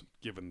government is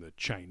giving the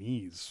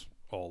Chinese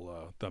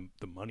all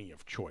the money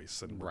of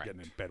choice, and we're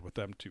getting in bed with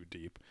them too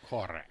deep.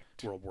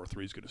 Correct. World War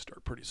III is going to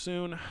start pretty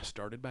soon.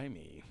 Started by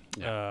me.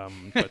 Yeah.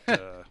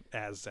 But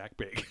as Zach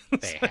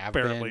Bagans, They have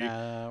apparently.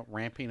 been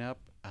ramping up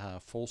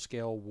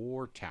full-scale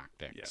war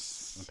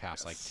tactics in the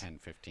past Yes. 10,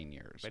 15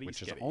 years, Very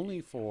which is steady. only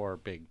for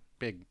big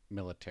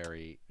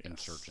military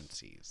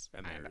insurgencies,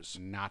 And there's-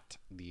 not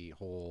the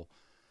whole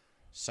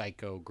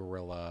psycho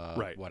guerrilla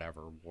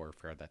whatever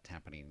warfare that's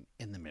happening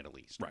in the Middle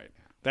East. Right.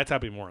 That's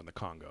happening more in the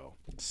Congo.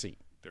 See,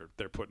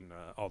 They're putting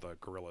all the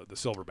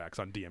silverbacks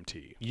on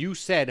DMT. you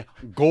said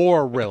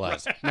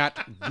gorillas, not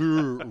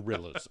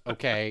gorillas.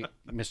 Okay,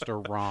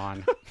 Mr.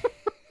 Ron.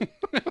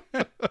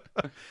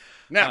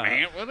 No,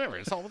 man, whatever.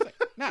 It's all the same.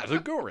 No, it's a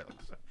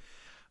gorillas.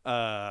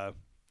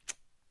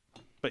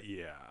 But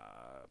yeah,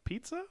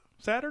 pizza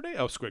Saturday.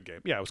 Oh, Squid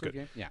Game. Yeah, it was Squid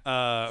good. Game?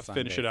 Yeah.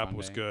 Finish Sunday, it up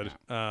was fun good. day,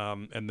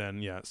 And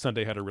then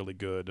Sunday had a really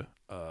good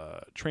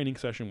training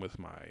session with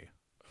my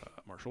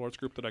martial arts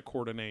group that I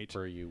coordinate.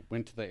 Where you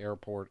went to the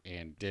airport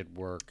and did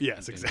work.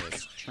 Yes, in exactly.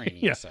 This training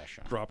Yeah.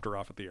 session. Dropped her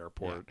off at the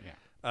airport.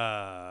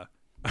 Yeah.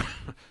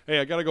 Hey,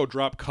 I gotta go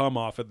drop cum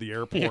off at the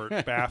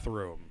airport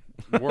bathroom.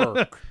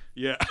 Work.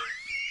 Yeah.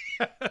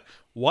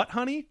 What,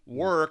 honey?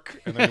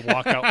 Work. And then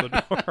walk out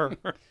the door.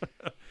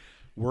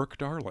 Work,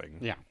 darling.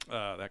 Yeah.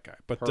 That guy.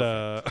 But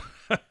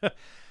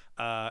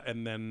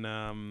and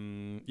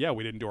then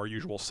we didn't do our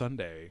usual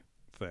Sunday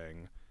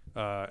thing.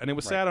 And it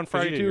was sad on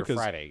Friday too because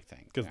Friday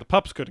thing. the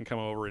pups couldn't come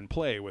over and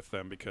play with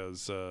them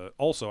because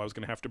also I was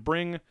going to have to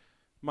bring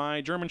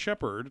my German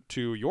Shepherd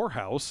to your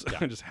house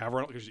and just have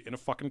her in a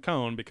fucking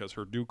cone because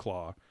her dew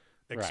claw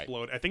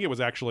exploded. I think it was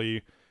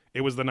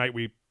the night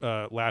we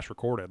last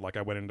recorded. Like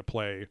I went in to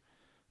play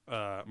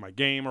my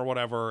game or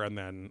whatever, and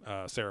then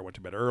Sarah went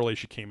to bed early.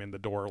 She came in the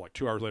door like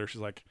 2 hours later. She's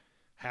like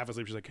half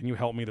asleep. She's like, "Can you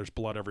help me? There's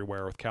blood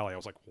everywhere with Callie." I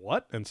was like,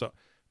 "What?" And so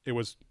it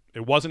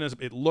wasn't as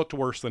it looked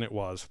worse than it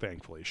was.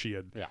 Thankfully,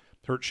 she'd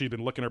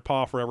been licking her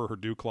paw forever. Her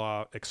dew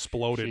claw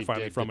exploded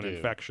finally from an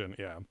infection.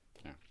 Yeah,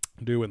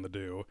 dew in the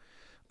dew,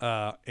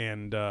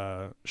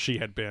 and she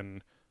had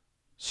been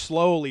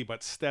slowly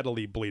but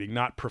steadily bleeding,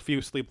 not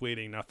profusely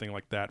bleeding, nothing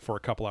like that, for a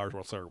couple hours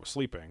while Sarah was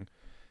sleeping.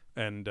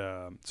 And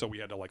so we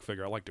had to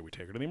figure out did we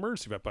take her to the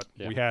emergency vet? But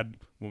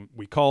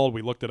we called,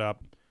 we looked it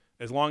up.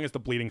 As long as the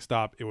bleeding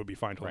stopped, it would be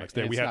fine till the next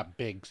day. It's not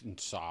big and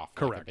soft.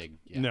 Correct. Like a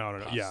big,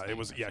 no. Yeah, it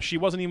was. Yeah, she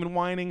wasn't even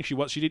whining. She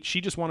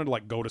just wanted to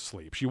go to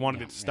sleep. She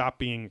wanted it to stop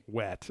being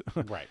wet.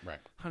 Right.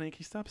 Honey, can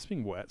you stop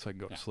being wet so I can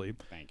go to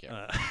sleep? Thank you.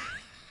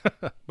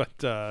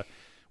 But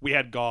we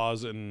had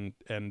gauze and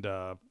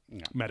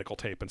medical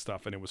tape and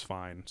stuff, and it was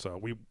fine. So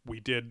we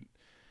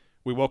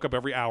woke up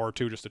every hour or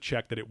two just to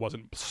check that it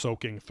wasn't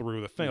soaking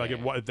through the thing,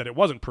 that it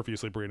wasn't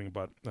profusely bleeding,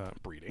 but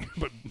bleeding.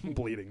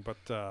 But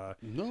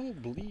no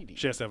bleeding.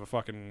 she has to have a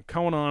fucking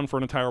cone on for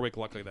an entire week.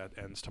 Luckily, that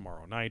ends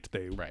tomorrow night.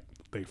 They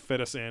fit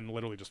us in,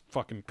 literally just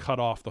fucking cut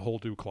off the whole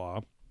dew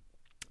claw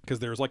because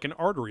there's an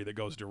artery that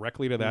goes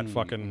directly to that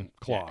fucking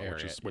claw,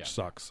 which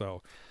sucks.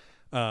 So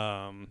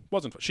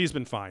wasn't. She's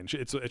been fine.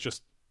 It's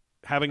just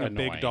having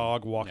annoying. A big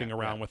dog walking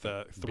around with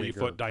a 3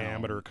 foot cone.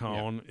 diameter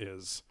cone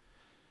is.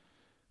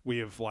 We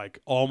have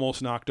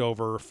almost knocked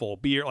over full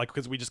beer,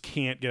 because we just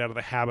can't get out of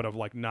the habit of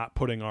not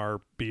putting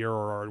our beer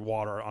or our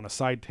water on a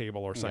side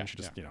table or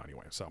something.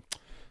 Anyway. So,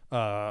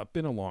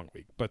 been a long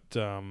week, but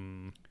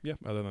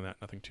other than that,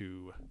 nothing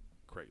too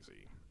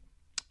crazy.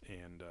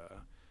 And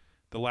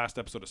the last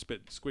episode of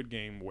Squid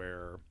Game,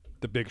 where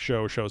the Big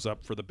Show shows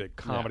up for the big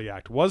comedy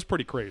act, was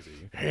pretty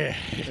crazy.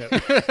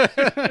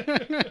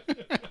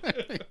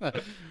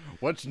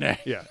 What's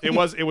next? Yeah, it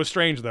was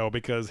strange though,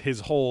 because his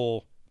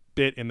whole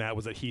bit in that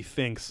was that he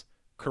thinks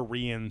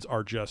Koreans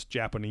are just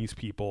Japanese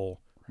people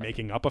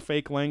making up a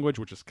fake language,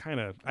 which is kind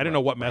of, I don't know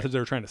what message they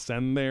were trying to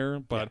send there,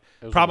 but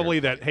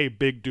probably that, hey,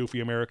 big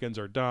doofy Americans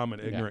are dumb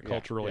and ignorant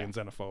culturally and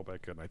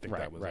xenophobic, and I think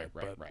that was it.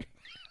 Right.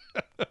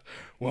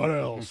 What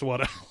else?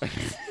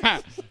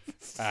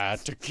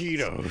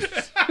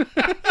 Taquitos.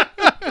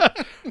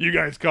 You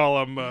guys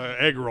call them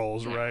egg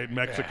rolls, right?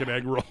 Mexican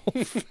egg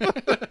rolls.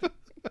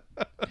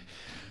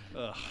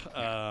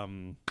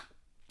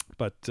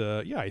 But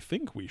I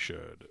think we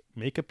should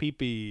make a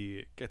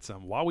pee-pee, get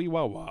some wowie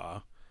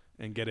wah-wah,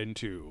 and get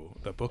into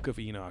the Book of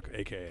Enoch,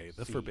 a.k.a.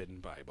 the Forbidden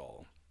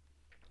Bible.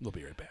 We'll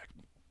be right back.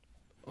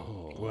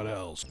 Oh. What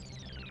else?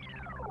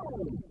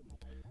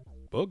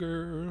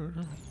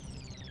 Booger.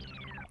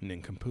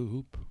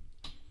 Nincompoop.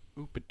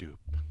 Oop-a-doop.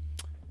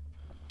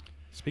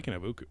 Speaking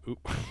of ook.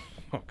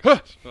 Oh,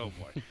 gosh. Oh,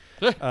 boy.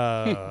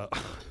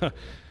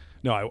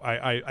 No,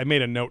 I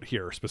made a note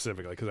here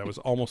specifically because I was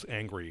almost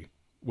angry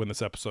when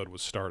this episode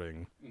was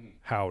starting,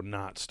 how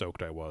not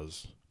stoked I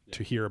was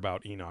to hear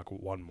about Enoch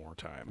one more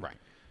time. Right.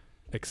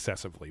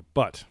 Excessively.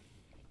 But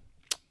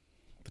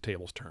the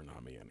tables turned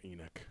on me, and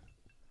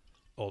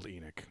old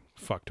Enoch,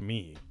 fucked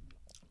me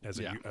as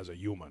a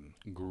human.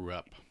 Grew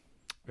up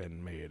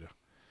and made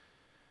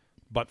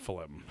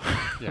butt-flim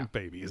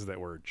babies that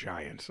were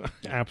giant,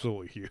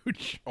 absolutely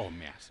huge. Oh,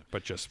 massive.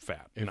 But just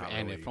fat,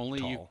 If only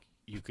tall.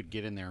 you could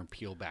get in there and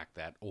peel back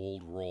that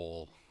old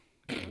roll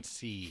and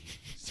see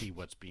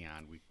what's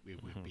beyond.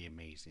 It would be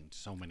amazing.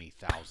 So many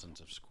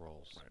thousands of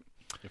scrolls. Right.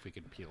 If we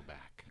could peel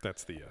back.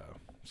 That's the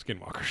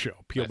Skinwalker show.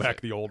 Peel back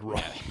the old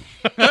roll.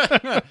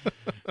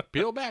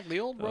 Peel back the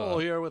old roll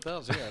here with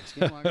us here at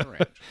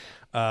Skinwalker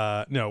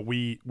Ranch. No,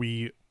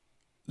 we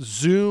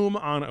zoom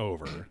on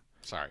over.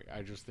 Sorry, I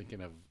was just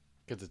thinking of,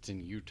 because it's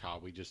in Utah,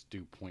 we just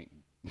do Point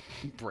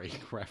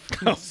Break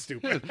reference. Oh,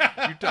 stupid.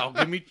 Utah,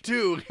 give me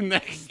 2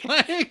 next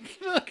leg.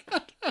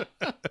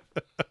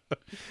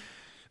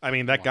 I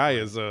mean, that guy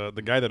is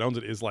the guy that owns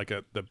it is like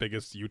the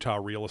biggest Utah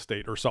real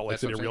estate or Salt Lake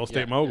City real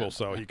estate mogul.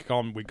 So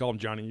we call him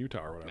Johnny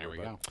Utah or whatever. There we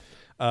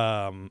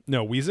go.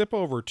 No, we zip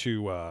over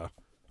to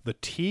the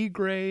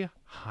Tigray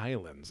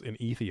Highlands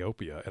in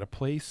Ethiopia at a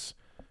place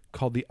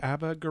called the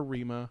Abba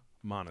Garima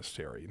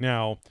Monastery.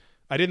 Now,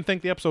 I didn't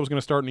think the episode was going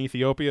to start in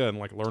Ethiopia and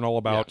like learn all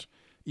about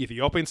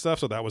Ethiopian stuff,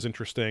 so that was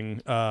interesting.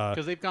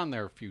 Because they've gone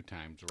there a few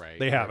times, right?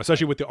 They have,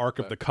 especially with the Ark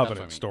of the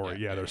Covenant story.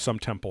 Yeah, there's some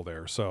temple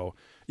there. So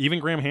even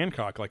Graham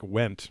Hancock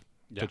went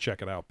to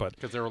check it out. But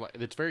because they were like,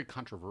 it's very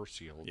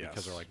controversial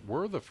because they're like,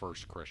 we're the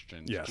first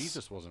Christians. Yes.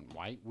 Jesus wasn't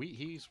white.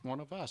 He's one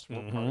of us.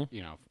 We're part,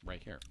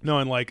 right here. No,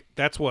 and like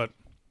that's what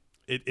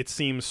it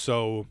seems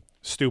so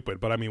stupid.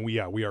 But I mean, we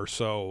are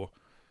so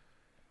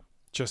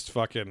just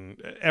fucking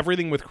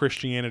everything with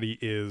Christianity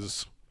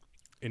is.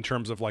 In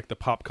terms of like the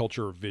pop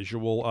culture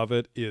visual of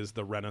it is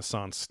the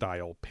Renaissance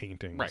style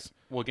paintings. Right.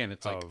 Well, again,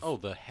 it's like,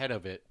 the head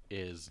of it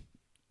is,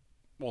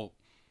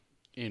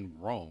 in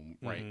Rome,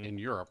 right? In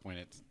Europe,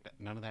 when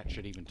none of that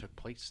shit even took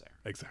place there.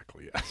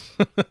 Exactly. Yes.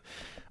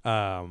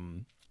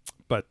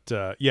 But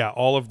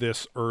all of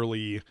this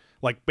early,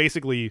 like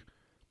basically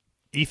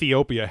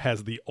Ethiopia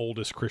has the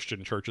oldest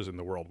Christian churches in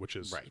the world, which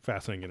is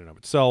fascinating in and of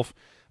itself.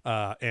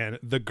 And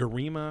the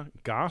Garima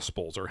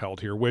Gospels are held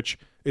here, which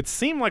it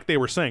seemed like they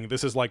were saying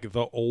this is like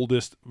the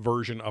oldest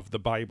version of the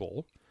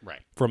Bible,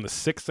 from the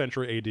 6th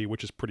century AD,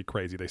 which is pretty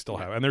crazy. They still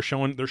have, and they're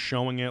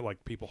showing it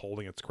like people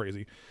holding it's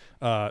crazy,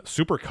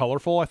 super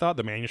colorful. I thought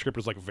the manuscript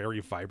was like very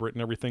vibrant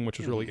and everything, which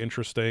is really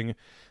interesting.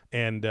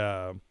 And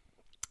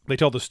they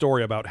tell the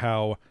story about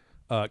how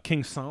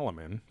King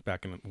Solomon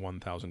back in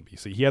 1000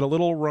 BC he had a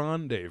little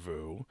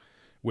rendezvous,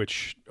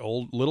 which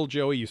little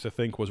Joey used to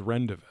think was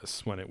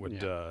Rendezvous when it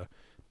would.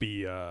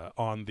 Be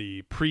on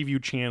the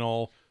preview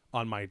channel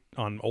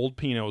on old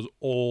Pino's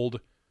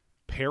old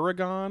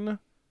Paragon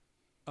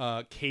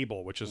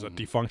cable, which is a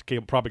defunct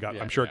cable. Probably got,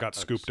 I'm sure it got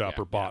scooped up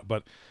or bought,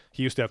 but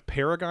he used to have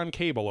Paragon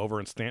cable over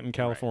in Stanton,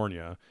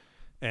 California,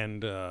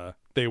 and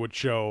they would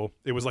show.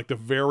 It was like the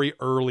very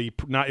early.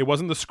 It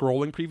wasn't the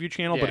scrolling preview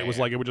channel, but it was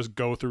like it would just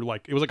go through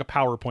like it was like a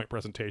PowerPoint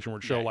presentation where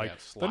it would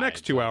show the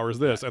next 2 hours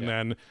this, and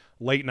then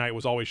late night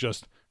was always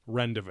just.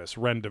 Rendezvous.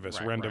 Like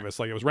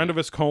it was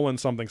Rendezvous :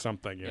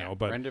 something, you know.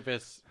 But Rendezvous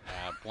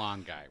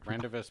blonde guy,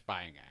 Rendezvous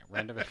buying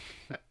guy,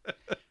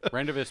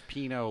 Rendezvous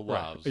Pinot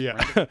loves.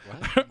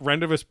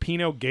 Rendezvous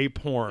Pinot gay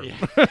porn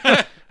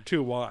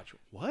to watch.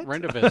 What?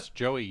 Rendezvous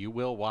Joey, you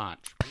will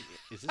watch.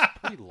 Is this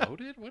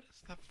preloaded? What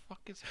is the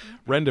fuck is happening?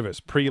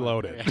 Rendezvous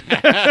preloaded.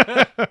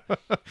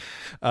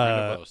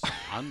 Rendezvous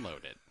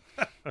unloaded.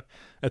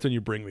 That's when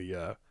you bring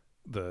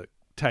the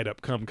tied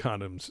up cum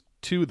condoms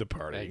to the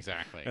party.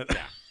 Exactly.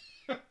 Yeah.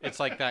 It's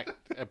like that.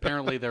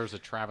 Apparently, there was a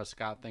Travis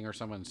Scott thing or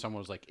someone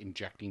was like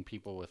injecting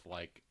people with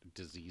like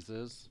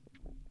diseases.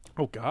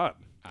 Oh God!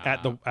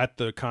 At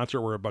the concert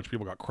where a bunch of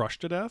people got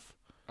crushed to death.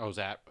 Oh, was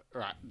that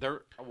right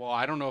there? Well,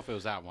 I don't know if it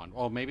was that one.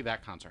 Well, maybe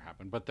that concert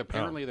happened, but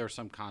apparently there was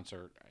some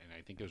concert, and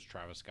I think it was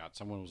Travis Scott.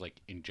 Someone was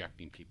like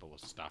injecting people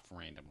with stuff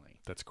randomly.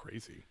 That's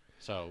crazy.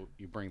 So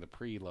you bring the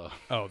preload.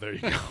 Oh, there you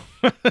go.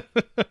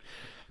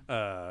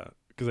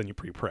 Because then you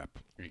pre-prep.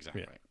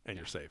 Exactly. And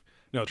you're safe.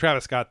 No,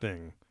 Travis Scott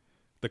thing.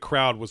 The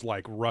crowd was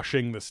like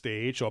rushing the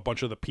stage, so a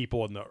bunch of the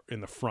people in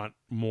the front,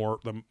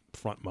 the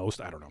frontmost,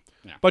 I don't know,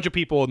 a bunch of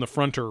people in the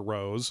fronter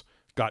rows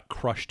got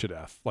crushed to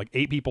death. Like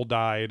 8 people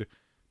died,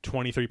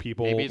 23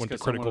 people went to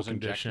critical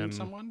condition,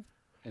 someone,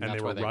 and they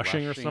were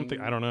rushing or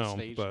something. I don't know,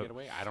 but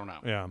I don't know.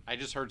 Yeah, I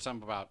just heard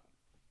something about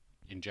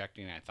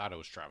injecting. And I thought it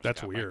was Travis.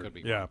 That's Scott, weird. I could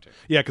be yeah, wrong too.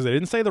 Yeah, because they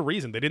didn't say the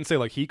reason. They didn't say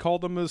like he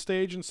called them to the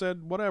stage and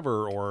said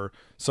whatever or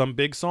some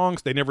big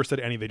songs. They never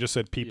said any. They just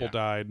said people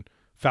died.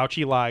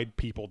 Fauci lied.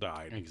 People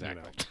died.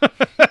 Exactly. You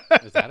know?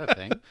 Is that a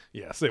thing?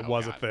 Yes, it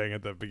was a thing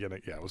at the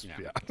beginning. Yeah, it was.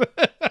 Yeah.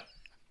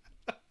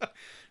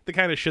 The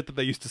kind of shit that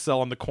they used to sell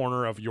on the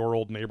corner of your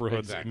old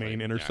neighborhood's main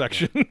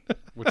intersection. Yeah.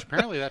 Which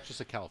apparently that's just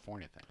a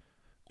California thing.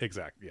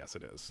 Exactly. Yes,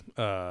 it is.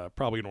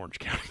 Probably in Orange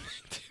County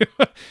too.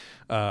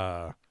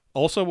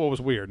 Also, what was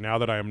weird, now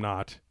that I am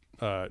not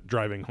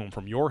driving home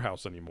from your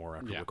house anymore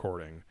after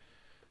recording,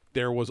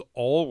 there was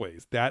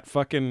always that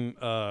fucking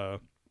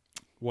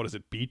what is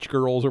it, Beach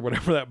Girls or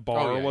whatever that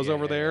bar was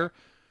over there.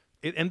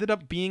 it ended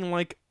up being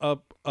like a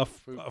yeah.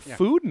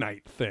 food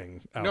night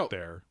thing out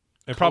there.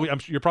 And probably,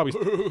 you're probably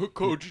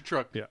Koji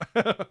truck. Yeah.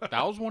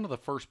 That was one of the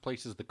first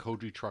places the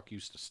Koji truck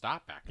used to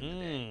stop back in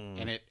the day,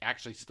 and it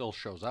actually still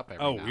shows up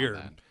every now weird.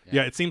 and then.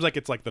 Yeah, it seems like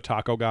it's like the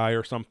taco guy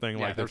or something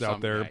like that's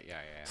out there Yeah.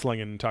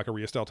 slinging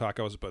taqueria style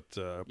tacos. But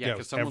Yeah,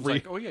 because someone's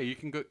like, "Oh yeah, you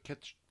can go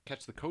catch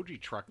the Koji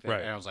truck there,"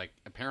 Right. and I was like,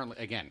 apparently,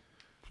 again,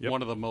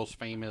 one of the most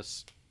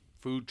famous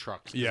food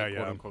trucks. Yeah,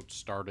 quote unquote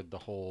started the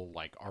whole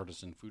like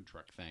artisan food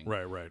truck thing.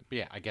 Right. But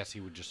yeah, I guess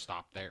he would just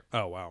stop there.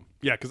 Oh wow.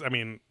 Yeah, because I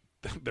mean,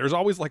 there's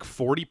always like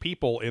 40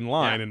 people in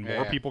line and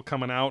more people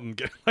coming out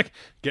and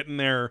getting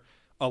their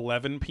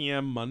 11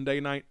 p.m. Monday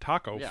night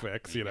taco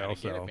fix, you know.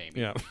 So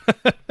yeah.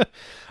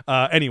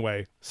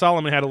 Anyway,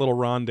 Solomon had a little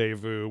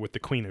rendezvous with the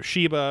Queen of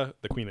Sheba,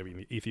 the Queen of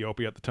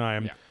Ethiopia at the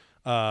time.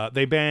 Yeah.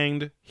 They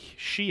banged.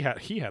 He had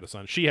a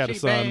son. She had a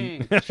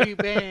son. She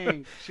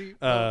banged.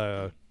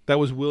 That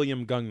was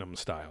William Gangnam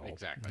Style.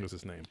 Exactly. Was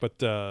his name. But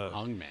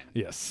Hungman.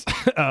 yes.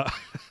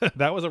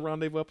 That was a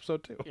rendezvous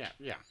episode too.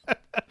 Yeah.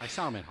 I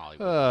saw him in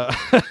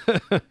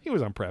Hollywood. He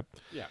was on prep.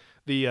 Yeah.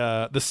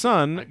 The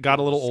son got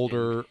a little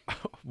older,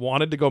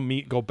 wanted to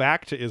go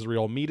back to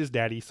Israel, meet his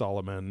daddy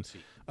Solomon.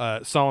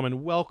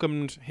 Solomon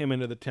welcomed him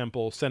into the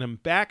temple, sent him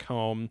back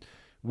home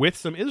with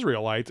some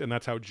Israelites, and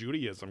that's how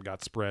Judaism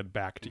got spread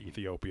back to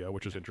Ethiopia,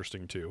 which is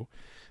interesting too.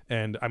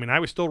 And I mean, I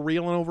was still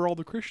reeling over all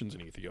the Christians in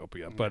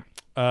Ethiopia, but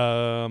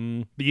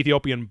the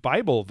Ethiopian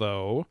Bible,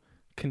 though,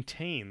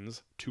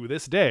 contains to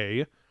this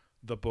day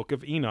the Book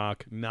of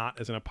Enoch, not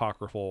as an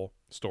apocryphal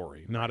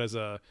story, not as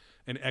an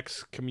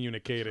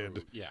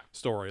excommunicated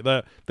story.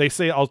 They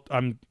say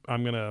I'm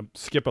gonna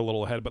skip a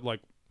little ahead, but like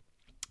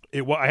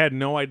I had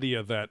no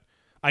idea that.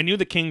 I knew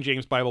the King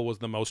James Bible was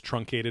the most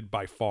truncated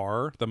by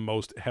far, the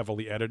most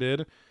heavily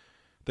edited.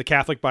 The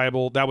Catholic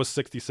Bible, that was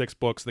 66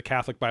 books. The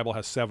Catholic Bible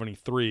has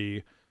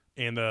 73,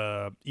 and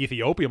the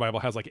Ethiopian Bible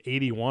has like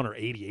 81 or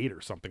 88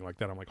 or something like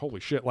that. I'm like, holy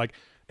shit. Like,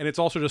 and it's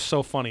also just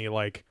so funny,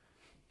 like,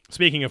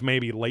 speaking of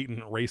maybe latent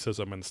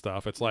racism and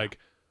stuff, it's like,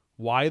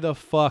 why the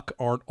fuck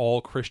aren't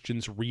all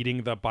Christians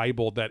reading the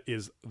Bible that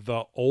is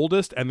the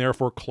oldest and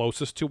therefore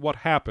closest to what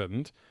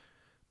happened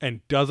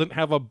and doesn't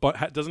have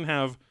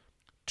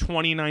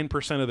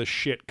 29% of the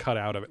shit cut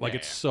out of it? Like,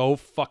 it's so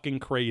fucking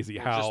crazy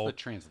how just the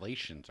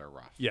translations are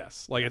rough.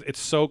 Yes, like it's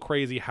so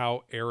crazy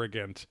how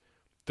arrogant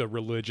the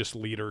religious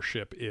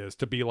leadership is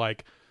to be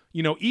like,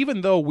 you know,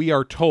 even though we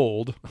are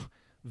told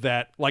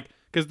that, like,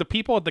 because the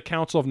people at the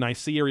Council of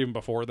Nicaea, or even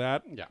before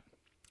that,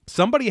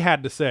 somebody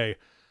had to say,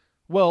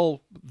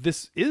 well,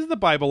 this is the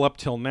Bible up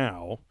till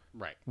now.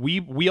 Right.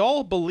 We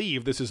all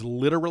believe this is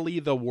literally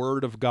the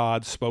word of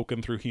God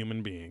spoken through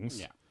human beings.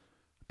 Yeah.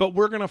 But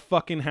we're going to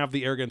fucking have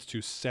the arrogance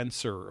to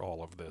censor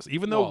all of this.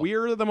 Even though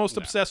we're the most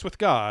obsessed with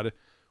God,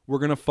 we're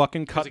going to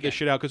fucking cut this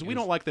shit out because we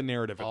don't like the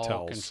narrative it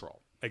tells.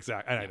 Control.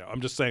 Exactly. I know. I'm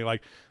just saying,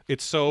 like,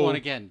 it's so... Well, and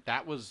again,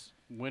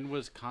 when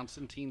was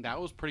Constantine? That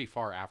was pretty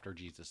far after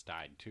Jesus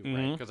died, too,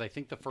 right? Because I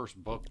think the first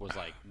book was,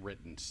 like,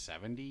 written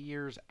 70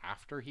 years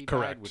after he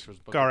died, which was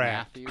Book of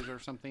Matthew or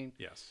something.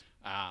 Yes.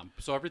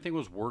 So everything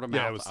was word of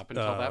mouth up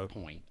until that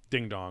point.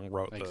 Ding Dong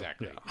wrote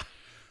exactly.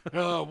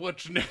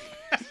 What's next?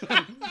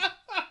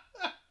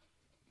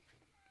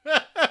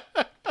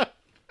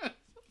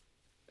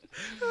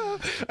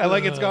 I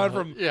like it's gone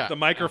from the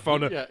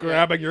microphone to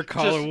grabbing your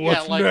collar. Just,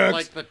 what's next?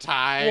 Like the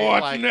tie.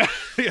 What's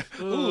next?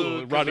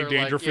 Ooh, Rodney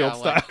Dangerfield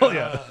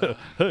style.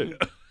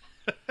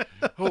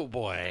 Oh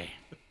boy,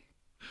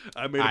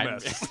 I made a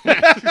mess.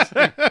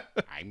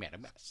 I made a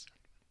mess.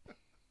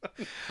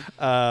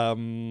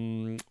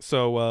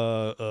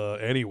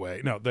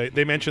 Anyway, no,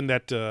 they mentioned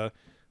that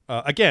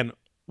again.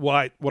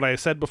 What I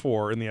said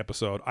before in the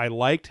episode, I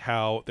liked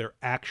how they're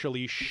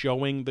actually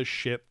showing the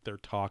shit they're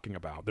talking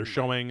about. They're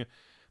showing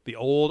the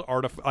old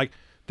like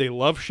they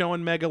love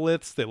showing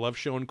megaliths, they love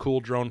showing cool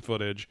drone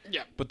footage,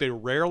 but they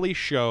rarely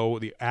show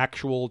the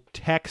actual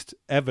text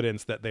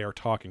evidence that they are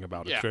talking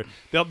about.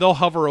 They'll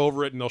hover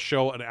over it and they'll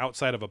show an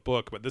outside of a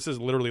book, but this is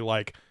literally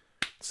like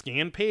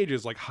scanned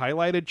pages, like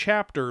highlighted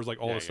chapters, like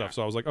all this stuff.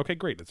 So I was like, okay,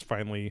 great,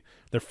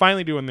 they're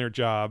finally doing their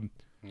job.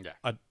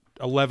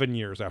 11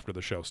 years after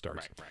the show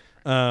starts.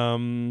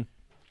 Right.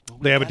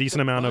 They have a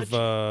decent amount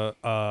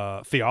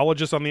of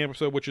theologists on the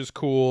episode, which is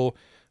cool.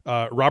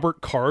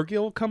 Robert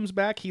Cargill comes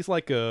back. He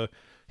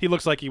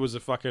looks like he was a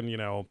fucking, you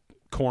know,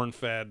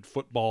 corn-fed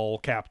football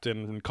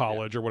captain in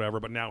college or whatever,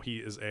 but now he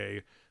is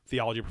a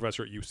theology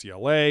professor at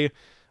UCLA.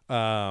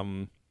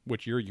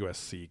 Which you're a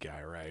USC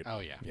guy, right? Oh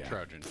yeah.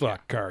 Trojan.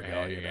 Fuck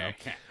Cargill, you know.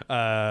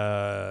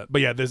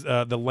 But yeah, this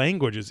the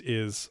language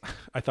is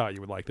I thought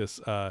you would like this.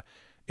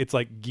 It's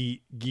like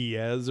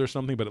Giez or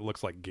something, but it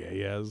looks like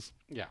Gayez.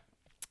 Yeah.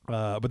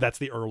 But that's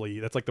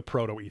like the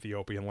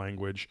Proto-Ethiopian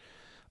language.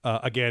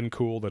 Again,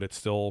 cool that it's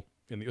still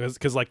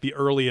because like the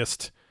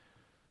earliest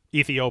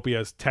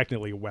Ethiopia is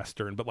technically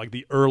Western, but like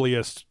the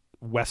earliest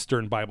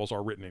Western Bibles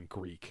are written in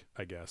Greek,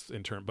 I guess,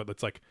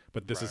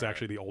 but this is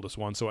actually the oldest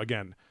one. So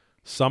again,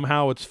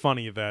 somehow it's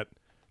funny that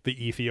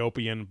the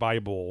Ethiopian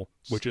Bible,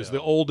 which is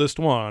the oldest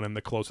one and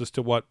the closest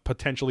to what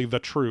potentially the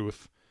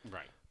truth,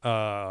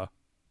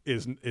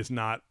 is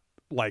not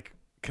like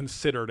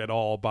considered at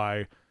all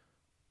by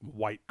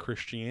white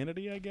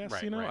Christianity, I guess.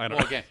 Right, you know, right. I don't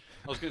Well, know. again,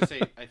 I was going to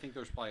say, I think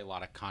there's probably a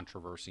lot of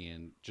controversy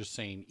in just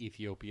saying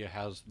Ethiopia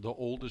has the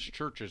oldest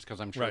churches, because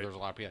I'm sure Right. there's a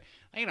lot of people,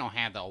 they don't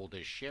have the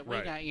oldest shit. We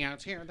Right. got,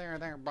 it's here, there,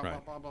 blah,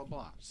 Right. blah, blah, blah,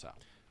 blah. So,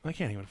 I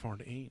can't even afford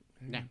to eat.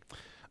 no,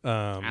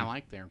 Um, I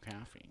like their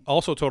coffee.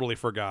 also totally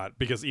forgot,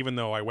 because even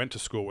though I went to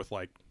school with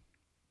like,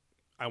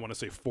 I want to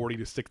say 40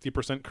 to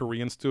 60%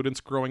 Korean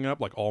students growing up,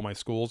 like all my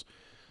schools,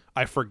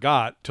 I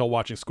forgot till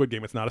watching Squid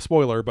Game. It's not a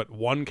spoiler, but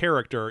one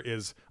character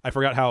is, I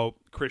forgot how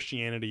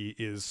Christianity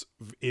is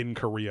in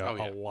Korea Oh,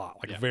 yeah. a lot,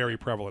 like Yeah, very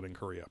prevalent in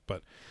Korea.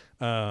 But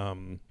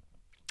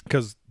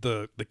because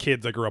the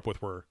kids I grew up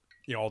with were,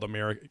 you know, all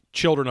the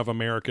children of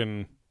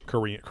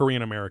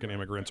Korean American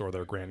immigrants or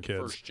their grandkids,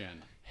 First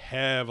gen.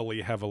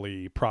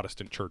 heavily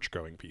Protestant church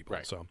going people.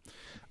 Right. So,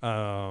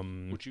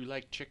 Would you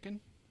like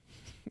chicken?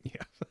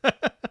 yeah.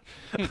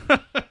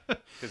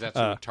 Because that's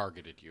who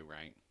targeted you,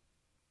 right?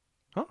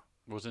 Huh?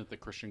 Wasn't it the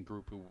Christian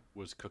group who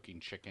was cooking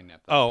chicken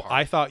at the Oh, park?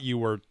 I thought you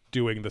were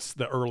doing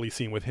the early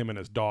scene with him and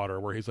his daughter,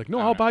 where he's like, "No,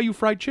 Oh, I'll no. buy you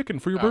fried chicken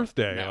for your Oh,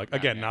 birthday." no, Like no,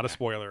 again, no, not a no.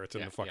 spoiler. It's in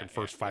Yeah, the fucking yeah,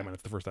 first yeah, 5 yeah.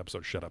 minutes, the first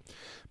episode. Shut up.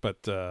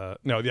 But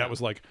no, that was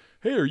like,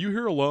 "Hey, are you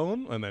here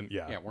alone?" And then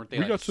Yeah, weren't they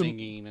we like got some.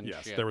 singing and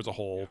Yes, shit? there was a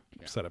whole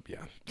Yeah. setup.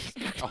 Yeah,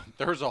 Oh,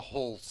 there's a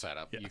whole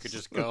setup. You could Yes.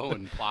 just go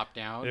and plop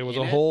down. it was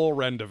in a whole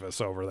rendezvous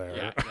over there.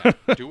 Yeah,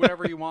 yeah. Do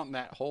whatever you want in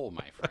that hole,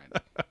 my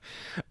friend.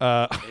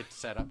 It's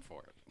set up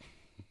for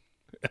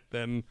it.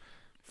 Then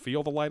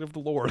feel the light of the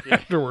Lord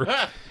afterwards.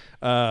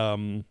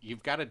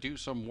 You've got to do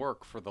some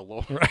work for the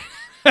Lord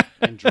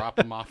and drop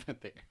them off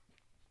at there.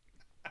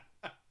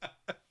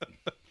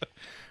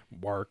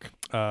 Work.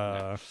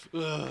 That's-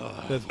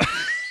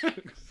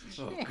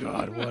 oh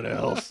God, what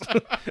else?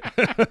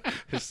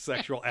 His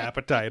sexual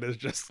appetite is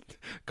just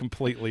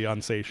completely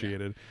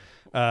unsatiated.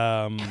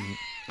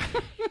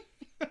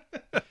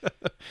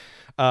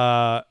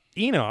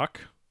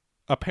 Enoch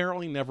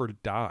apparently never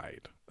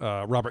died.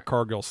 Robert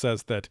Cargill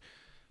says that,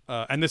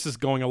 and this is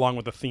going along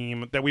with the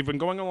theme that we've been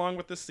going along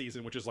with this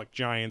season, which is like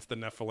giants, the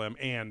Nephilim,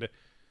 and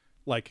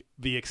like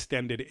the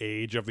extended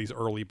age of these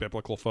early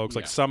biblical folks.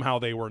 Like Yeah. somehow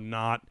they're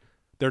not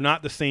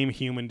the same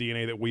human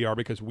DNA that we are,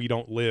 because we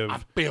don't live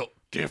I'm built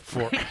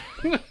different.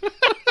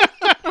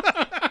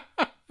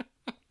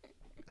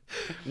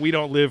 we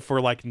don't live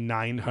for like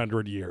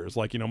 900 years.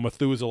 Like, you know,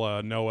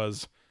 Methuselah,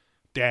 Noah's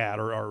dad,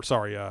 or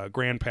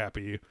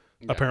grandpappy,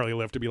 apparently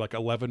lived to be like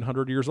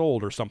 1100 years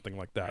old or something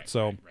like that.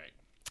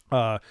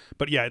 Right.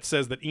 But yeah, it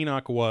says that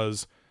Enoch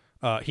was,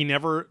 he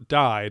never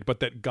died, but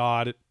that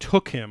God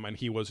took him and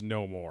he was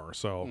no more.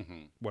 So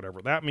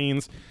whatever that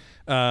means.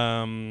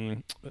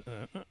 Von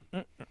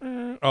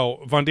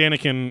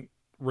Daniken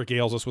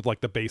regales us with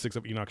like the basics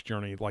of Enoch's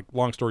journey. Like,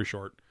 long story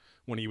short,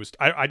 when he was,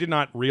 I did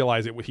not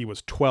realize he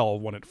was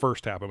 12 when it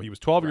first happened. He was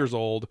 12 years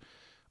old.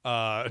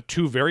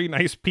 Two very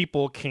nice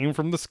people came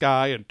from the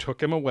sky and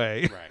took him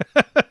away.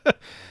 Right.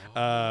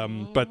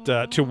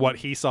 But to what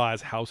he saw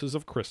as houses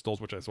of crystals,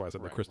 which is why I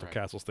said the crystal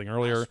castles thing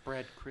earlier.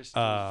 Spread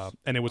crystals.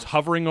 And it was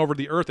hovering over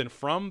the earth, and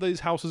from these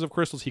houses of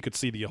crystals, he could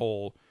see the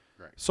whole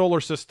Right. solar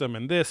system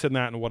and this and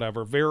that and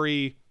whatever.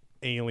 Very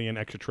alien,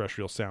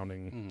 extraterrestrial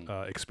sounding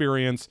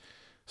experience.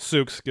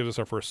 Sooks gives us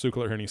our first Sook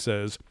alert here, and he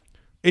says,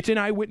 "It's an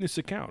eyewitness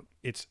account.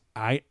 It's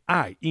I,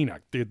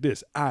 Enoch, did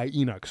this. I,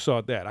 Enoch,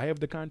 saw that. I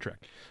have the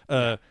contract.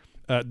 The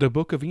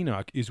Book of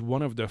Enoch is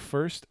one of the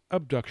first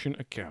abduction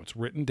accounts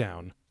written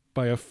down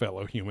by a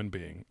fellow human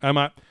being." I'm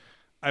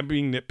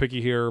being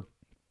nitpicky here.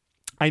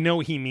 I know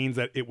he means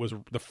that it was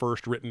the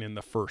first written in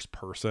the first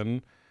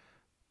person.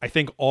 I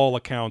think all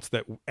accounts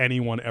that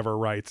anyone ever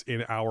writes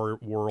in our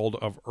world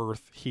of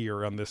Earth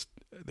here on this,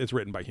 it's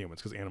written by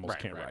humans, because animals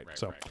can't write.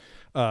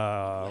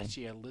 Unless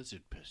you had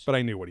lizard piss. But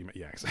I knew what he meant.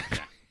 Yeah, exactly.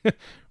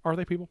 Are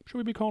they people? Should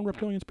we be calling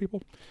reptilians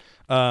people?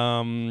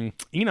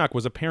 Enoch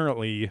was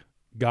apparently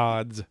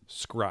God's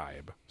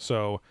scribe.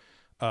 So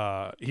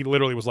he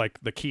literally was like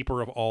the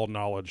keeper of all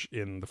knowledge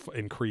in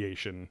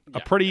creation.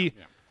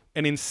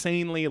 An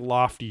insanely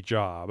lofty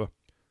job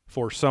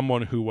for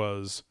someone who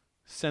was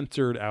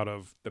censored out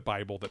of the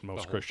Bible that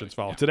most Christians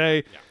follow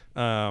today.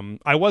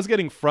 I was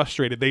getting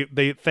frustrated.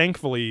 They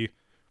thankfully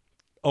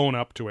own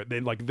up to it. They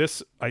like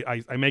this.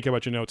 I make a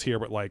bunch of notes here,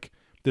 but like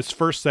this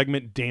first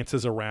segment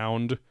dances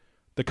around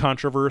the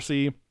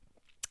controversy,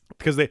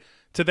 because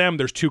to them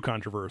there's two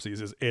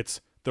controversies.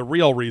 It's the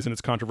real reason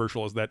it's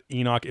controversial is that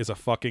Enoch is a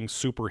fucking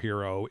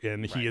superhero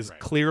and he is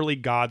clearly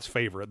God's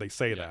favorite. They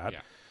say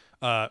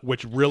that,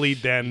 which really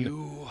then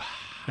You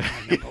are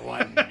number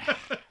one guy.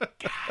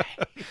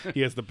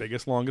 he has the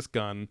biggest, longest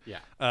gun.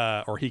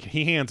 Yeah. Or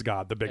he hands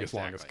God the biggest,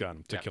 longest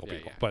gun to kill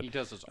people. Yeah. But he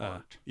does his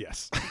art.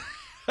 yes.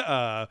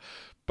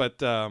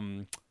 But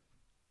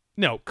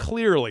no,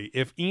 clearly,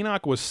 if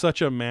Enoch was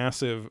such a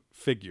massive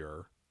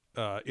figure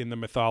in the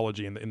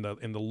mythology and in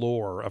the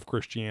lore of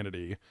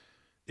Christianity,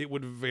 it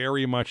would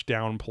very much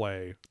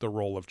downplay the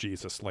role of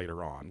Jesus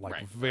later on,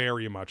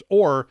 very much.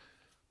 Or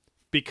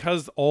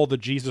because all the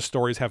Jesus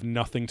stories have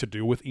nothing to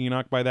do with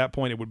Enoch by that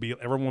point,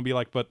 everyone would be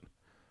like, but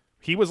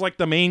he was like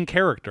the main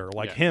character,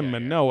 like Yeah, him yeah,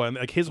 and yeah. Noah, and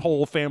like his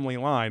whole family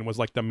line was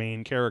like the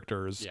main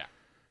characters. Yeah.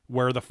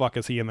 Where the fuck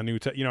is he in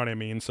the you know what I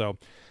mean? So,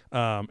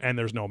 and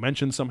there's no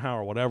mention somehow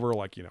or whatever.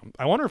 Like, you know,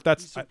 I wonder if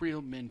that's It's a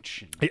real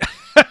mention.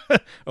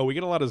 oh, we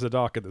get a lot of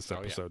Zadok in this Oh,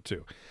 yeah. episode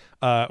too.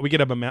 We get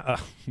a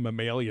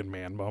mammalian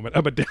man moment,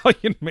 a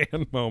medallion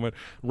man moment,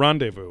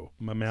 rendezvous,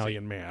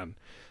 mammalian man.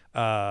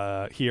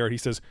 Here he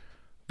says,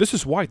 "This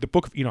is why the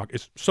Book of Enoch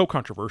is so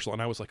controversial."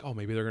 And I was like, oh,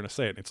 maybe they're going to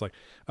say it. And it's like,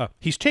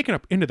 he's taken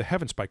up into the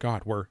heavens by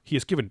God, where he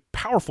is given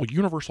powerful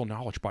universal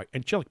knowledge by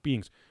angelic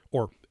beings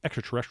or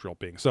extraterrestrial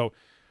beings. So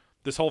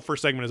this whole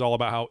first segment is all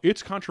about how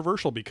it's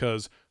controversial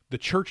because the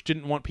church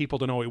didn't want people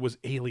to know it was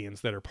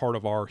aliens that are part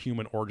of our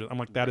human origin. I'm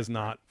like, that is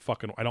not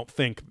fucking,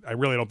 I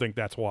really don't think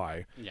that's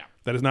why. Yeah.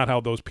 That is not how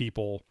those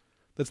people,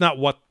 that's not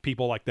what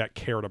people like that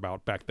cared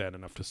about back then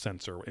enough to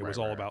censor. It was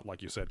all about,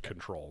 like you said,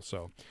 control.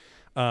 So,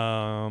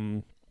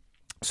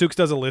 Sooks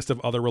does a list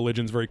of other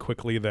religions very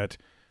quickly that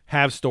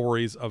have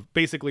stories of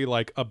basically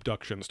like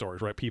abduction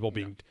stories, right? People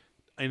being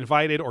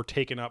invited or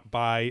taken up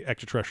by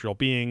extraterrestrial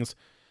beings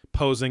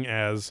posing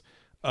as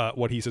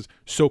what he says,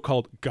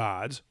 so-called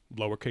gods,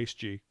 lowercase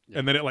g,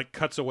 and then it like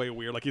cuts away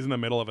weird, like he's in the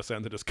middle of a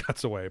sentence, it just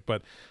cuts away.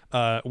 But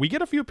we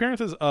get a few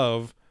appearances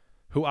of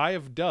who I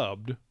have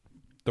dubbed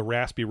the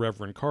raspy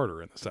Reverend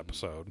Carter in this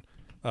episode.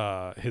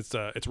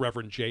 It's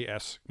Reverend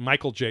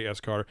Michael J.S.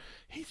 Carter.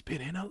 He's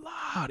been in a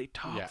lot. He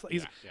talks,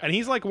 and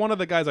he's like one of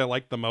the guys I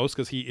like the most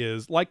because he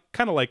is like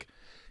kind of like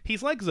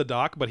he's like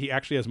Zadok, but he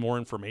actually has more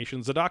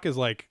information. Zadok is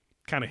like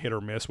kind of hit or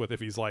miss with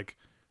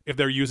if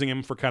they're using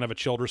him for kind of a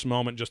Childress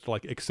moment just to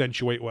like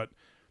accentuate what,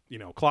 you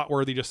know,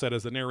 Clotworthy just said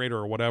as the narrator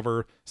or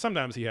whatever.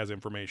 Sometimes he has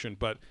information,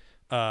 but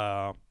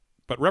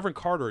Reverend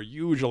Carter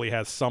usually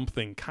has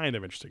something kind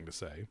of interesting to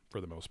say for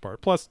the most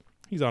part. Plus,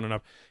 he's on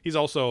enough. He's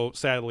also,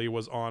 sadly,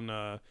 was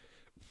on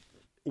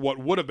what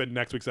would have been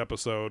next week's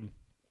episode,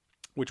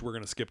 which we're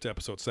going to skip to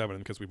episode 7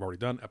 because we've already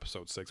done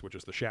episode 6, which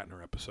is the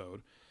Shatner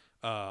episode.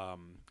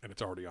 And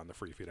it's already on the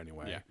free feed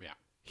anyway. Yeah.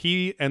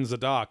 He and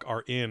Zadok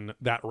are in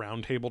that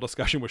roundtable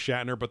discussion with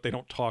Shatner, but they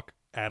don't talk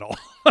at all.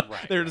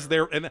 Right. They're just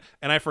there. And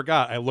I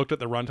forgot. I looked at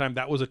the runtime.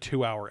 That was a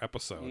 2-hour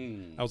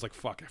episode. I was like,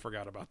 fuck, I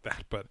forgot about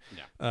that. But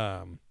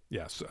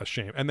yes, a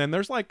shame. And then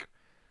there's like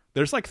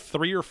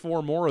 3 or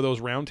 4 more of those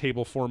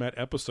roundtable format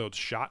episodes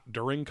shot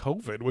during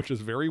COVID, which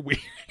is very weird.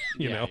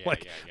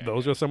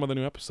 Those are some of the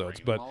new episodes.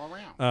 Bring But them all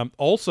around.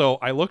 also,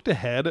 I looked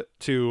ahead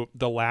to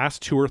the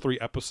last 2 or 3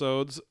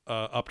 episodes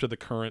up to the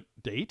current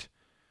date.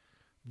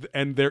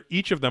 And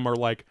each of them are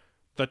like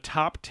the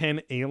top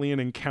 10 alien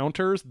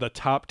encounters, the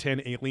top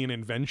 10 alien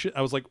invention.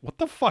 I was like, what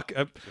the fuck?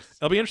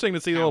 It'll be interesting to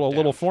see the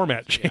little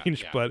format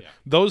change, but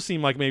those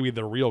seem like maybe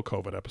the real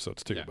COVID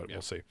episodes too, but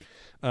we'll see.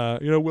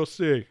 We'll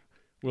see.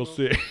 We'll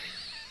see.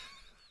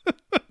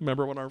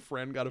 Remember when our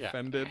friend got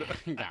offended?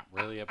 Got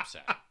really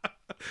upset.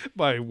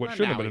 By what Well,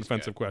 should now have been an he's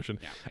offensive good. question.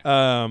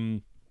 Yeah.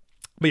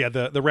 But yeah,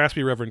 the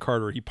raspy Reverend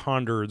Carter, he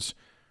ponders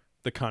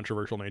the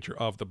controversial nature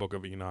of the Book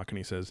of Enoch, and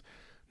he says,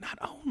 not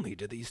only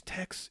do these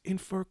texts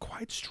infer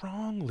quite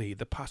strongly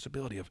the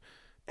possibility of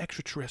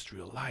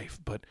extraterrestrial life,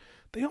 but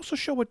they also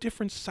show a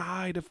different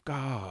side of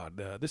God.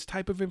 This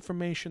type of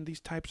information, these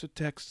types of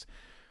texts,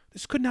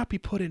 this could not be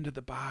put into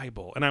the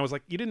Bible. And I was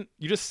like, you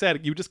just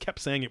kept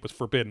saying it was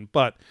forbidden,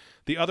 but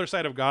the other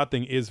side of God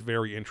thing is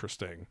very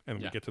interesting, and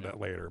we get to that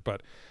later.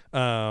 But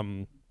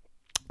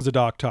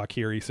Zadok talk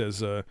here, he says,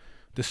 the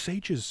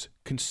sages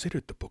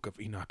considered the Book of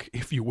Enoch,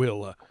 if you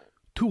will,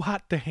 too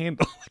hot to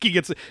handle. Like he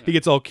gets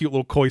all cute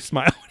little coy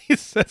smile when he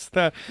says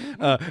that,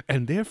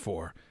 and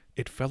therefore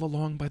it fell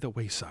along by the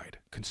wayside,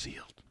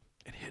 concealed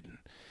and hidden.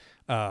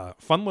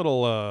 Fun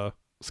little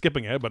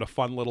skipping ahead, but a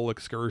fun little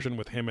excursion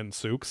with him and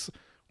Sooks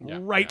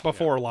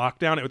before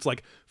lockdown. It was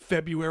like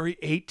February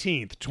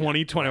 18th,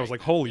 2020. I was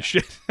like, holy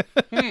shit.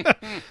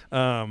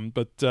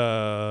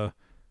 But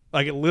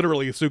like it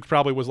literally, Sooks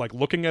probably was like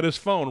looking at his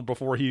phone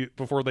before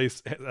they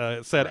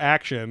said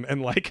action,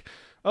 and like,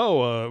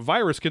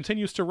 virus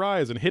continues to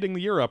rise and hitting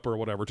the Europe or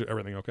whatever.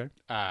 Everything okay?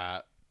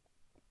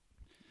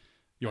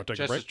 You want to take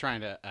a Just break? is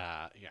trying to,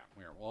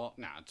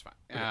 no, it's fine.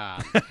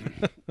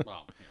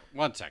 Well, here,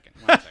 one second.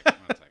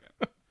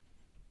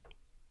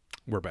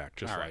 We're back,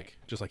 just All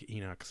like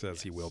Enoch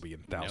says he will be in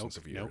thousands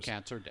of years. No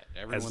cats are dead.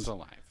 Everyone's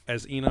alive.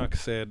 As Enoch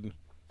said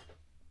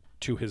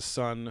to his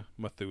son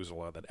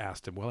Methuselah, that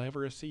asked him, "Will I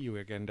ever see you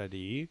again,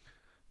 Daddy?"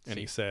 And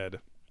he said,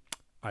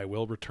 "I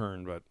will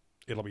return, but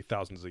it'll be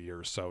thousands of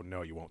years, so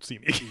no, you won't see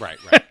me." Right.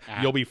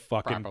 You'll be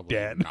fucking Probably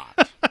dead.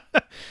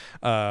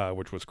 Not.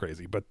 Which was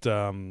crazy. But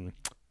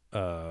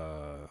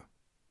I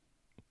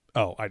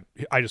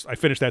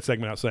finished that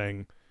segment out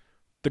saying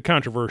the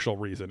controversial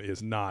reason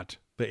is not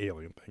the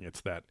alien thing.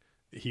 It's that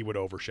he would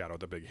overshadow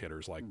the big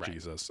hitters like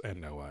Jesus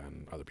and Noah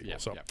and other people.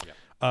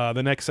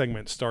 The next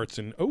segment starts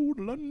in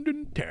old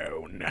London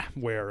town,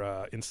 where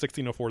in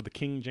 1604 the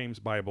King James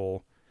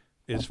Bible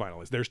is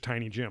finalized. There's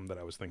Tiny Jim that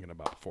I was thinking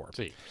about before.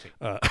 He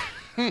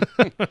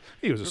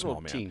was a small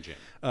man. Teen Jim.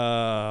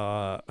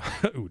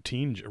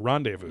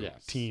 Rendezvous.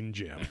 Yes. Teen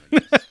Jim.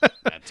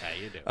 That's how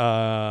you do it.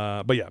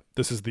 But yeah,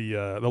 this is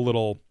the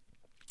little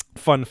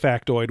fun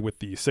factoid with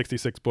the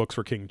 66 books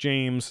for King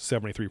James,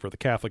 73 for the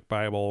Catholic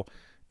Bible,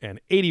 and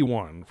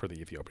 81 for the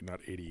Ethiopian, not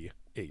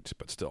 88,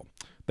 but still.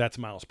 That's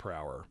miles per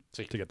hour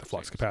to get the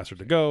flux capacitor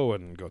to go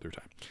and go through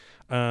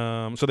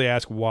time. So they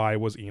ask, why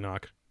was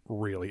Enoch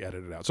really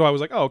edited out? So I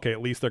was like, oh, okay,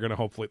 at least they're going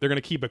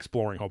to keep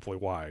exploring, hopefully,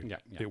 why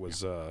it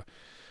was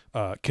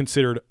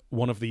considered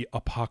one of the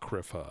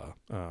Apocrypha,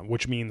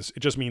 which means, it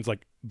just means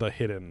like the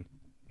hidden,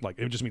 like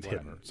it just means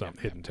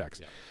hidden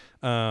text.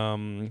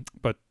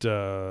 But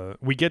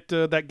we get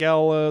that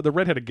gal, the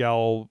redheaded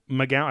gal,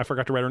 McGowan, I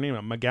forgot to write her name,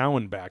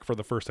 McGowan, back for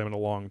the first time in a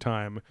long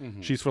time.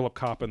 She's Philip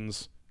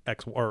Coppen's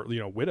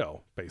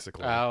widow,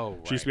 basically.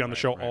 She used to be on the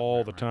show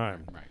all the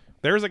time.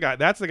 There's a guy,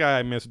 that's the guy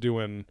I miss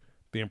doing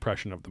the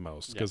impression of the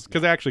most,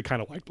 because I actually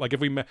kind of like if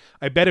we met,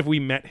 I bet if we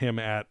met him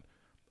at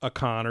a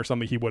con or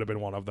something, he would have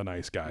been one of the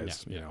nice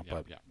guys,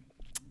 but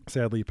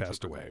sadly he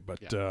passed away.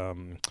 But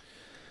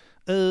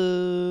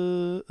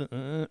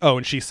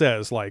and she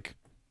says, like,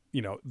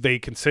 they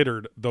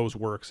considered those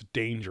works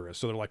dangerous.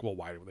 So they're like, well,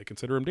 why do they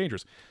consider them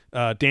dangerous?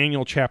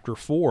 Daniel chapter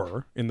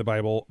 4 in the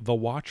Bible, the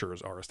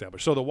Watchers are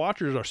established. So the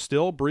Watchers are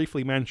still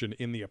briefly mentioned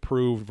in the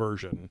approved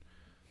version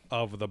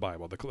of the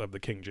Bible, of the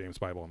King James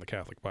Bible and the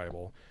Catholic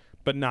Bible,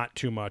 but not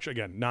too much.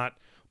 Again,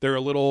 they're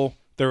a little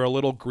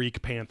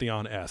Greek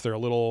pantheon-esque. They're a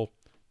little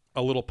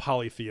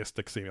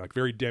polytheistic seeming, like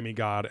very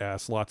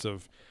demigod-esque, lots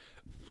of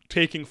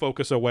taking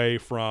focus away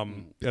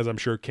from, as I'm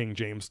sure King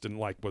James didn't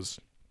like, was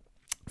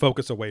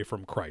focus away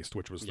from Christ,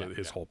 which was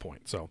his whole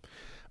point. So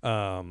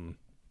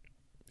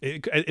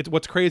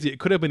what's crazy, it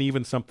could have been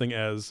even something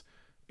as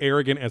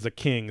arrogant as a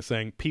king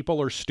saying,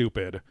 people are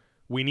stupid,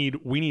 we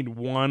need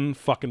one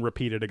fucking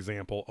repeated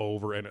example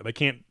over, and they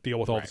can't deal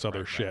with all this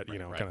other shit,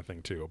 kind of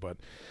thing too. But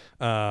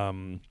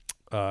Von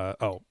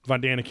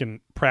Daniken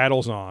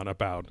prattles on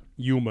about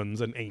humans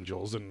and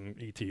angels and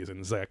ETs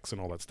and Zeks and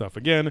all that stuff.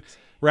 Again,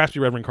 Raspy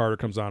Reverend Carter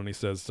comes on and he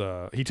says,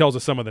 he tells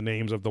us some of the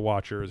names of the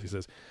Watchers. He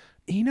says,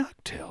 Enoch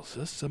tells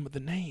us some of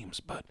the names,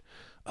 but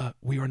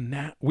we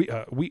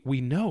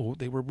know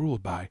they were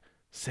ruled by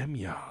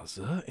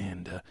Semyaza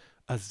and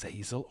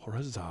Azazel or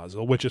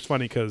Azazel, which is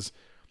funny because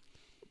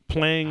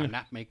I'm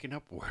not making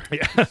up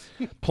words.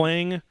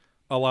 Playing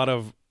a lot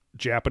of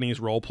Japanese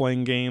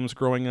role-playing games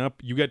growing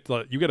up, you get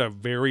a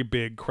very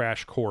big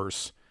crash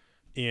course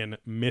in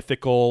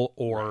mythical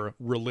or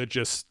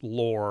religious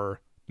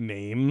lore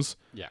names,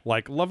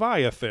 like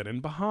Leviathan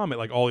and Bahamut,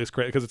 like all these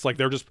because it's like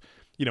they're just,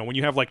 when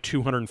you have like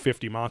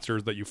 250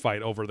 monsters that you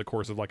fight over the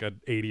course of like an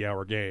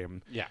 80-hour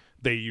game,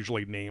 they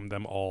usually name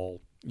them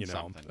all,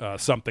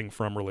 something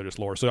from religious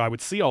lore. So I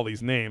would see all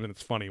these names, and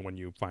it's funny when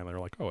you finally are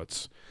like, oh,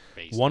 it's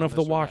based one of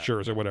the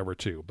Watchers or whatever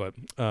too. But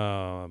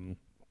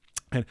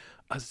and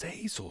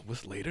Azazel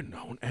was later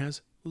known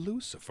as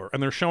Lucifer,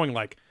 and they're showing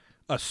like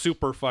a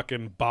super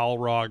fucking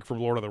Balrog from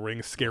Lord of the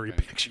Rings scary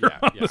picture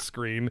on the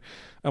screen.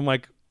 I'm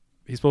like,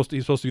 he's supposed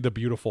to be the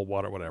beautiful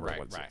water, whatever.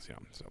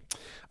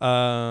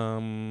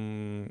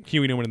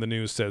 Huey Newman in the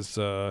news says,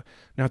 now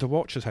the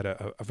Watchers had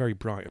a very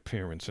bright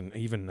appearance, and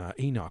even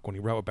Enoch, when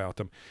he wrote about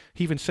them,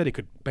 he even said he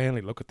could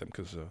barely look at them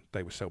because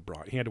they were so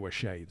bright. He had to wear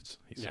shades,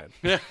 he said.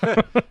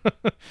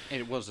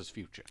 And it was his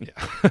future.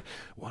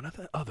 One of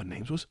the other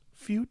names was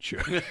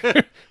Future.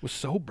 Was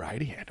so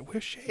bright he had to wear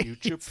shades.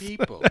 Future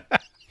people.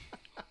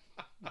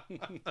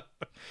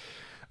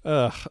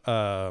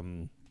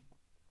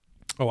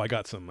 I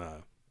got some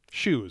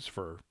shoes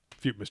for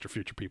Mr.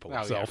 Future People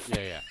himself.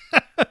 Yeah,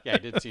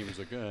 it did seem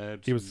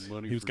like he was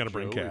going to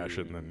bring cash,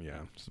 and then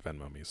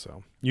Venmo me.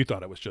 So you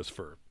thought it was just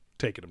for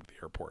taking him to the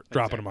airport,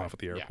 dropping him off at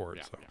the airport.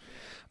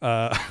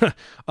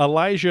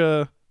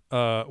 Elijah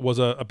was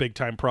a big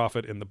time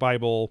prophet in the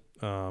Bible.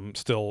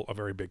 Still a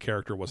very big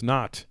character. Was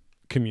not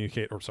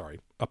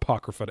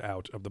apocryphed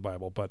out of the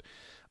Bible, but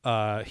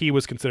he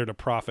was considered a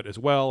prophet as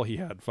well. He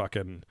had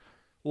fucking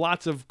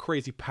lots of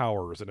crazy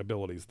powers and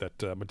abilities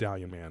that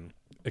Medallion Man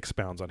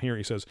expounds on here.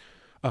 He says,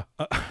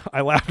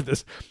 I laughed at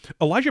this.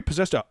 Elijah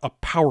possessed a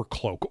power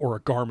cloak or a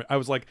garment. I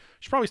was like,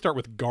 should probably start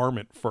with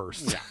garment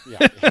first.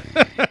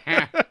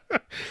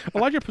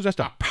 Elijah possessed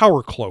a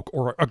power cloak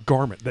or a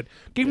garment that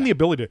gave him the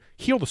ability to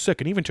heal the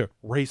sick and even to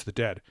raise the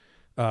dead,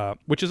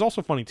 which is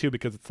also funny too,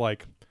 because it's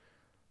like,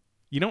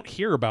 you don't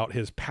hear about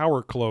his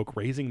power cloak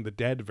raising the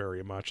dead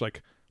very much,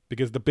 like,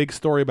 because the big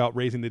story about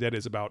raising the dead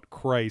is about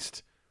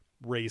Christ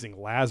raising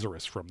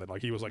Lazarus from them.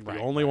 Like, he was like the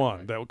only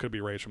one that could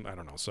be raised from, I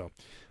don't know. So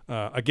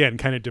again,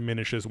 kind of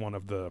diminishes one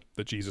of the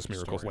Jesus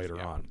miracles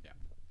later on.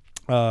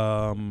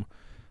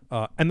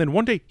 And then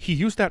one day he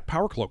used that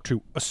power cloak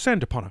to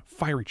ascend upon a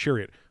fiery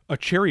chariot, a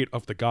chariot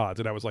of the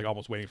gods. And I was like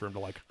almost waiting for him to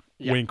like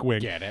wink,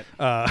 wink. Get it.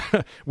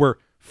 Where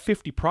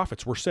 50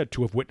 prophets were said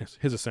to have witnessed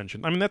his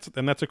ascension. I mean, that's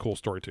a cool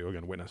story too.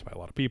 Again, witnessed by a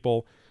lot of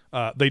people.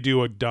 They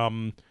do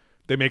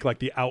they make like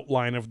the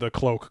outline of the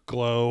cloak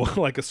glow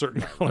like a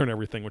certain color and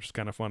everything, which is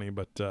kind of funny.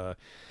 But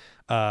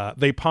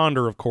they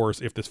ponder, of course,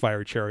 if this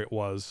fiery chariot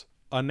was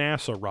a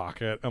NASA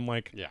rocket. I'm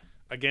like,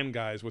 again,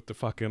 guys, with the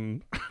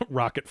fucking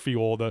rocket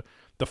fuel, the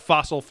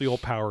fossil fuel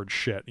powered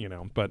shit,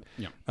 But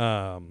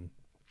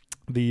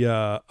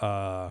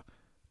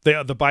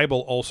the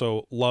Bible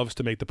also loves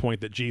to make the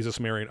point that Jesus,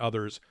 Mary, and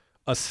others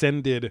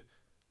ascended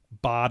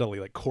bodily,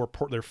 like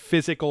their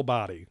physical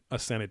body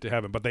ascended to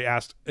heaven. But they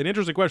asked an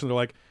interesting question. They're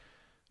like,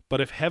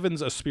 but if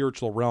heaven's a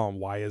spiritual realm,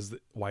 why is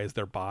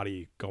their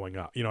body going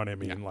up? You know what I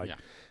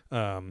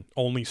mean?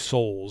 Only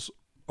souls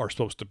are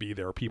supposed to be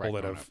there. People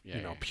that have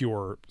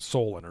pure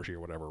soul energy or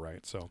whatever,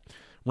 right? So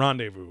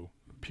rendezvous,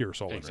 pure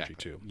soul energy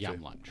too.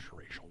 Yum lunch.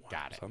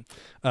 Got it.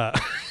 So,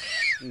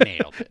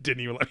 Nailed it.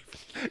 Didn't even let me.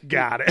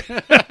 Got it.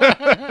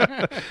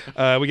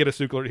 We get a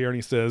Suk alert here, and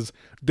he says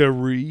the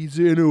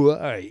reason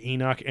why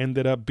Enoch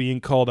ended up being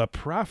called a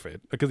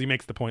prophet, because he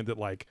makes the point that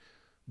like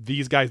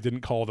these guys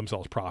didn't call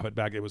themselves prophet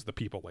back; it was the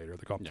people later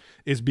they called,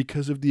 is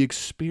because of the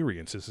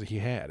experiences he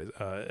had.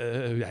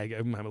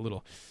 I'm a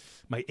little.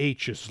 My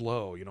H is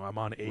low, I'm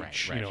on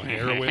H, right.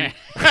 Heroin.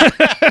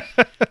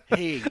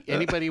 Hey,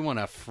 anybody want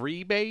a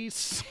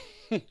freebase?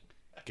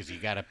 Because you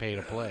got to pay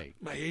to play.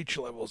 My H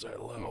levels are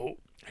low.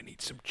 I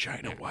need some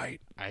China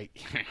White. I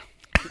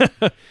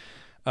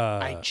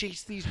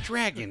chased these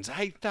dragons.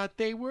 I thought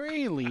they were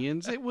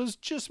aliens. It was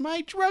just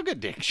my drug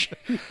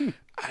addiction.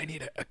 I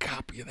need a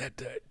copy of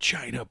that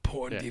China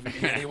porn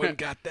DVD. Anyone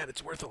got that?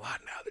 It's worth a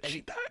lot now that she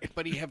died.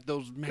 But you have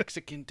those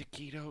Mexican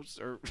taquitos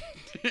or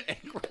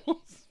egg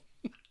rolls?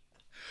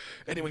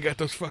 Anyone got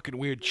those fucking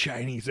weird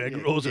Chinese egg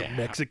rolls or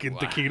Mexican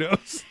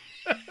taquitos?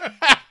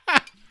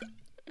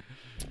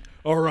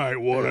 All right,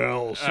 what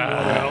else?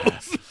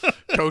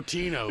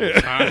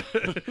 Totinos, huh?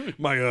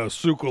 My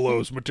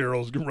sucralose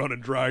material's running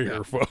dry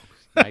here, folks.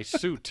 My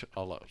suit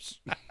alos.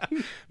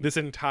 This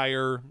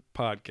entire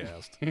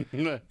podcast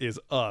is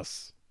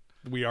us.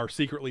 We are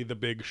secretly the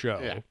big show.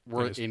 Yeah,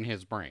 we're in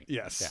his brain.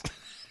 Yes.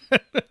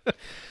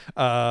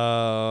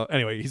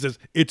 Anyway, he says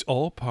it's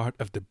all part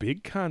of the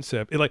big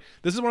concept.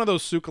 This is one of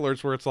those Suk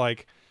alerts where it's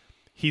like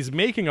he's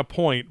making a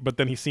point, but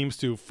then he seems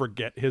to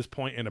forget his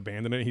point and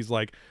abandon it. He's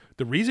like,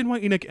 the reason why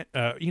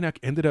Enoch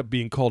ended up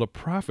being called a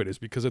prophet is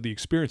because of the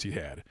experience he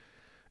had.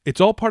 It's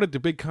all part of the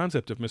big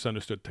concept of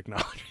misunderstood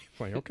technology.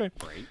 Like, okay.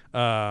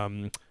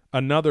 Right.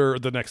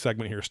 The next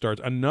segment here starts.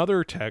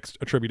 Another text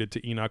attributed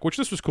to Enoch, which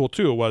this was cool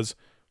too, was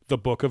the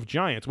Book of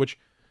Giants, which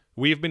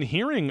we have been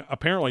hearing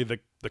apparently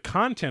the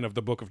content of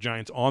the Book of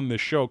Giants on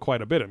this show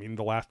quite a bit. I mean,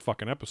 the last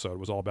fucking episode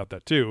was all about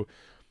that too.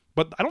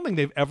 But I don't think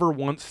they've ever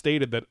once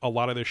stated that a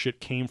lot of this shit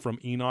came from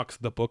Enoch's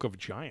The Book of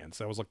Giants.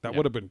 I was like, that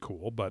would have been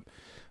cool. But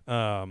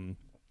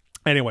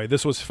anyway,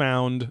 this was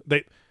found.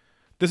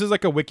 This is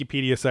like a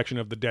Wikipedia section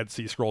of the Dead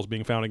Sea Scrolls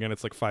being found again.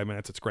 It's like 5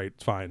 minutes. It's great.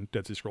 It's fine.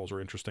 Dead Sea Scrolls are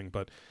interesting,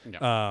 but they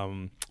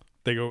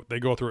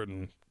go through it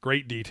in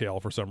great detail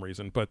for some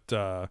reason. But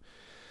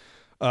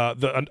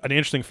an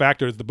interesting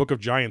factor is the Book of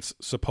Giants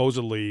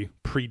supposedly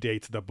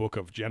predates the Book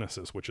of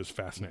Genesis, which is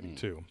fascinating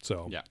too.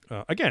 So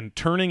again,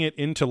 turning it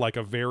into like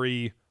a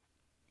very,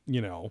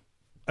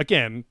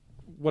 again,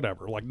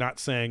 whatever, like not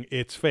saying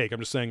it's fake. I'm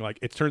just saying like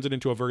it turns it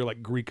into a very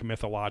like Greek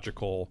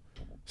mythological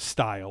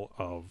style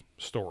of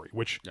story,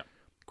 which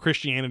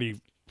Christianity,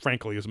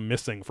 frankly, is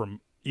missing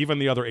from even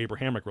the other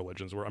Abrahamic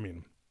religions, where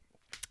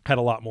had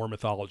a lot more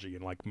mythology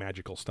and like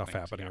magical stuff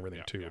happening and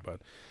everything too.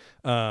 But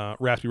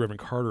Raspy Reverend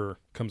Carter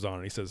comes on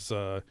and he says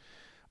it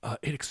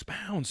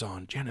expounds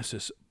on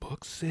Genesis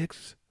book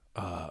 6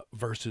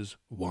 verses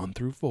 1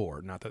 through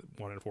 4. Not that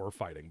 1 and 4 are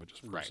fighting, but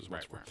just verses 1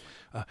 through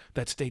 4.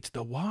 That states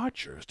the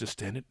Watchers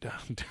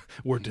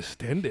were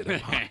distended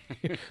upon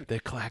their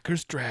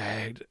clackers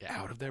dragged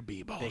out of their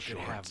b-ball They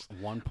shorts. could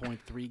have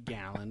 1.3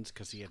 gallons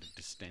because he had a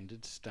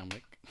distended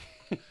stomach.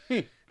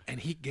 And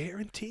he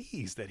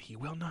guarantees that he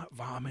will not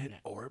vomit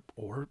or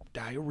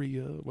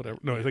diarrhea, whatever.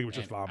 No, I think it was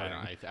just vomiting.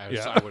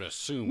 I would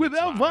assume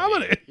without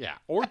vomiting. Yeah,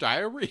 or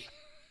diarrhea.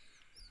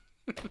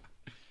 I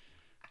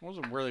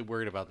wasn't really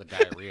worried about the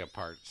diarrhea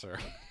part, sir.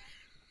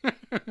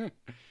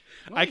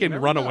 I can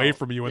run away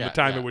from you in the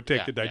time it would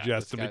take to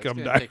digest and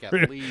become diarrhea. Take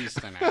at least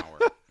an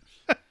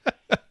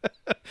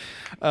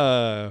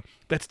hour.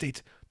 That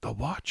states the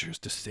Watchers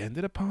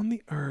descended upon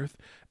the earth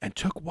and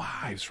took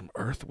wives from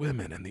earth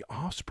women, and the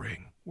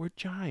offspring were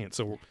giants.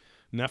 So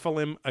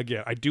Nephilim,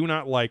 again, I do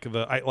not like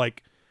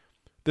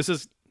this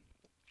is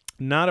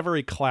not a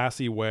very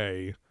classy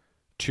way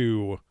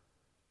to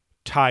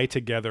tie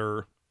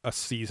together a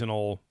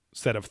seasonal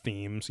set of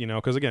themes,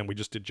 because again, we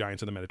just did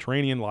giants in the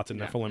Mediterranean, lots of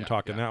Nephilim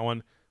talk in that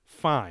one.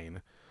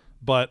 Fine.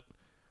 But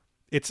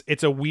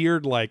it's a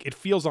weird, like, it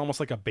feels almost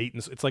like a bait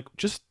and it's like,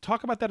 just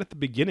talk about that at the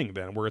beginning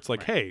then, where it's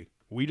like, hey,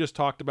 we just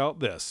talked about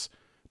this.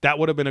 That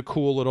would have been a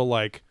cool little,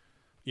 like,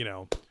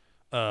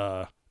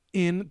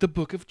 in the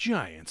Book of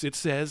Giants, it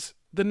says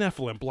the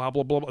Nephilim, blah,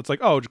 blah, blah. It's like,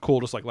 oh, cool,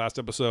 just like last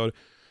episode.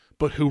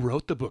 But who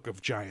wrote the Book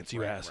of Giants,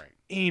 you ask? Right.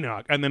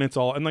 Enoch. And then it's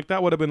all, and like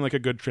that would have been like a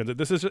good transit.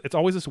 It's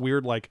always this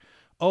weird, like,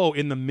 oh,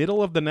 in the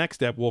middle of the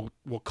next ep, we'll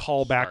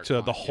call back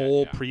to the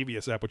whole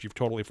previous ep, which you've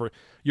totally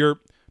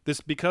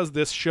because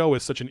this show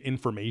is such an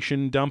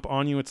information dump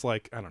on you. It's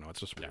like, I don't know,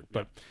 it's just weird.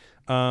 But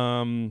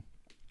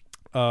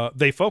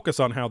they focus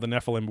on how the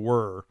Nephilim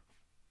were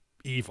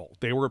evil.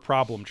 They were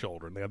problem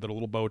children. They had their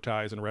little bow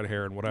ties and red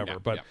hair and whatever.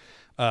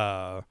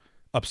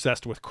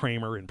 obsessed with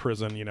Kramer in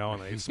prison,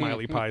 and they eat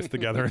smiley pies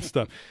together and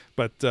stuff.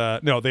 But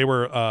no, they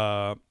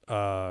were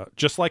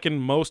just like in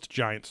most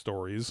giant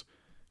stories,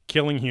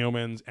 killing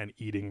humans and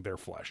eating their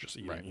flesh, just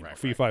eating,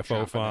 fee fi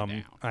fo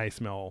fum. I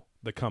smell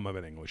the cum of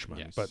an Englishman.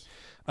 Yes. But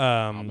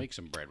I'll make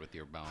some bread with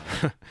your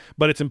bone.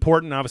 but it's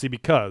important, obviously,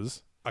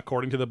 because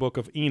according to the Book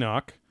of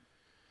Enoch,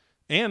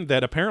 and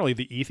that apparently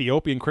the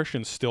Ethiopian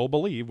Christians still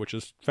believe, which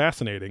is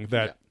fascinating,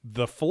 that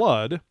the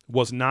flood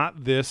was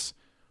not this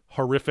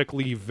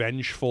horrifically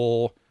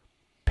vengeful,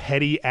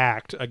 petty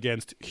act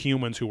against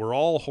humans who were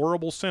all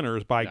horrible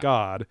sinners by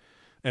God,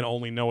 and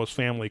only Noah's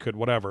family could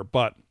whatever.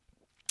 But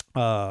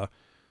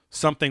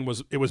something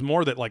was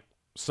more that like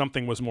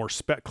something was more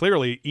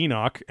clearly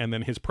Enoch, and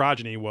then his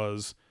progeny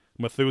was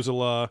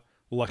Methuselah,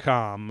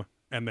 Lacham,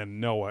 and then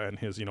Noah and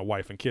his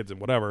wife and kids and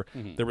whatever.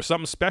 There was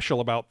something special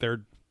about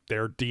their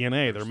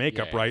DNA, their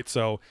makeup, right?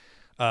 So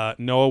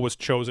Noah was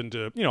chosen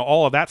to,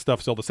 all of that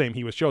stuff still the same.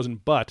 He was chosen,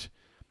 but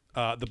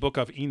the Book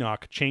of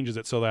Enoch changes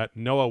it so that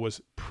Noah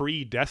was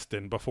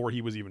predestined before he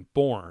was even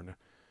born.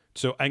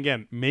 So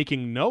again,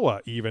 making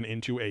Noah even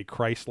into a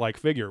Christ-like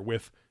figure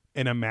with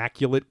an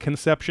immaculate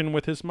conception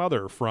with his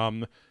mother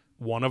from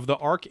one of the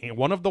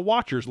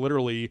Watchers.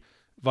 Literally,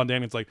 Von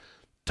Daniken's like,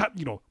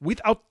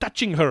 without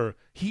touching her,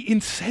 he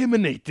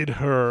inseminated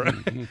her,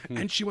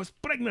 and she was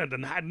pregnant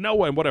and had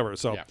Noah and whatever.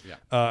 So,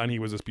 and he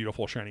was this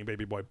beautiful shining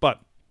baby boy.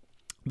 But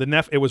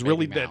it was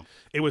really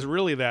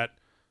that.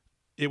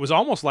 It was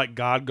almost like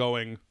God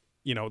going,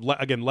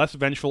 again, less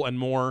vengeful and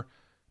more,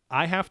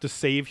 I have to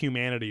save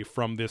humanity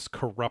from this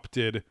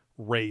corrupted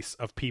race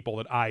of people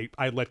that I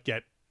let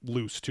get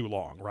loose too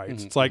long, right?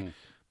 It's like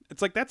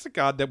that's a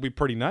God that would be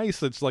pretty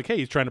nice. It's like, hey,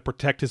 he's trying to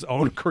protect his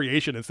own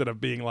creation instead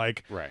of being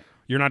like,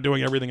 you're not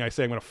doing everything I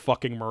say, I'm going to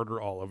fucking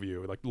murder all of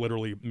you, like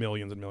literally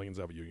millions and millions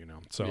of you,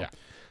 So,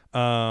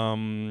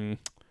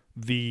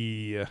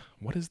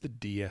 what is the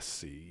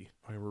DSC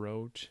I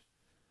wrote?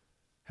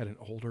 Had an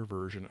older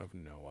version of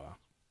Noah.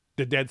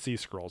 The Dead Sea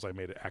Scrolls. I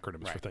made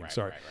acronyms for things.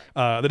 Sorry.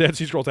 The Dead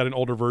Sea Scrolls had an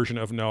older version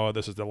of Noah.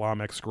 This is the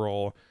Lamech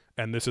scroll,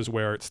 and this is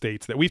where it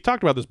states that we've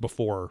talked about this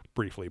before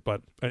briefly,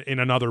 but in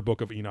another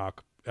Book of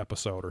Enoch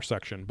episode or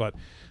section. But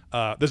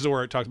this is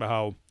where it talks about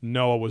how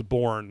Noah was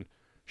born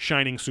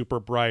shining super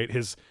bright.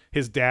 His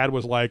dad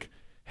was like,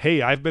 "Hey,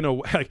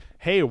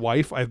 hey,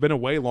 wife, I've been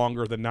away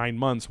longer than 9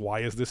 months. Why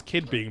is this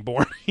kid being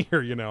born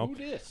here?" Who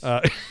dis?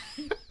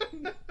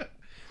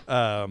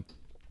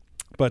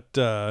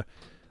 But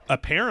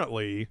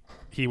apparently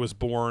he was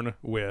born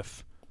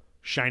with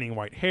shining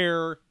white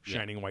hair,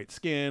 shining white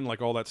skin,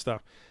 like all that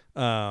stuff.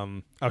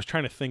 I was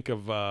trying to think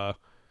of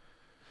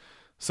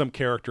some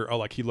character. Oh,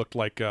 like he looked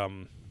like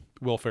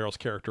Will Ferrell's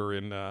character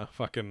in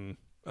fucking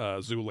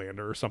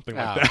Zoolander or something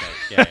like that.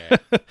 Okay.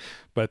 Yeah.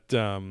 But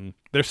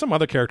there's some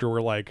other character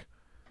where like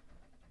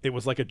it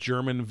was like a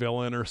German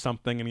villain or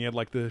something, and he had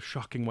like the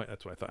shocking white.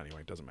 That's what I thought.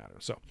 Anyway, it doesn't matter.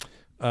 So,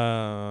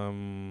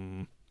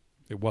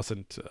 it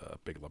wasn't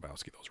Big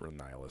Lebowski. Those were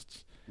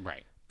nihilists.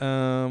 Right.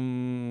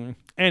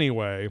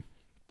 Anyway.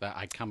 The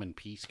I Come in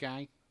Peace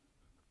guy?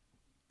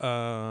 No,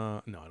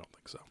 I don't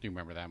think so. Do you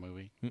remember that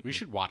movie? Mm-mm. We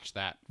should watch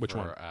that. Which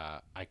one?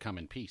 I Come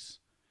in Peace.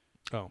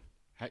 Oh.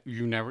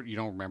 You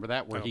don't remember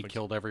that? Where he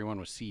killed everyone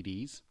with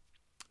CDs?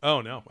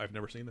 Oh, no. I've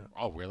never seen that.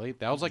 Oh, really?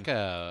 That was like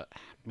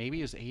maybe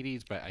it was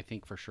 80s, but I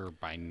think for sure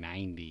by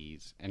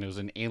 90s. And it was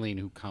an alien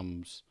who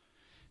comes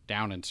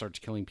down and starts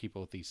killing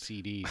people with these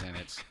CDs, and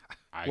it's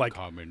like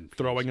come in peace.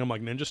 Throwing them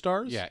like ninja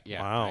stars? Yeah.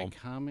 Wow. I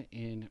Come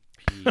in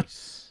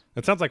Peace.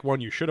 That sounds like one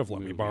you should have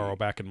let me borrow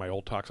back in my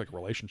old toxic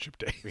relationship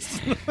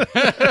days.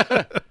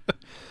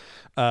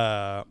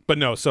 But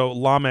no, so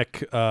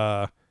Lamech,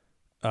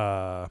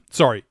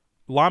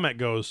 Lamech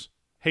goes,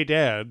 "Hey,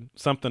 Dad,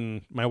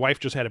 my wife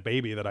just had a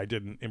baby that I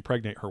didn't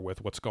impregnate her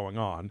with. What's going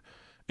on?"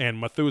 And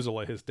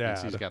Methuselah, his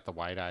dad. He's got the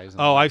white eyes.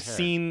 And I've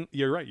seen.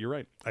 You're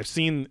right. I've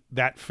seen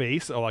that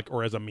face,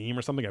 or as a meme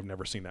or something. I've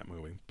never seen that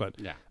movie, but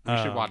yeah, you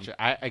should watch it.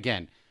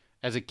 Again,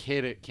 as a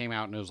kid, it came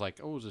out and it was like,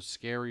 oh, is it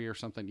scary or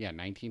something? Yeah,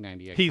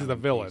 1998. He's the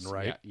villain,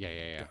 right?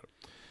 Yeah.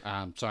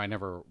 So I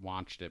never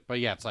watched it, but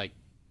yeah, it's like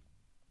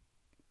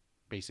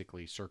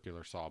basically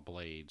circular saw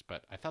blades,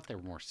 but I thought they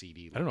were more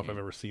CD. I don't know if I've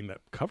ever seen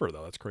that cover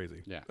though. That's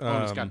crazy. Yeah.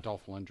 It's got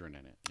Dolph Lundgren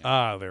in it.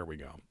 Yeah. There we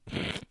go.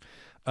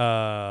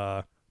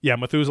 Yeah,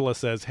 Methuselah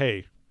says,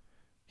 "Hey,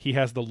 he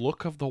has the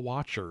look of the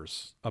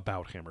Watchers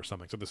about him," or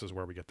something. So this is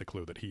where we get the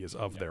clue that he is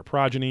of their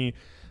progeny.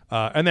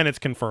 And then it's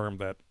confirmed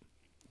that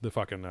the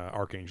fucking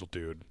archangel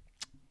dude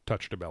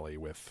touched a belly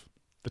with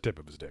the tip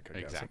of his dick, I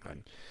guess. Exactly.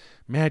 And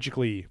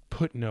magically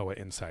put Noah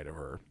inside of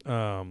her.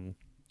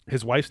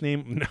 His wife's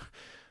name,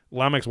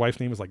 Lamech's wife's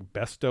name is like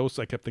Bestos.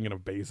 I kept thinking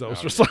of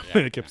Bezos or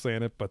something. Yeah. I kept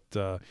saying it. But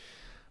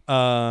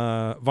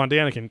Von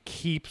Daniken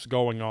keeps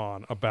going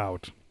on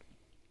about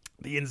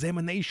the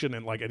insemination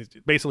and like, and it's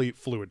basically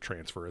fluid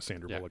transfer, as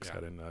Sandra Bullock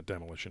said in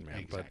Demolition Man.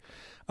 Exactly.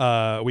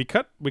 But we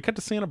cut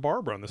to Santa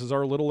Barbara, and this is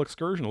our little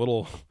excursion,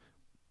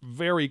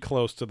 very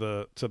close to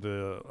the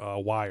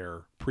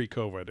Wire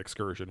pre-COVID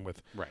excursion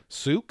with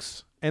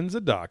Sooks and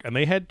Zadok, and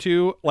they had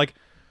to, like,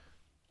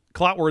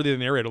 Clotworthy, the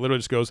narrator, literally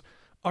just goes,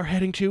 are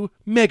heading to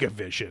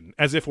Megavision,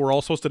 as if we're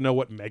all supposed to know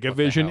what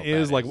Megavision hell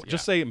is. that Like, is,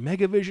 just yeah. say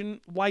Megavision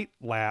Light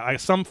Lab,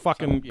 some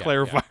fucking yeah,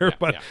 clarifier. yeah,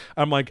 but yeah.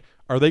 I'm like,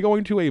 are they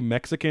going to a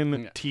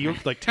Mexican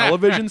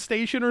television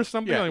station or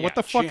something? Yeah, Like, yeah, what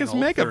the fuck is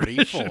Channel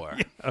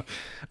Megavision?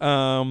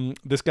 34.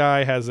 This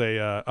guy has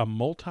a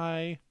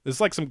multi. This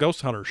is like some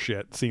Ghost Hunter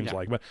shit. Seems Yeah.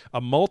 like, but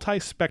a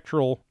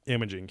multispectral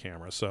imaging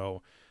camera.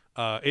 So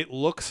it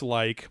looks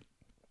like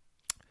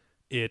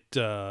it.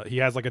 He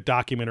has like a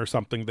document or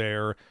something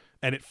there,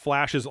 and it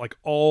flashes like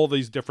all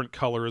these different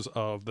colors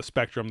of the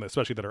spectrum,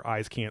 especially that our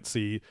eyes can't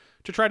see,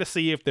 to try to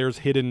see if there's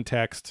hidden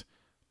text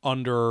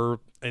under.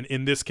 And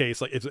in this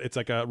case, like it's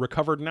like a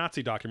recovered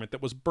Nazi document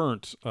that was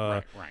burnt.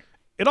 Right.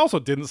 It also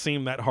didn't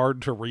seem that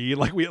hard to read.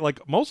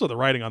 Like most of the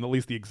writing on at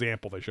least the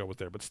example they show was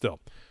there, but still,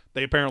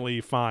 they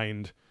apparently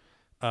find,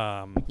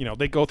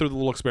 they go through the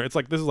little experiment. It's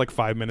like, this is like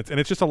 5 minutes, and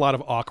it's just a lot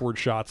of awkward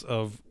shots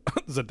of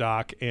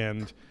Zadok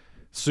and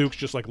Sooks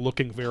just like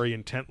looking very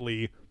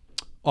intently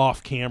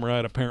off camera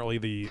at apparently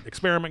the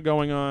experiment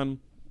going on,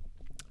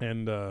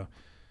 and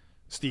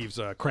Steve's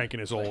cranking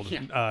his old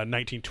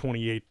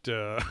 1928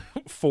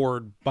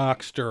 Ford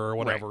Boxster or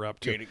whatever up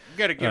to.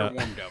 Gotta get her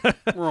warmed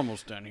up. We're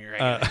almost done here.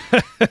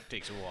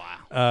 Takes a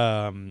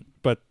while.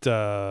 But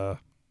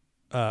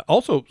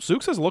also,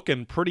 Sooks is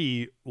looking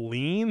pretty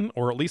lean,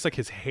 or at least like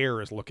his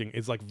hair is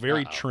like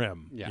very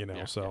trim.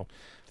 Yeah, so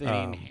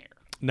thinning hair.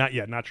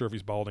 Not sure if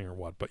he's balding or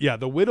what, but yeah,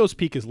 the Widow's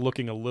Peak is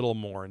looking a little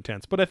more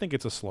intense, but I think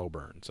it's a slow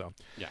burn. So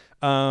yeah.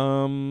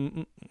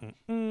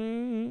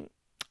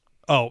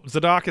 Oh,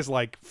 Zadok is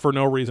like, for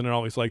no reason at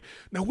all, he's like,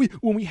 now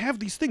when we have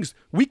these things,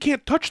 we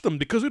can't touch them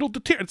because it'll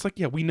deter. It's like,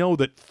 yeah, we know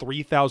that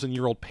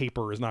 3,000-year-old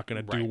paper is not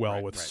going to do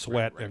well with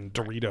sweat and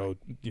Dorito,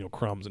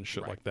 crumbs and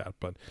shit like that.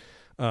 But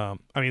I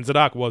mean,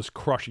 Zadok was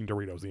crushing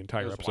Doritos the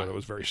entire episode. wild. It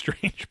was very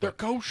strange. They're But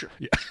kosher.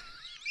 Yeah.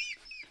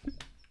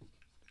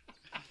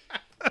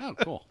 Oh,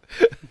 cool.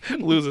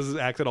 loses his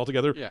accent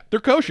altogether. Yeah. They're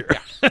kosher.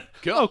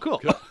 Cool. Oh,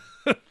 cool.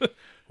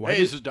 Why Hey,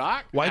 did, is it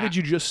Doc? why did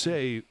you just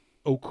say,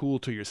 oh, cool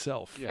to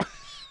yourself? Yeah.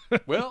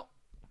 Well,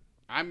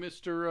 I'm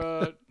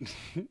Mr.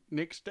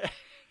 Nick's dad.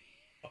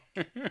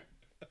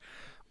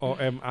 Or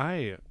am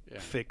I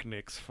Thick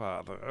Nick's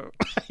father?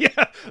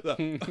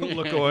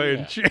 Look away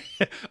and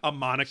a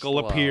monocle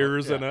Slow,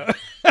 appears yeah.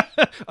 and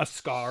a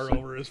scar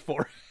over his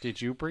forehead.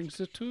 Did you bring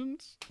the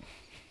tunes?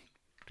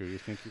 Do you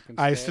think you can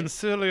I stay?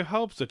 sincerely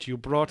hope that you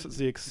brought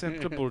the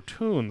acceptable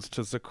tunes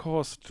to the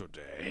course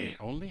today.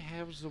 Only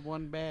have the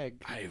one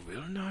bag. I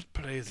will not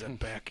play the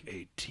back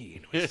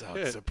 18 without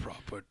the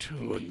proper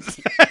tunes.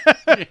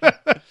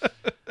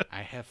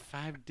 I have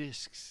 5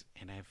 discs,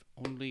 and I've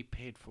only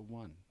paid for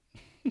 1.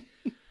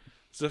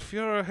 The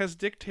Fuhrer has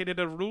dictated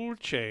a rule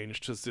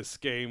change to this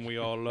game we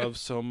all love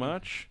so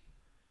much.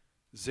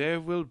 There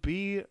will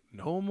be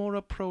no more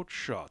approach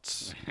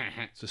shots.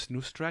 This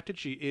new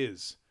strategy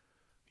is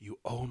you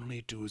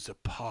only do the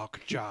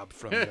park job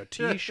from your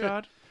tee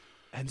shot,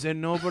 and then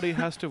nobody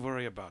has to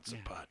worry about the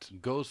putt.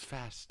 Goes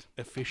fast.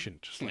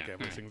 Efficient, just like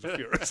everything the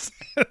Fuhrer's.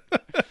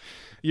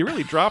 You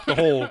really dropped the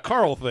whole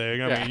Carl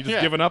thing. I mean, you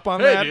just giving up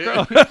on that, dude.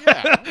 Carl?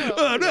 Yeah.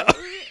 Well, No,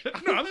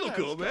 I'm so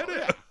cool, man.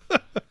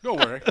 Don't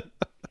worry.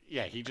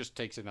 Yeah, he just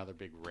takes another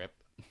big rip.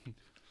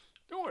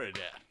 Don't worry,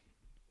 Dad.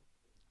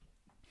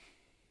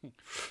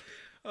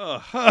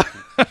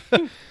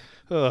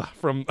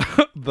 From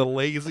the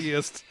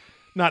laziest,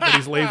 not that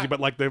he's lazy, but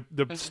like the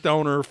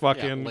stoner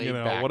fucking, laid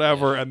back,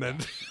 whatever, yeah, and then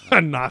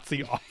a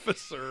Nazi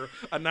officer,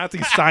 a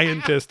Nazi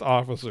scientist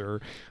officer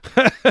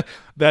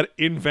that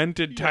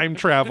invented time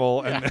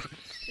travel and then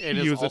It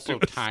is used also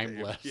it to escape.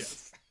 timeless.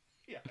 Yes.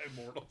 Yeah,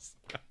 immortals.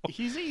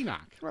 He's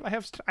Enoch. Well, I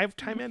have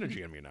time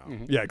energy in me now.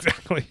 Yeah,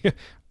 exactly.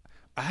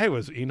 I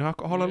was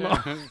Enoch all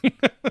along.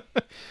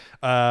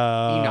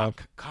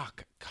 Enoch.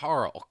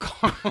 Carl.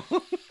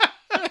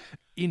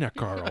 Enoch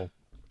Carl.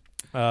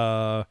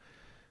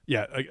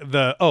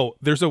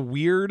 There's a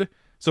weird.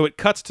 So it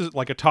cuts to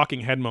like a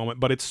talking head moment,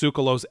 but it's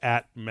Tsoukalos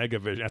at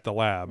Megavision at the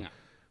lab. Yeah.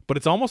 But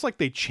it's almost like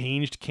they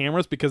changed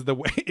cameras because the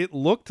way it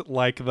looked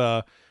like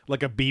a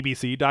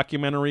BBC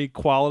documentary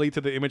quality to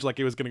the image, like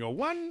it was going to go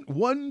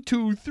 1,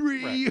 2,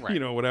 3,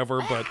 Right.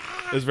 Whatever. But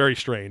it was very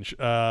strange.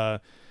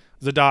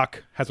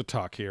 Zadok has a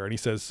talk here, and he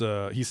says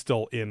he's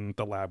still in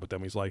the lab with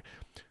them. He's like,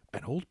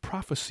 an old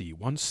prophecy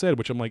once said,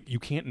 which I'm like, you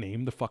can't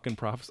name the fucking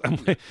prophecy. I'm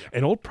like,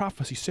 an old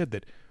prophecy said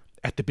that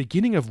at the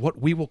beginning of what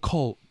we will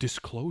call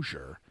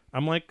disclosure.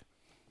 I'm like,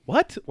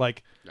 what?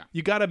 Like,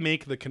 you got to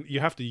make you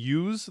have to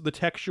use the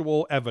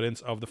textual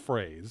evidence of the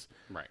phrase,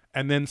 Right.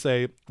 and then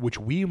say, which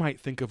we might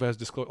think of as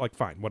disclosure. Like,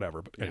 fine,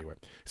 whatever. But anyway,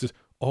 he says,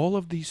 all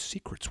of these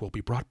secrets will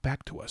be brought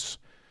back to us.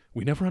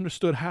 We never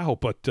understood how,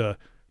 but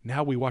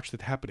now we watched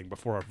it happening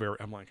before our very.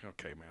 I'm like,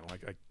 okay, man,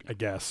 like I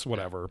guess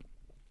whatever.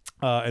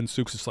 And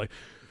Sooks is like,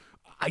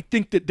 I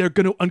think that they're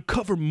going to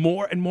uncover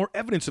more and more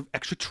evidence of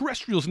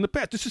extraterrestrials in the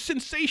past. This is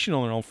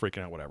sensational, and all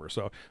freaking out, whatever.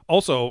 So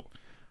also,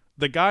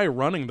 the guy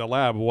running the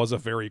lab was a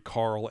very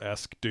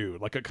Carl-esque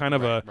dude, like a kind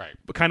of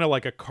kind of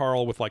like a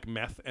Carl with like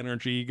meth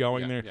energy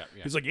going there. Yeah.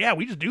 He's like, yeah,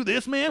 we just do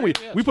this, man.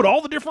 We put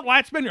all the different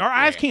light spin. Our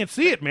eyes can't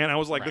see it, man. I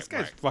was like, this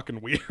guy's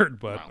fucking weird,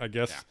 but I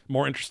guess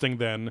more interesting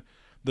than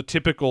the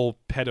typical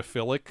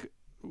pedophilic,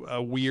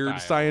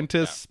 weird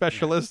scientist,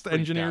 specialist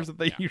engineers that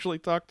they usually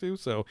talk to.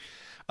 So,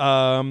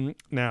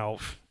 now,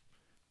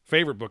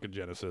 favorite book of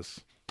Genesis.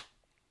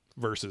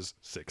 Verses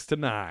 6 to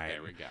 9.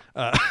 There we go.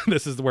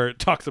 This is where it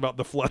talks about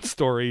the flood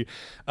story.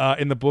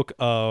 In the book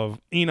of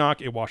Enoch,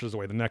 it washes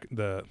away the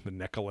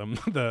Nephilim.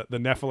 the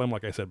Nephilim,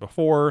 like I said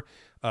before.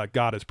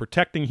 God is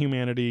protecting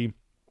humanity,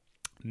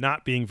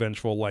 not being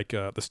vengeful like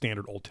the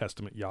standard Old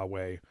Testament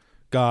Yahweh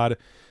God.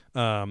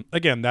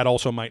 Again, that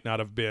also might not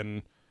have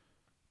been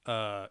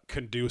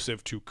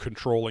conducive to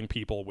controlling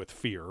people with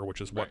fear,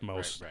 which is what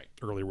most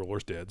early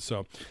rulers did.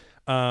 So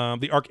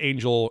the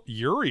archangel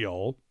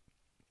Uriel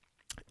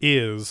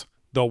is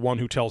the one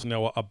who tells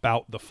Noah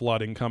about the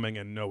flooding coming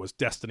and Noah's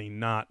destiny,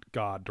 not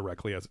God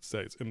directly, as it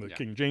says in the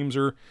King James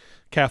or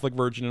Catholic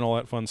Virgin and all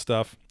that fun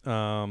stuff.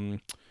 This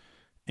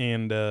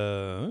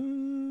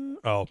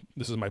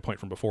is my point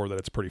from before, that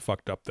it's pretty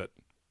fucked up that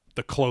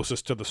the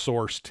closest to the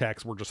source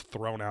texts were just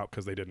thrown out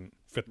because they didn't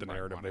fit the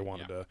narrative they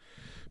wanted to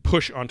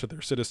push onto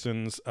their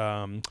citizens.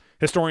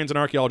 Historians and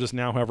archaeologists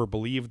now, however,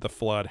 believe the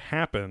flood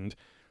happened.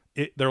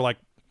 They're like,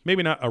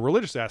 maybe not a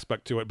religious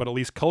aspect to it, but at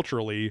least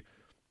culturally,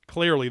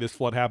 clearly this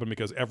flood happened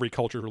because every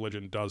culture,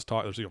 religion does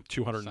talk. There's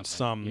 200 and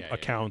some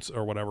accounts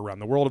or whatever around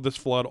the world of this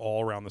flood,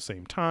 all around the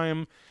same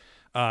time.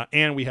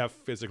 And we have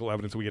physical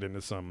evidence. We get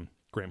into some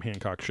Graham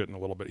Hancock shit in a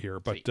little bit here.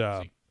 But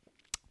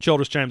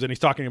Childress chimes in. He's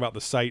talking about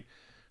the site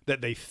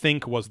that they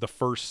think was the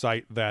first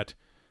site that,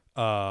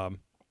 some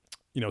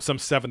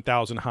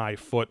 7,000 high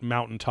foot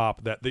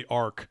mountaintop that the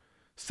ark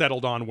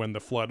settled on when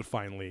the flood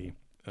finally,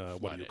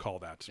 what do you call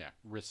that? Yeah,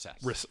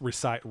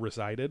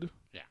 resided?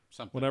 Yeah,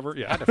 something. Whatever,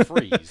 yeah. Had to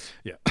freeze.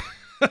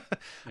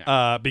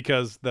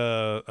 Because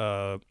there's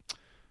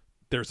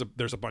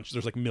a bunch,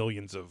 there's like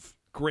millions of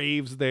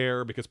graves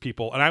there because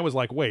people, and I was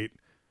like, wait,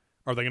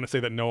 are they going to say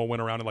that Noah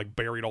went around and like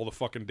buried all the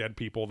fucking dead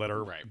people that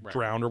are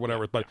drowned or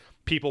whatever? But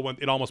people went,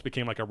 it almost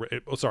became like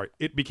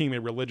it became a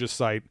religious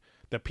site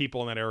that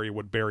people in that area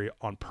would bury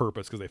on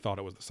purpose because they thought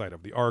it was the site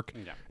of the ark.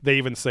 Yeah. They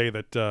even say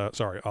that,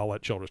 I'll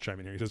let Childress chime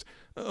in here. He says,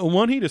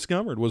 one he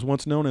discovered was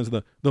once known as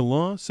the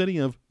lost city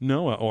of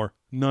Noah, or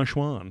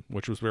Naxuan,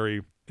 which was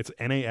it's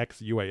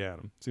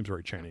Naxuan. Seems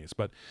very Chinese.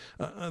 But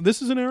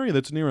this is an area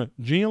that's near a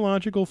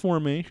geological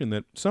formation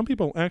that some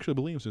people actually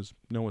believe is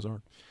Noah's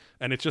Ark.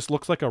 And it just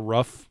looks like a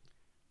rough,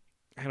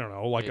 I don't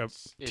know, like a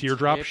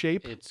teardrop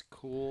shape. It's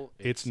cool.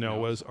 It's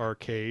Noah's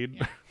Arcade.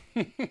 Yeah.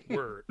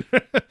 Word.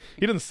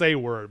 He doesn't say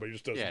word, but he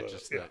just does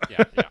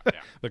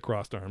the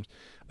crossed arms.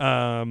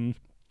 So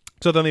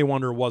then they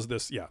wonder, was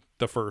this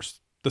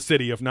the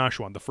city of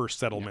Naxuan, the first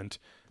settlement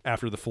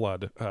after the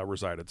flood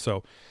resided?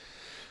 So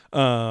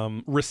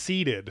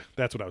receded,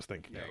 that's what I was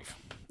thinking of.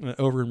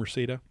 Over in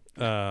Reseda.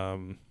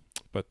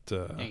 But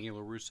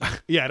Angular Russo.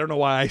 Yeah, I don't know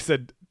why I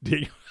said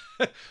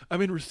I'm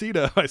in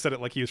Reseda. I said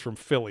it like he was from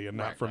Philly and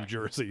not from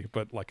Jersey,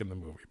 but like in the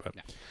movie. But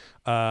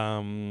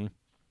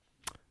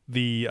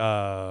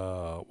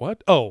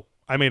what? Oh,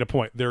 I made a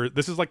point.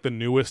 This is like the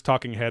newest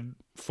talking head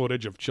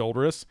footage of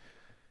Childress.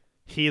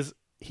 He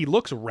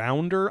looks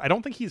rounder. I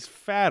don't think he's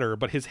fatter,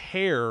 but his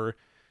hair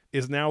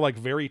is now like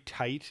very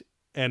tight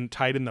and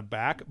tight in the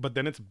back, but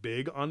then it's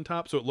big on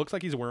top, so it looks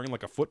like he's wearing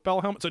like a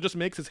football helmet. So it just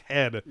makes his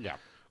head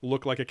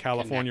look like a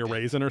California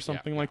raisin or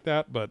something like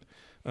that. But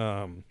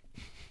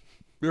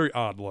very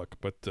odd look.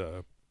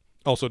 But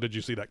also, did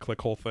you see that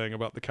clickhole thing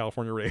about the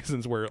California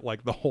raisins where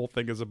like the whole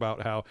thing is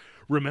about how,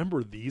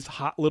 remember these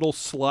hot little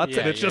sluts?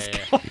 And it's just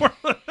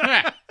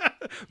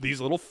these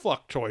little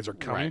fuck toys are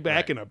coming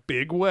back in a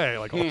big way.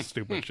 Like all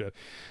stupid shit.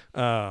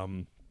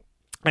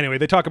 Anyway,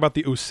 they talk about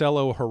the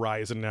Uccello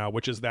Horizon now,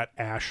 which is that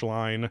ash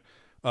line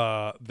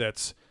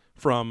that's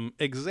from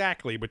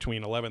exactly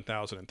between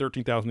 11,000 and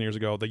 13,000 years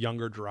ago, the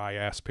Younger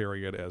Dryas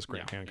period, as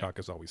Graham Hancock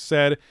has always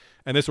said.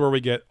 And this is where we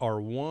get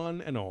our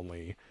one and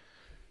only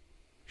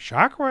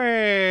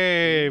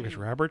Shockwave, because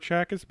Robert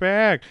Schoch is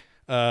back.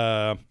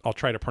 I'll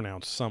try to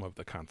pronounce some of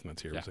the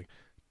consonants here. It's like,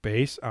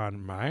 based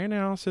on my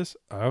analysis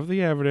of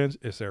the evidence,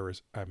 is there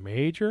was a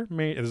major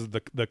this is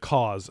the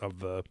cause of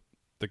the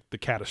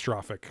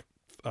catastrophic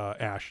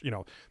ash.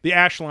 The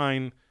ash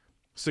line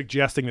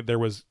suggesting that there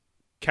was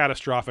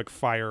catastrophic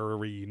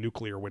fiery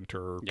nuclear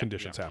winter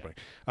conditions happening.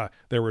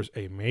 There was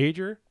a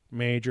major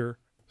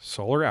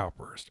solar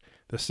outburst.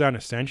 The sun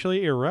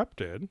essentially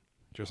erupted,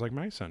 just like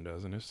my son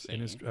does in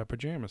his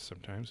pajamas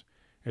sometimes.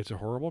 It's a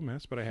horrible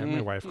mess, but I have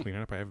my wife clean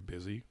it up. I have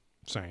busy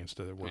science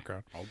to work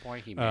on. Oh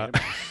boy, he made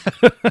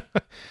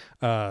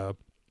it.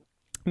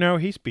 No,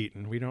 he's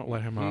beaten. We don't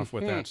let him off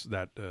with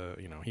that.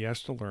 He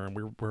has to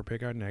learn. We're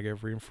big on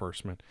negative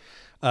reinforcement.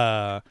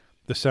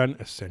 The sun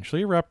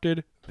essentially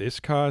erupted.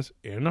 This caused,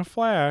 in a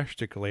flash,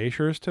 the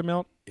glaciers to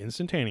melt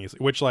instantaneously.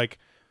 Which, like,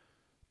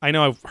 I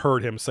know I've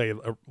heard him say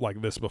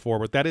like this before,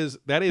 but that is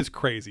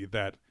crazy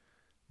that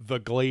the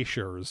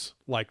glaciers,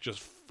 like just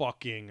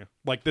fucking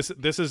like this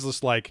is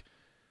just like,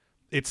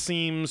 it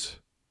seems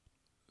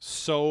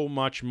so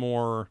much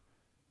more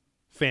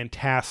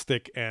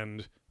fantastic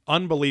and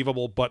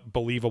unbelievable, but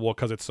believable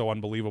because it's so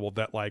unbelievable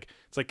that like,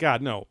 it's like,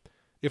 God, no,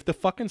 if the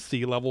fucking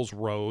sea levels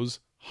rose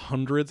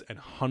hundreds and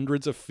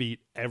hundreds of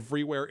feet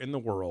everywhere in the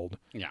world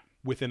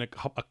within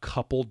a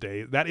couple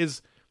days,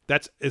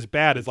 that's as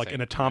bad as like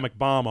an atomic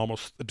bomb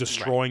almost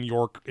destroying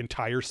your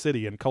entire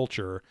city and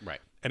culture. Right.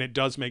 And it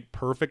does make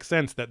perfect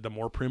sense that the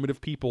more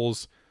primitive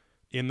peoples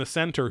in the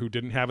center who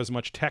didn't have as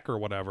much tech or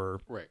whatever.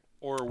 Right.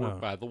 Or were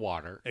by the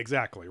water.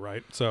 Exactly,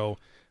 right? So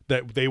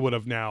that they would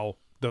have now,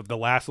 the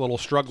last little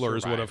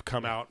strugglers would have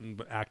come out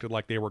and acted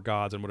like they were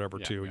gods and whatever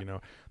too, you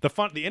know.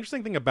 The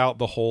interesting thing about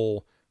the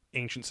whole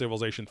ancient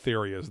civilization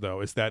theory is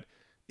that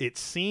it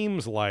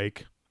seems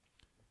like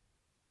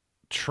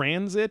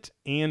transit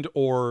and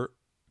or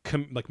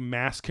like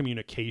mass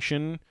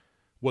communication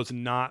was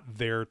not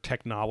their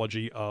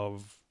technology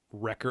of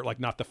record, like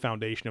not the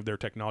foundation of their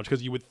technology,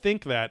 because you would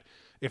think that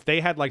if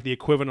they had like the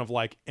equivalent of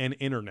like an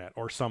internet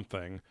or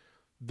something,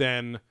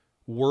 then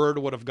word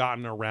would have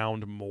gotten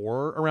around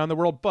more around the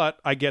world. But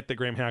I get that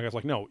Graham Hancock's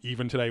like, no,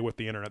 even today with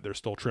the internet, they're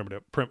still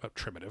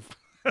primitive.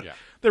 Yeah.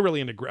 They're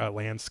really into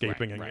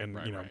landscaping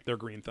and you know, they're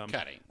green thumb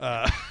cutting.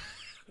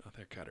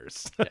 They're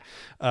cutters.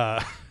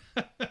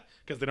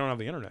 Because they don't have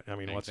the internet. I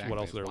mean, what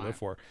else do they live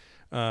for?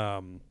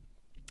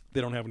 They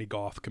don't have any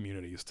goth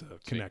communities to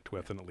connect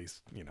with, and at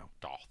least, you know,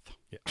 Doth.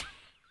 Yeah.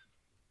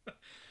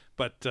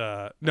 But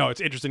no, it's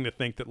interesting to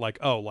think that like,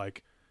 oh,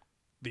 like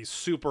these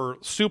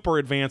super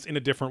advanced in a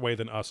different way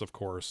than us, of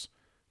course.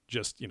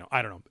 Just, you know,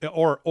 I don't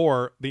know.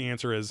 Or the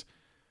answer is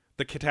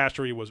the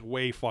catastrophe was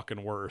way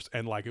fucking worse,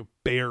 and like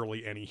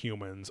barely any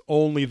humans,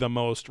 only the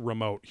most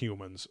remote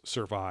humans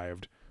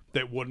survived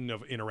that wouldn't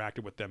have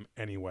interacted with them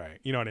anyway.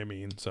 You know what I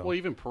mean? So, well,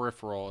 even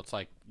peripheral, it's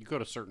like you go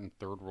to certain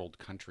third world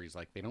countries,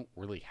 like they don't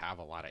really have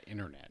a lot of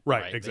internet.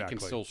 Right? Exactly. They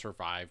can still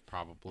survive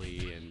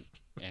probably,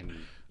 and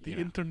the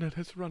internet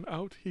has run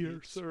out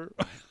here, sir.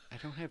 I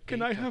don't have.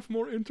 Can I have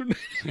more internet?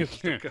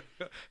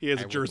 He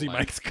has a Jersey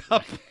Mike's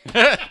cup.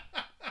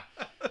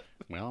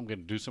 Well, I'm going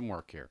to do some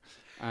work here.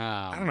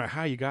 I don't know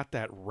how you got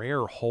that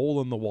rare hole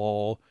in the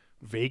wall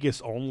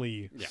Vegas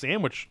only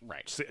sandwich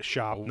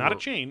shop, not a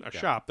chain, a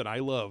shop that I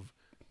love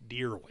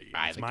dearly.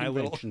 It's my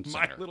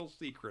little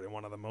secret in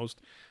one of the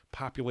most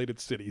populated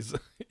cities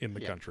in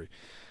the country.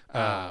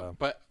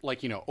 But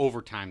like, you know,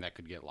 over time that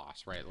could get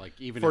lost, right? Like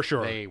even For if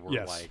sure. they were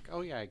like,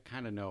 oh yeah, I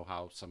kind of know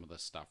how some of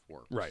this stuff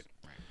works. Right.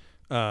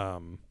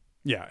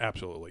 Yeah,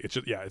 absolutely. It's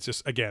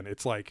just again,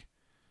 it's like,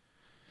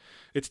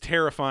 it's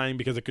terrifying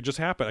because it could just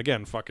happen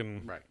again.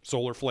 Fucking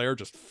solar flare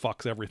just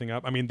fucks everything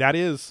up. I mean, that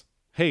is.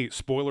 Hey,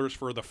 spoilers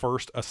for the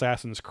first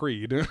Assassin's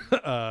Creed.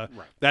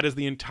 That is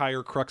the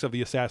entire crux of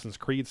the Assassin's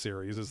Creed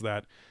series. Is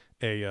that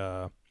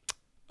the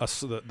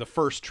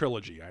first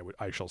trilogy?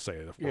 I shall say,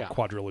 or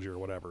quadrilogy or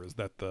whatever. Is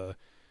that the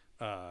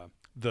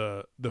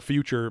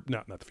future?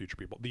 Not the future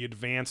people. The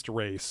advanced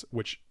race,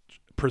 which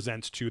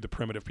presents to the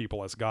primitive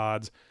people as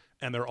gods,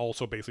 and they're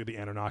also basically the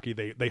Anunnaki.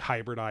 They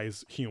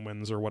hybridize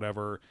humans or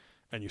whatever,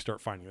 and you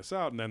start finding this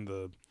out. And then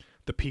the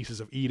pieces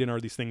of Eden are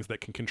these things that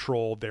can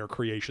control their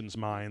creation's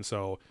mind.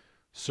 So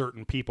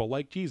certain people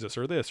like Jesus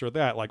or this or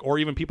that, like, or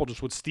even people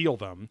just would steal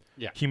them.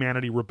 Yeah.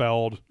 Humanity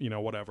rebelled, you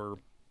know, whatever.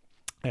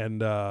 And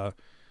that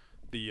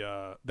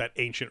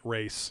ancient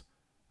race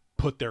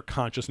put their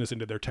consciousness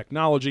into their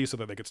technology so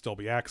that they could still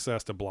be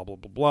accessed and blah, blah,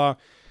 blah, blah.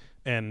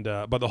 And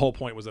but the whole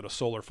point was that a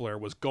solar flare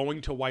was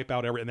going to wipe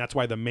out and that's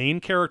why the main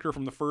character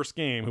from the first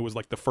game, who was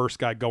like the first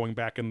guy going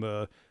back in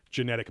the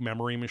genetic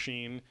memory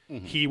machine,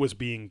 he was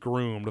being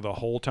groomed the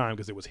whole time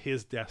because it was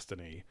his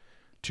destiny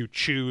to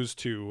choose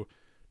to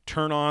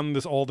turn on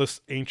all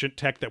this ancient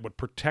tech that would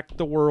protect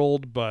the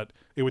world, but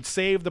it would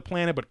save the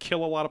planet but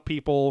kill a lot of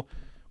people,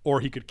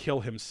 or he could kill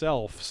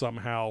himself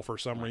somehow for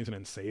some reason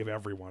and save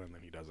everyone, and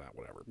then he does that,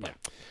 whatever. But,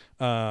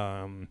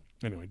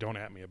 anyway, don't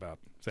at me about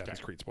Assassin's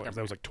Creed spoilers.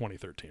 That was like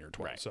 2013 or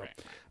 12.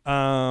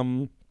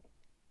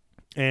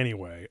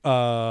 Anyway,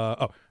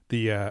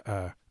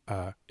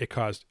 it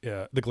caused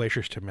the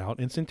glaciers to melt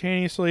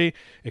instantaneously.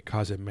 It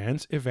caused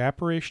immense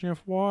evaporation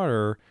of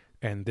water,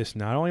 and this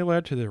not only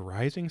led to the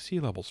rising sea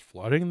levels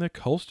flooding the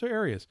coastal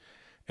areas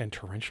and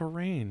torrential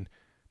rain,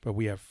 but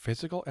we have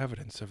physical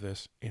evidence of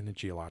this in the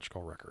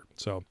geological record.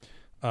 So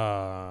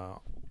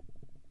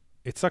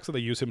it sucks that they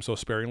use him so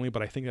sparingly,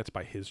 but I think that's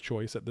by his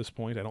choice at this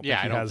point. I don't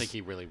think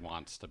he really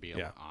wants to be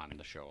on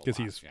the show because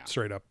he's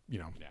straight up, you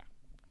know,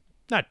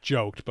 not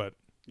joked, but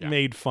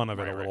made fun of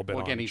it a little bit.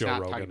 Well, again, on he's Joe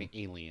not Rogan. talking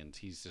to aliens.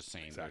 He's just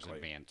saying there's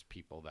advanced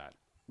people that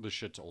the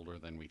shit's older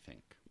than we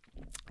think.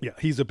 Yeah,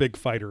 he's a big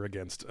fighter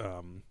against,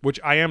 which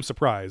I am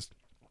surprised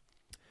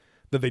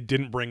that they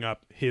didn't bring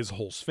up his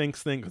whole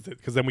Sphinx thing,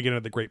 because then we get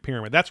into the Great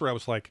Pyramid. That's where I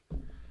was like,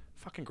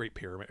 fucking Great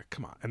Pyramid,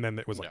 come on. And then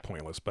it was like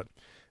pointless, but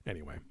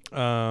anyway.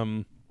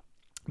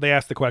 They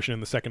asked the question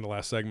in the second to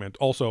last segment.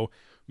 Also,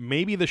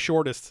 maybe the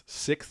shortest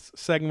sixth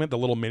segment, the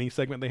little mini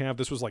segment they have,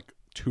 this was like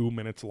 2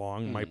 minutes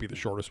long, might be the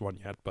shortest one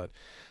yet, but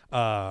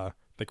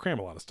They cram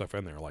a lot of stuff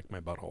in there, like my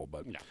butthole.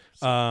 But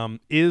Yeah.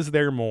 is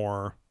there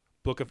more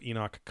Book of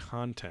Enoch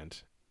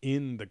content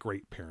in the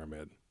Great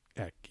Pyramid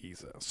at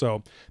Giza?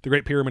 So the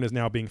Great Pyramid is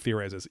now being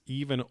theorized as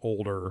even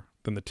older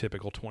than the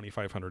typical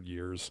 2,500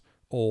 years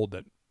old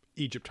that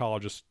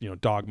Egyptologists,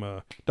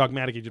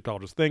 dogmatic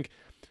Egyptologists think.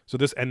 So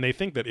this, and they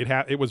think that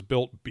it was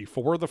built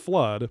before the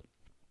flood.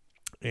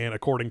 And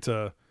according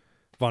to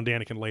Von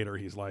Daniken later,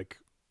 he's like,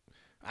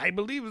 I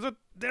believe that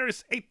there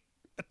is a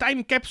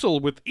time capsule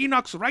with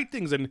Enoch's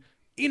writings, and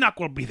Enoch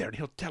will be there, and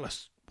he'll tell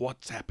us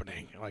what's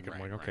happening. I'm like,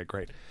 okay,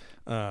 great.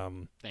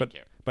 Thank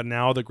you. But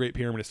now the Great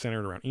Pyramid is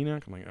centered around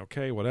Enoch. I'm like,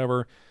 okay,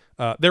 whatever.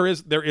 There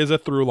is a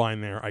through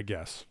line there, I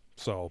guess.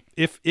 So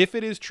if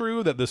it is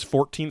true that this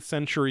 14th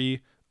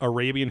century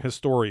Arabian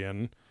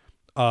historian,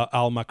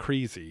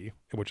 Al-Makrizi,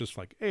 which is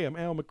like, hey, I'm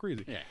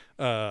Al-Makrizi,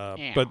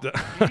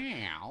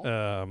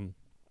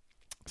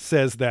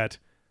 says that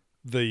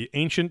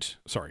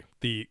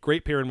the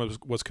Great Pyramid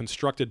was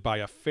constructed by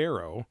a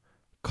pharaoh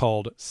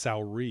called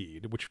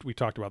Saurid, which we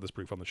talked about this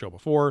brief on the show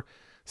before.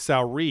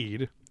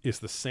 Saurid is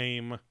the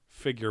same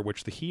figure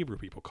which the Hebrew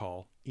people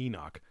call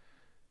Enoch.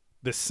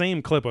 The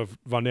same clip of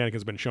Von Daniken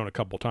has been shown a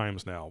couple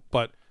times now,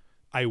 but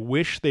I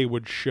wish they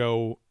would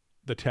show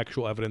the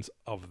textual evidence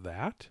of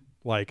that.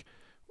 Like,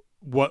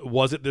 what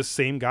was it? This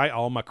same guy,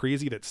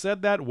 Al-Makrizi, that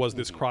said that? Was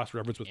this cross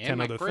reference with 10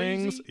 other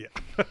things? Yeah.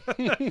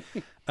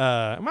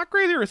 Am I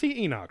crazy, or is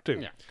he Enoch too?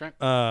 Yeah. Correct.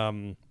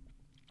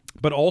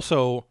 But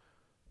also,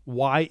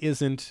 why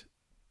isn't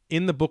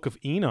in the Book of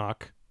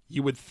Enoch?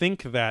 You would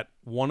think that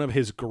one of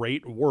his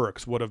great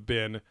works would have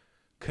been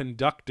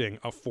conducting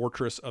a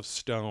fortress of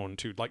stone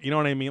to, like, you know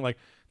what I mean? Like,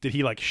 did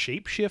he like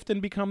shapeshift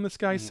and become this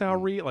guy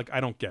Saurid? Like, I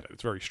don't get it.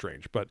 It's very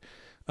strange. But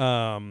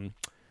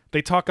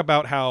they talk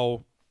about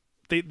how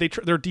they're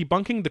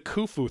debunking the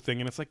Khufu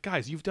thing, and it's like,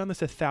 guys, you've done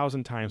this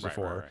 1,000 times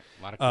before.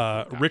 Right. A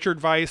lot of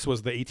Richard Weiss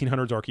was the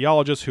 1800s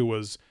archaeologist who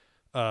was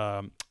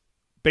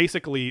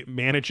basically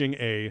managing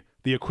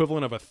the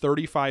equivalent of a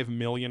 $35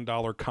 million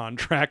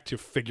contract to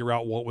figure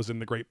out what was in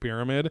the Great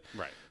Pyramid.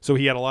 Right. So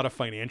he had a lot of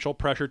financial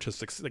pressure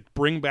to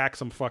bring back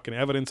some fucking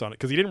evidence on it,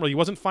 because he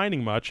wasn't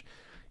finding much.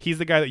 He's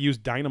the guy that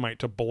used dynamite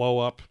to blow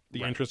up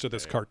the entrance to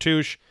this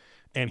cartouche,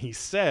 and he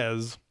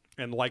says,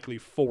 and likely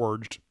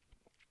forged,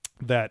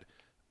 that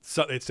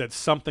it said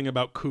something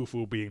about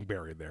Khufu being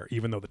buried there,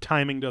 even though the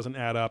timing doesn't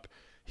add up.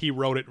 He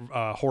wrote it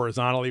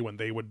horizontally when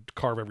they would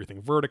carve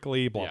everything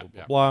vertically, blah,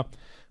 blah.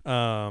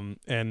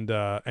 And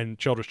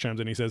Childress chimes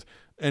in, he says,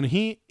 and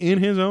he, in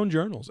his own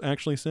journals,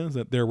 actually says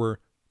that there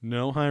were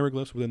no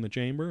hieroglyphs within the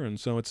chamber, and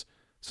so it's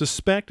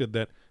suspected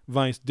that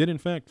Weiss did in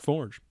fact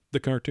forge the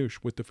cartouche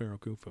with the Pharaoh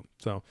Khufu.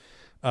 So,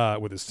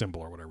 with his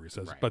symbol or whatever he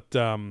says. Right. But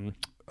Von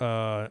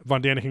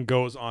Daniken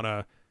goes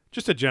on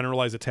just a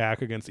generalized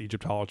attack against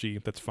Egyptology.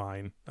 That's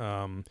fine.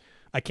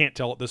 I can't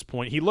tell at this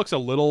point. He looks a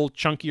little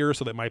chunkier,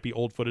 so that might be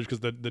old footage, because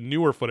the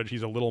newer footage,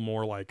 he's a little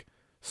more like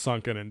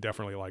sunken and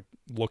definitely like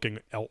looking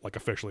like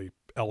officially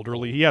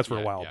elderly. He has for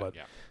a while,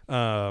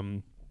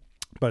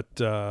 but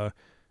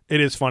it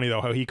is funny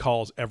though how he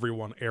calls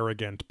everyone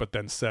arrogant, but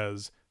then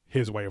says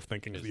his way of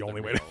thinking is the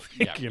only way to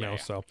think.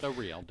 So the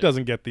real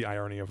doesn't get the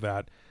irony of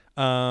that.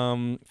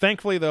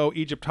 Thankfully though,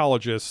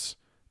 Egyptologists,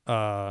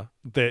 I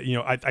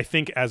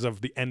think as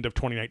of the end of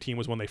 2019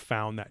 was when they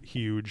found that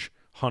huge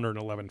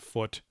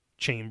 111-foot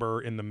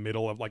chamber in the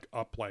middle of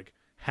up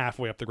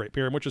halfway up the Great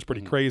Pyramid, which is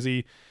pretty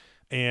crazy.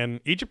 And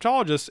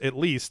Egyptologists, at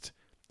least,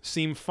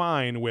 seem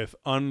fine with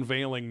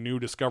unveiling new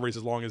discoveries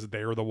as long as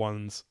they're the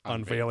ones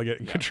unveiling it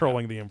and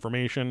controlling the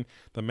information,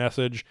 the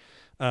message.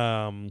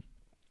 This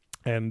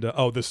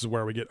is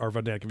where we get our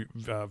Van Dyke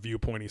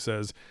viewpoint. He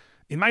says,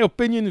 in my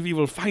opinion, we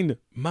will find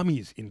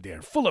mummies in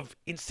there full of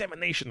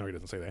insemination. No, he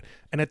doesn't say that.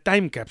 And a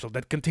time capsule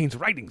that contains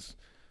writings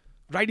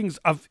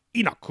of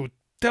Enoch, who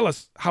tell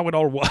us how it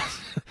all was.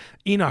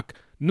 Enoch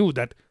knew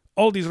that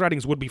all these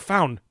writings would be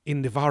found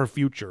in the far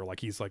future. Like,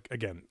 he's like,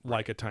 again,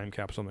 like a time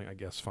capsule, something, I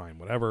guess, fine,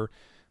 whatever.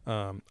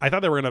 I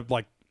thought they were going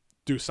to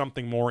do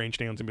something more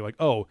Ancient Aliens and be like,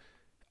 oh,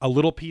 a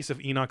little piece of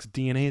Enoch's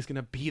DNA is going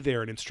to be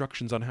there and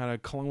instructions on how to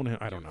clone him.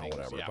 I don't know,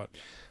 whatever. Yeah.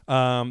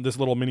 But this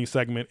little mini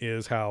segment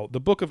is how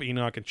the Book of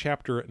Enoch in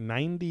chapter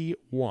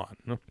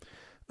 91.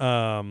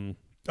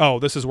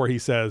 This is where he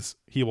says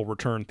he will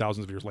return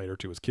thousands of years later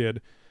to his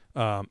kid.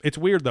 It's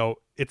weird, though.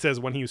 It says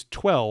when he was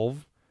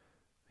 12,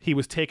 he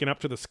was taken up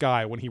to the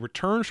sky. When he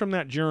returns from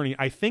that journey,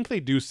 I think they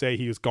do say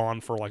he was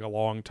gone for a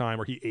long time,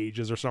 or he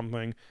ages or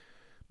something.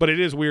 But it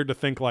is weird to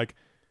think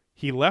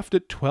he left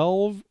at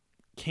 12,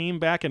 came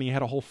back, and he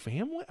had a whole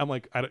family. I'm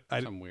like,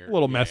 Some weird, a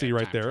little messy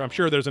right there. travel. I'm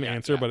sure there's an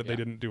answer, but they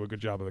didn't do a good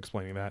job of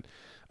explaining that.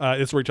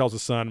 This is where he tells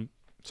his son,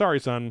 sorry,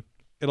 son,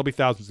 it'll be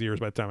thousands of years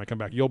by the time I come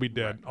back. You'll be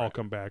dead. Right. I'll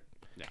come back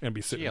and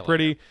be sitting you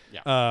pretty.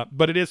 later.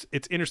 But it's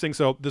interesting.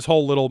 So this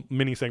whole little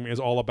mini segment is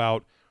all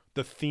about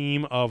the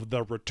theme of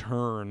the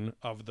return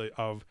of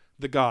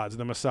the gods,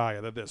 the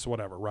Messiah, this,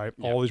 whatever, right?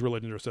 Yeah. All these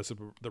religions are obsessed with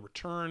the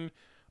return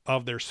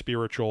of their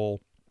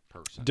spiritual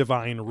Person.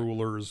 divine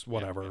rulers,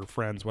 whatever,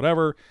 friends,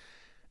 whatever.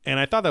 And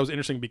I thought that was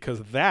interesting because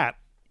that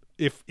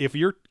if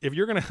you're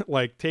gonna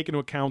take into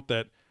account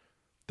that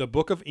the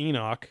Book of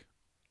Enoch,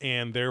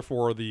 and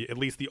therefore at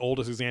least the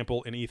oldest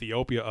example in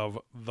Ethiopia of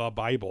the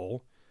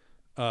Bible,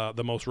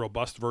 the most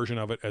robust version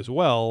of it as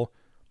well,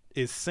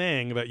 is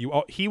saying that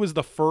he was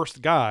the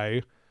first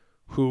guy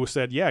who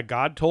said, yeah,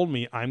 God told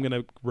me I'm going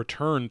to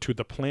return to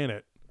the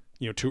planet,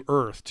 to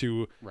Earth,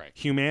 to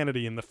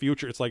humanity in the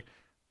future. It's like,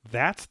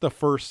 that's the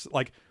first,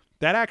 like,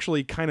 that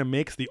actually kind of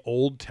makes the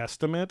Old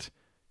Testament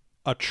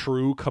a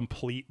true,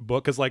 complete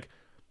book. Because, like,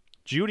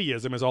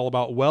 Judaism is all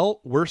about,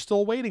 well, we're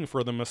still waiting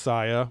for the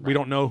Messiah. We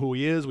don't know who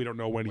he is. We don't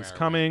know when he's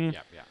coming.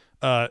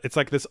 It's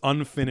like this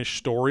unfinished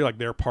story, like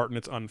their part in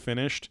it's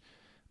unfinished.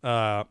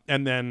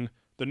 And then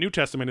the New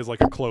Testament is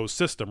like a closed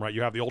system, right?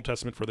 You have the Old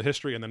Testament for the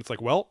history, and then it's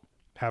like, well,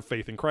 have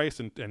faith in Christ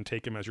and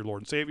take him as your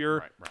Lord and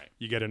Savior. Right.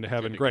 You get into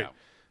heaven. Great.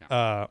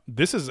 Yeah.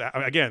 This is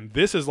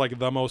like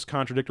the most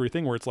contradictory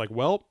thing where it's like,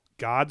 well,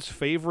 God's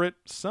favorite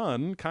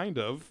son, kind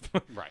of,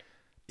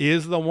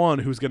 is the one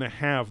who's going to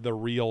have the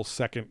real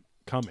second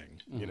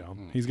coming.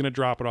 He's going to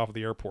drop it off at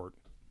the airport.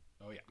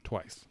 Oh, yeah.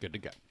 Twice. Good to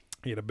go.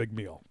 He had a big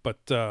meal.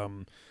 But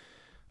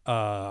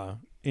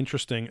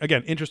interesting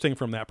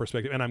from that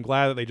perspective. And I'm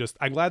glad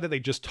that they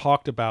just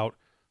talked about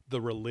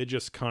the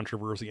religious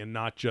controversy and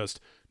not just,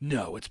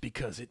 no, it's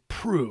because it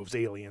proves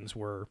aliens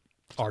were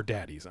our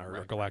daddies,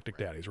 our galactic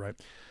daddies, right?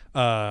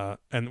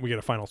 And we get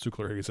a final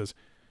Sukler here. He says,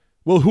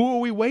 well, who are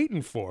we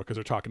waiting for? Because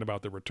they're talking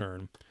about the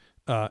return.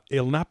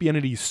 It'll not be any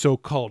of these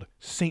so-called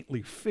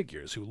saintly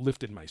figures who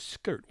lifted my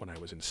skirt when I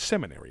was in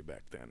seminary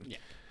back then.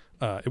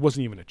 Yeah. It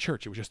wasn't even a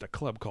church. It was just a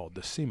club called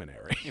the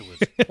Seminary. It was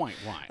point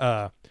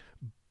line.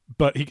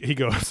 But he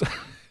goes,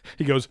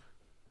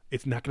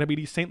 it's not going to be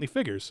these saintly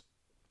figures.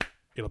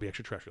 It'll be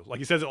extraterrestrials. Like,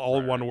 he says it all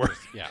in one word.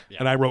 Yeah.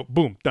 And I wrote,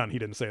 boom, done. He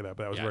didn't say that,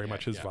 but that was very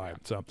much his vibe.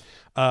 So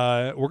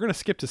we're going to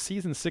skip to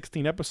season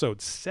 16,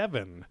 episode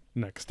 7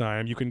 next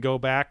time. You can go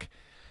back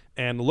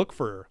and look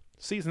for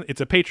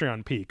it's a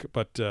Patreon peak,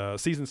 but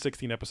season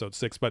 16, episode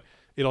 6. But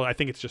I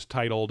think it's just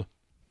titled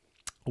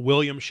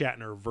William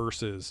Shatner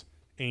versus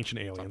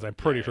Ancient Aliens. I'm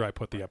pretty sure I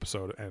put the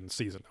episode and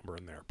season number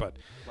in there. But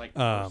like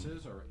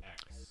versus or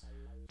X?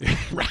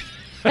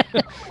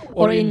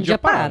 Or in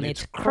Japan,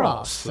 it's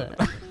cross.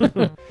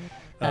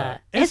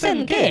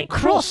 SNK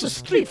Cross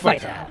Street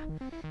Fighter.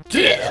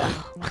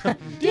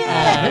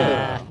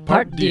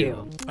 Part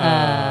 2.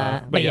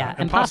 But yeah,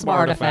 Impossible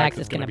Artifacts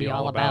is going to be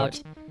all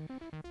about.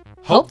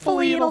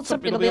 Hopefully it'll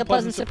be a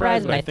pleasant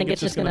surprise, but I think it's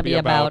just going to be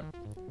about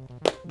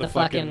the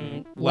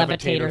fucking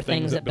levitator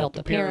things that built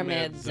the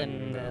pyramids,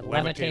 and the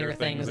levitator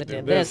things that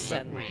did this,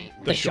 and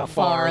the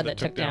shofar that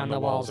took down the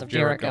walls of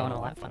Jericho, and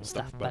all that fun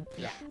stuff. But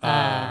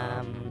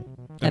and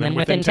then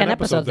within 10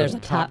 episodes, there's a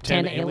top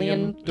 10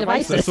 alien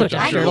devices, which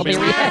I'm sure will be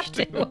rehashed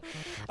to.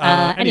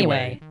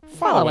 Anyway,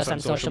 follow us on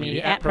social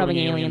media at Probing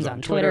Aliens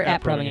on Twitter,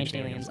 at Probing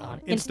Ancient Aliens on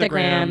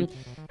Instagram.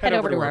 Head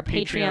over to our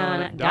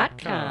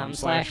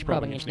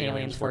patreon.com/Probing Ancient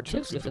Aliens for 2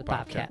 exclusive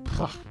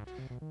podcasts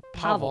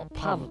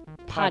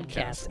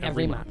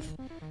every month.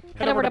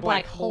 Head over to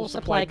Black Hole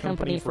Supply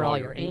Company for all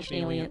your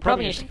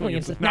Probing Ancient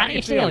Aliens, not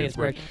Ancient Aliens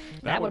merch.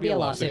 That would be a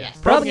lawsuit.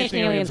 Probing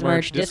Ancient Aliens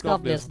merch, disc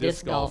golf disc,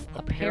 disc golf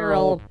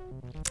apparel,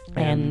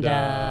 and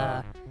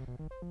I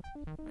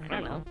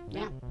don't know.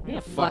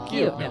 Yeah, fuck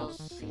you. No.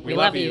 We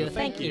love you.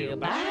 Thank you.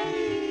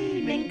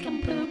 Bye,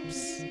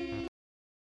 nincompoops.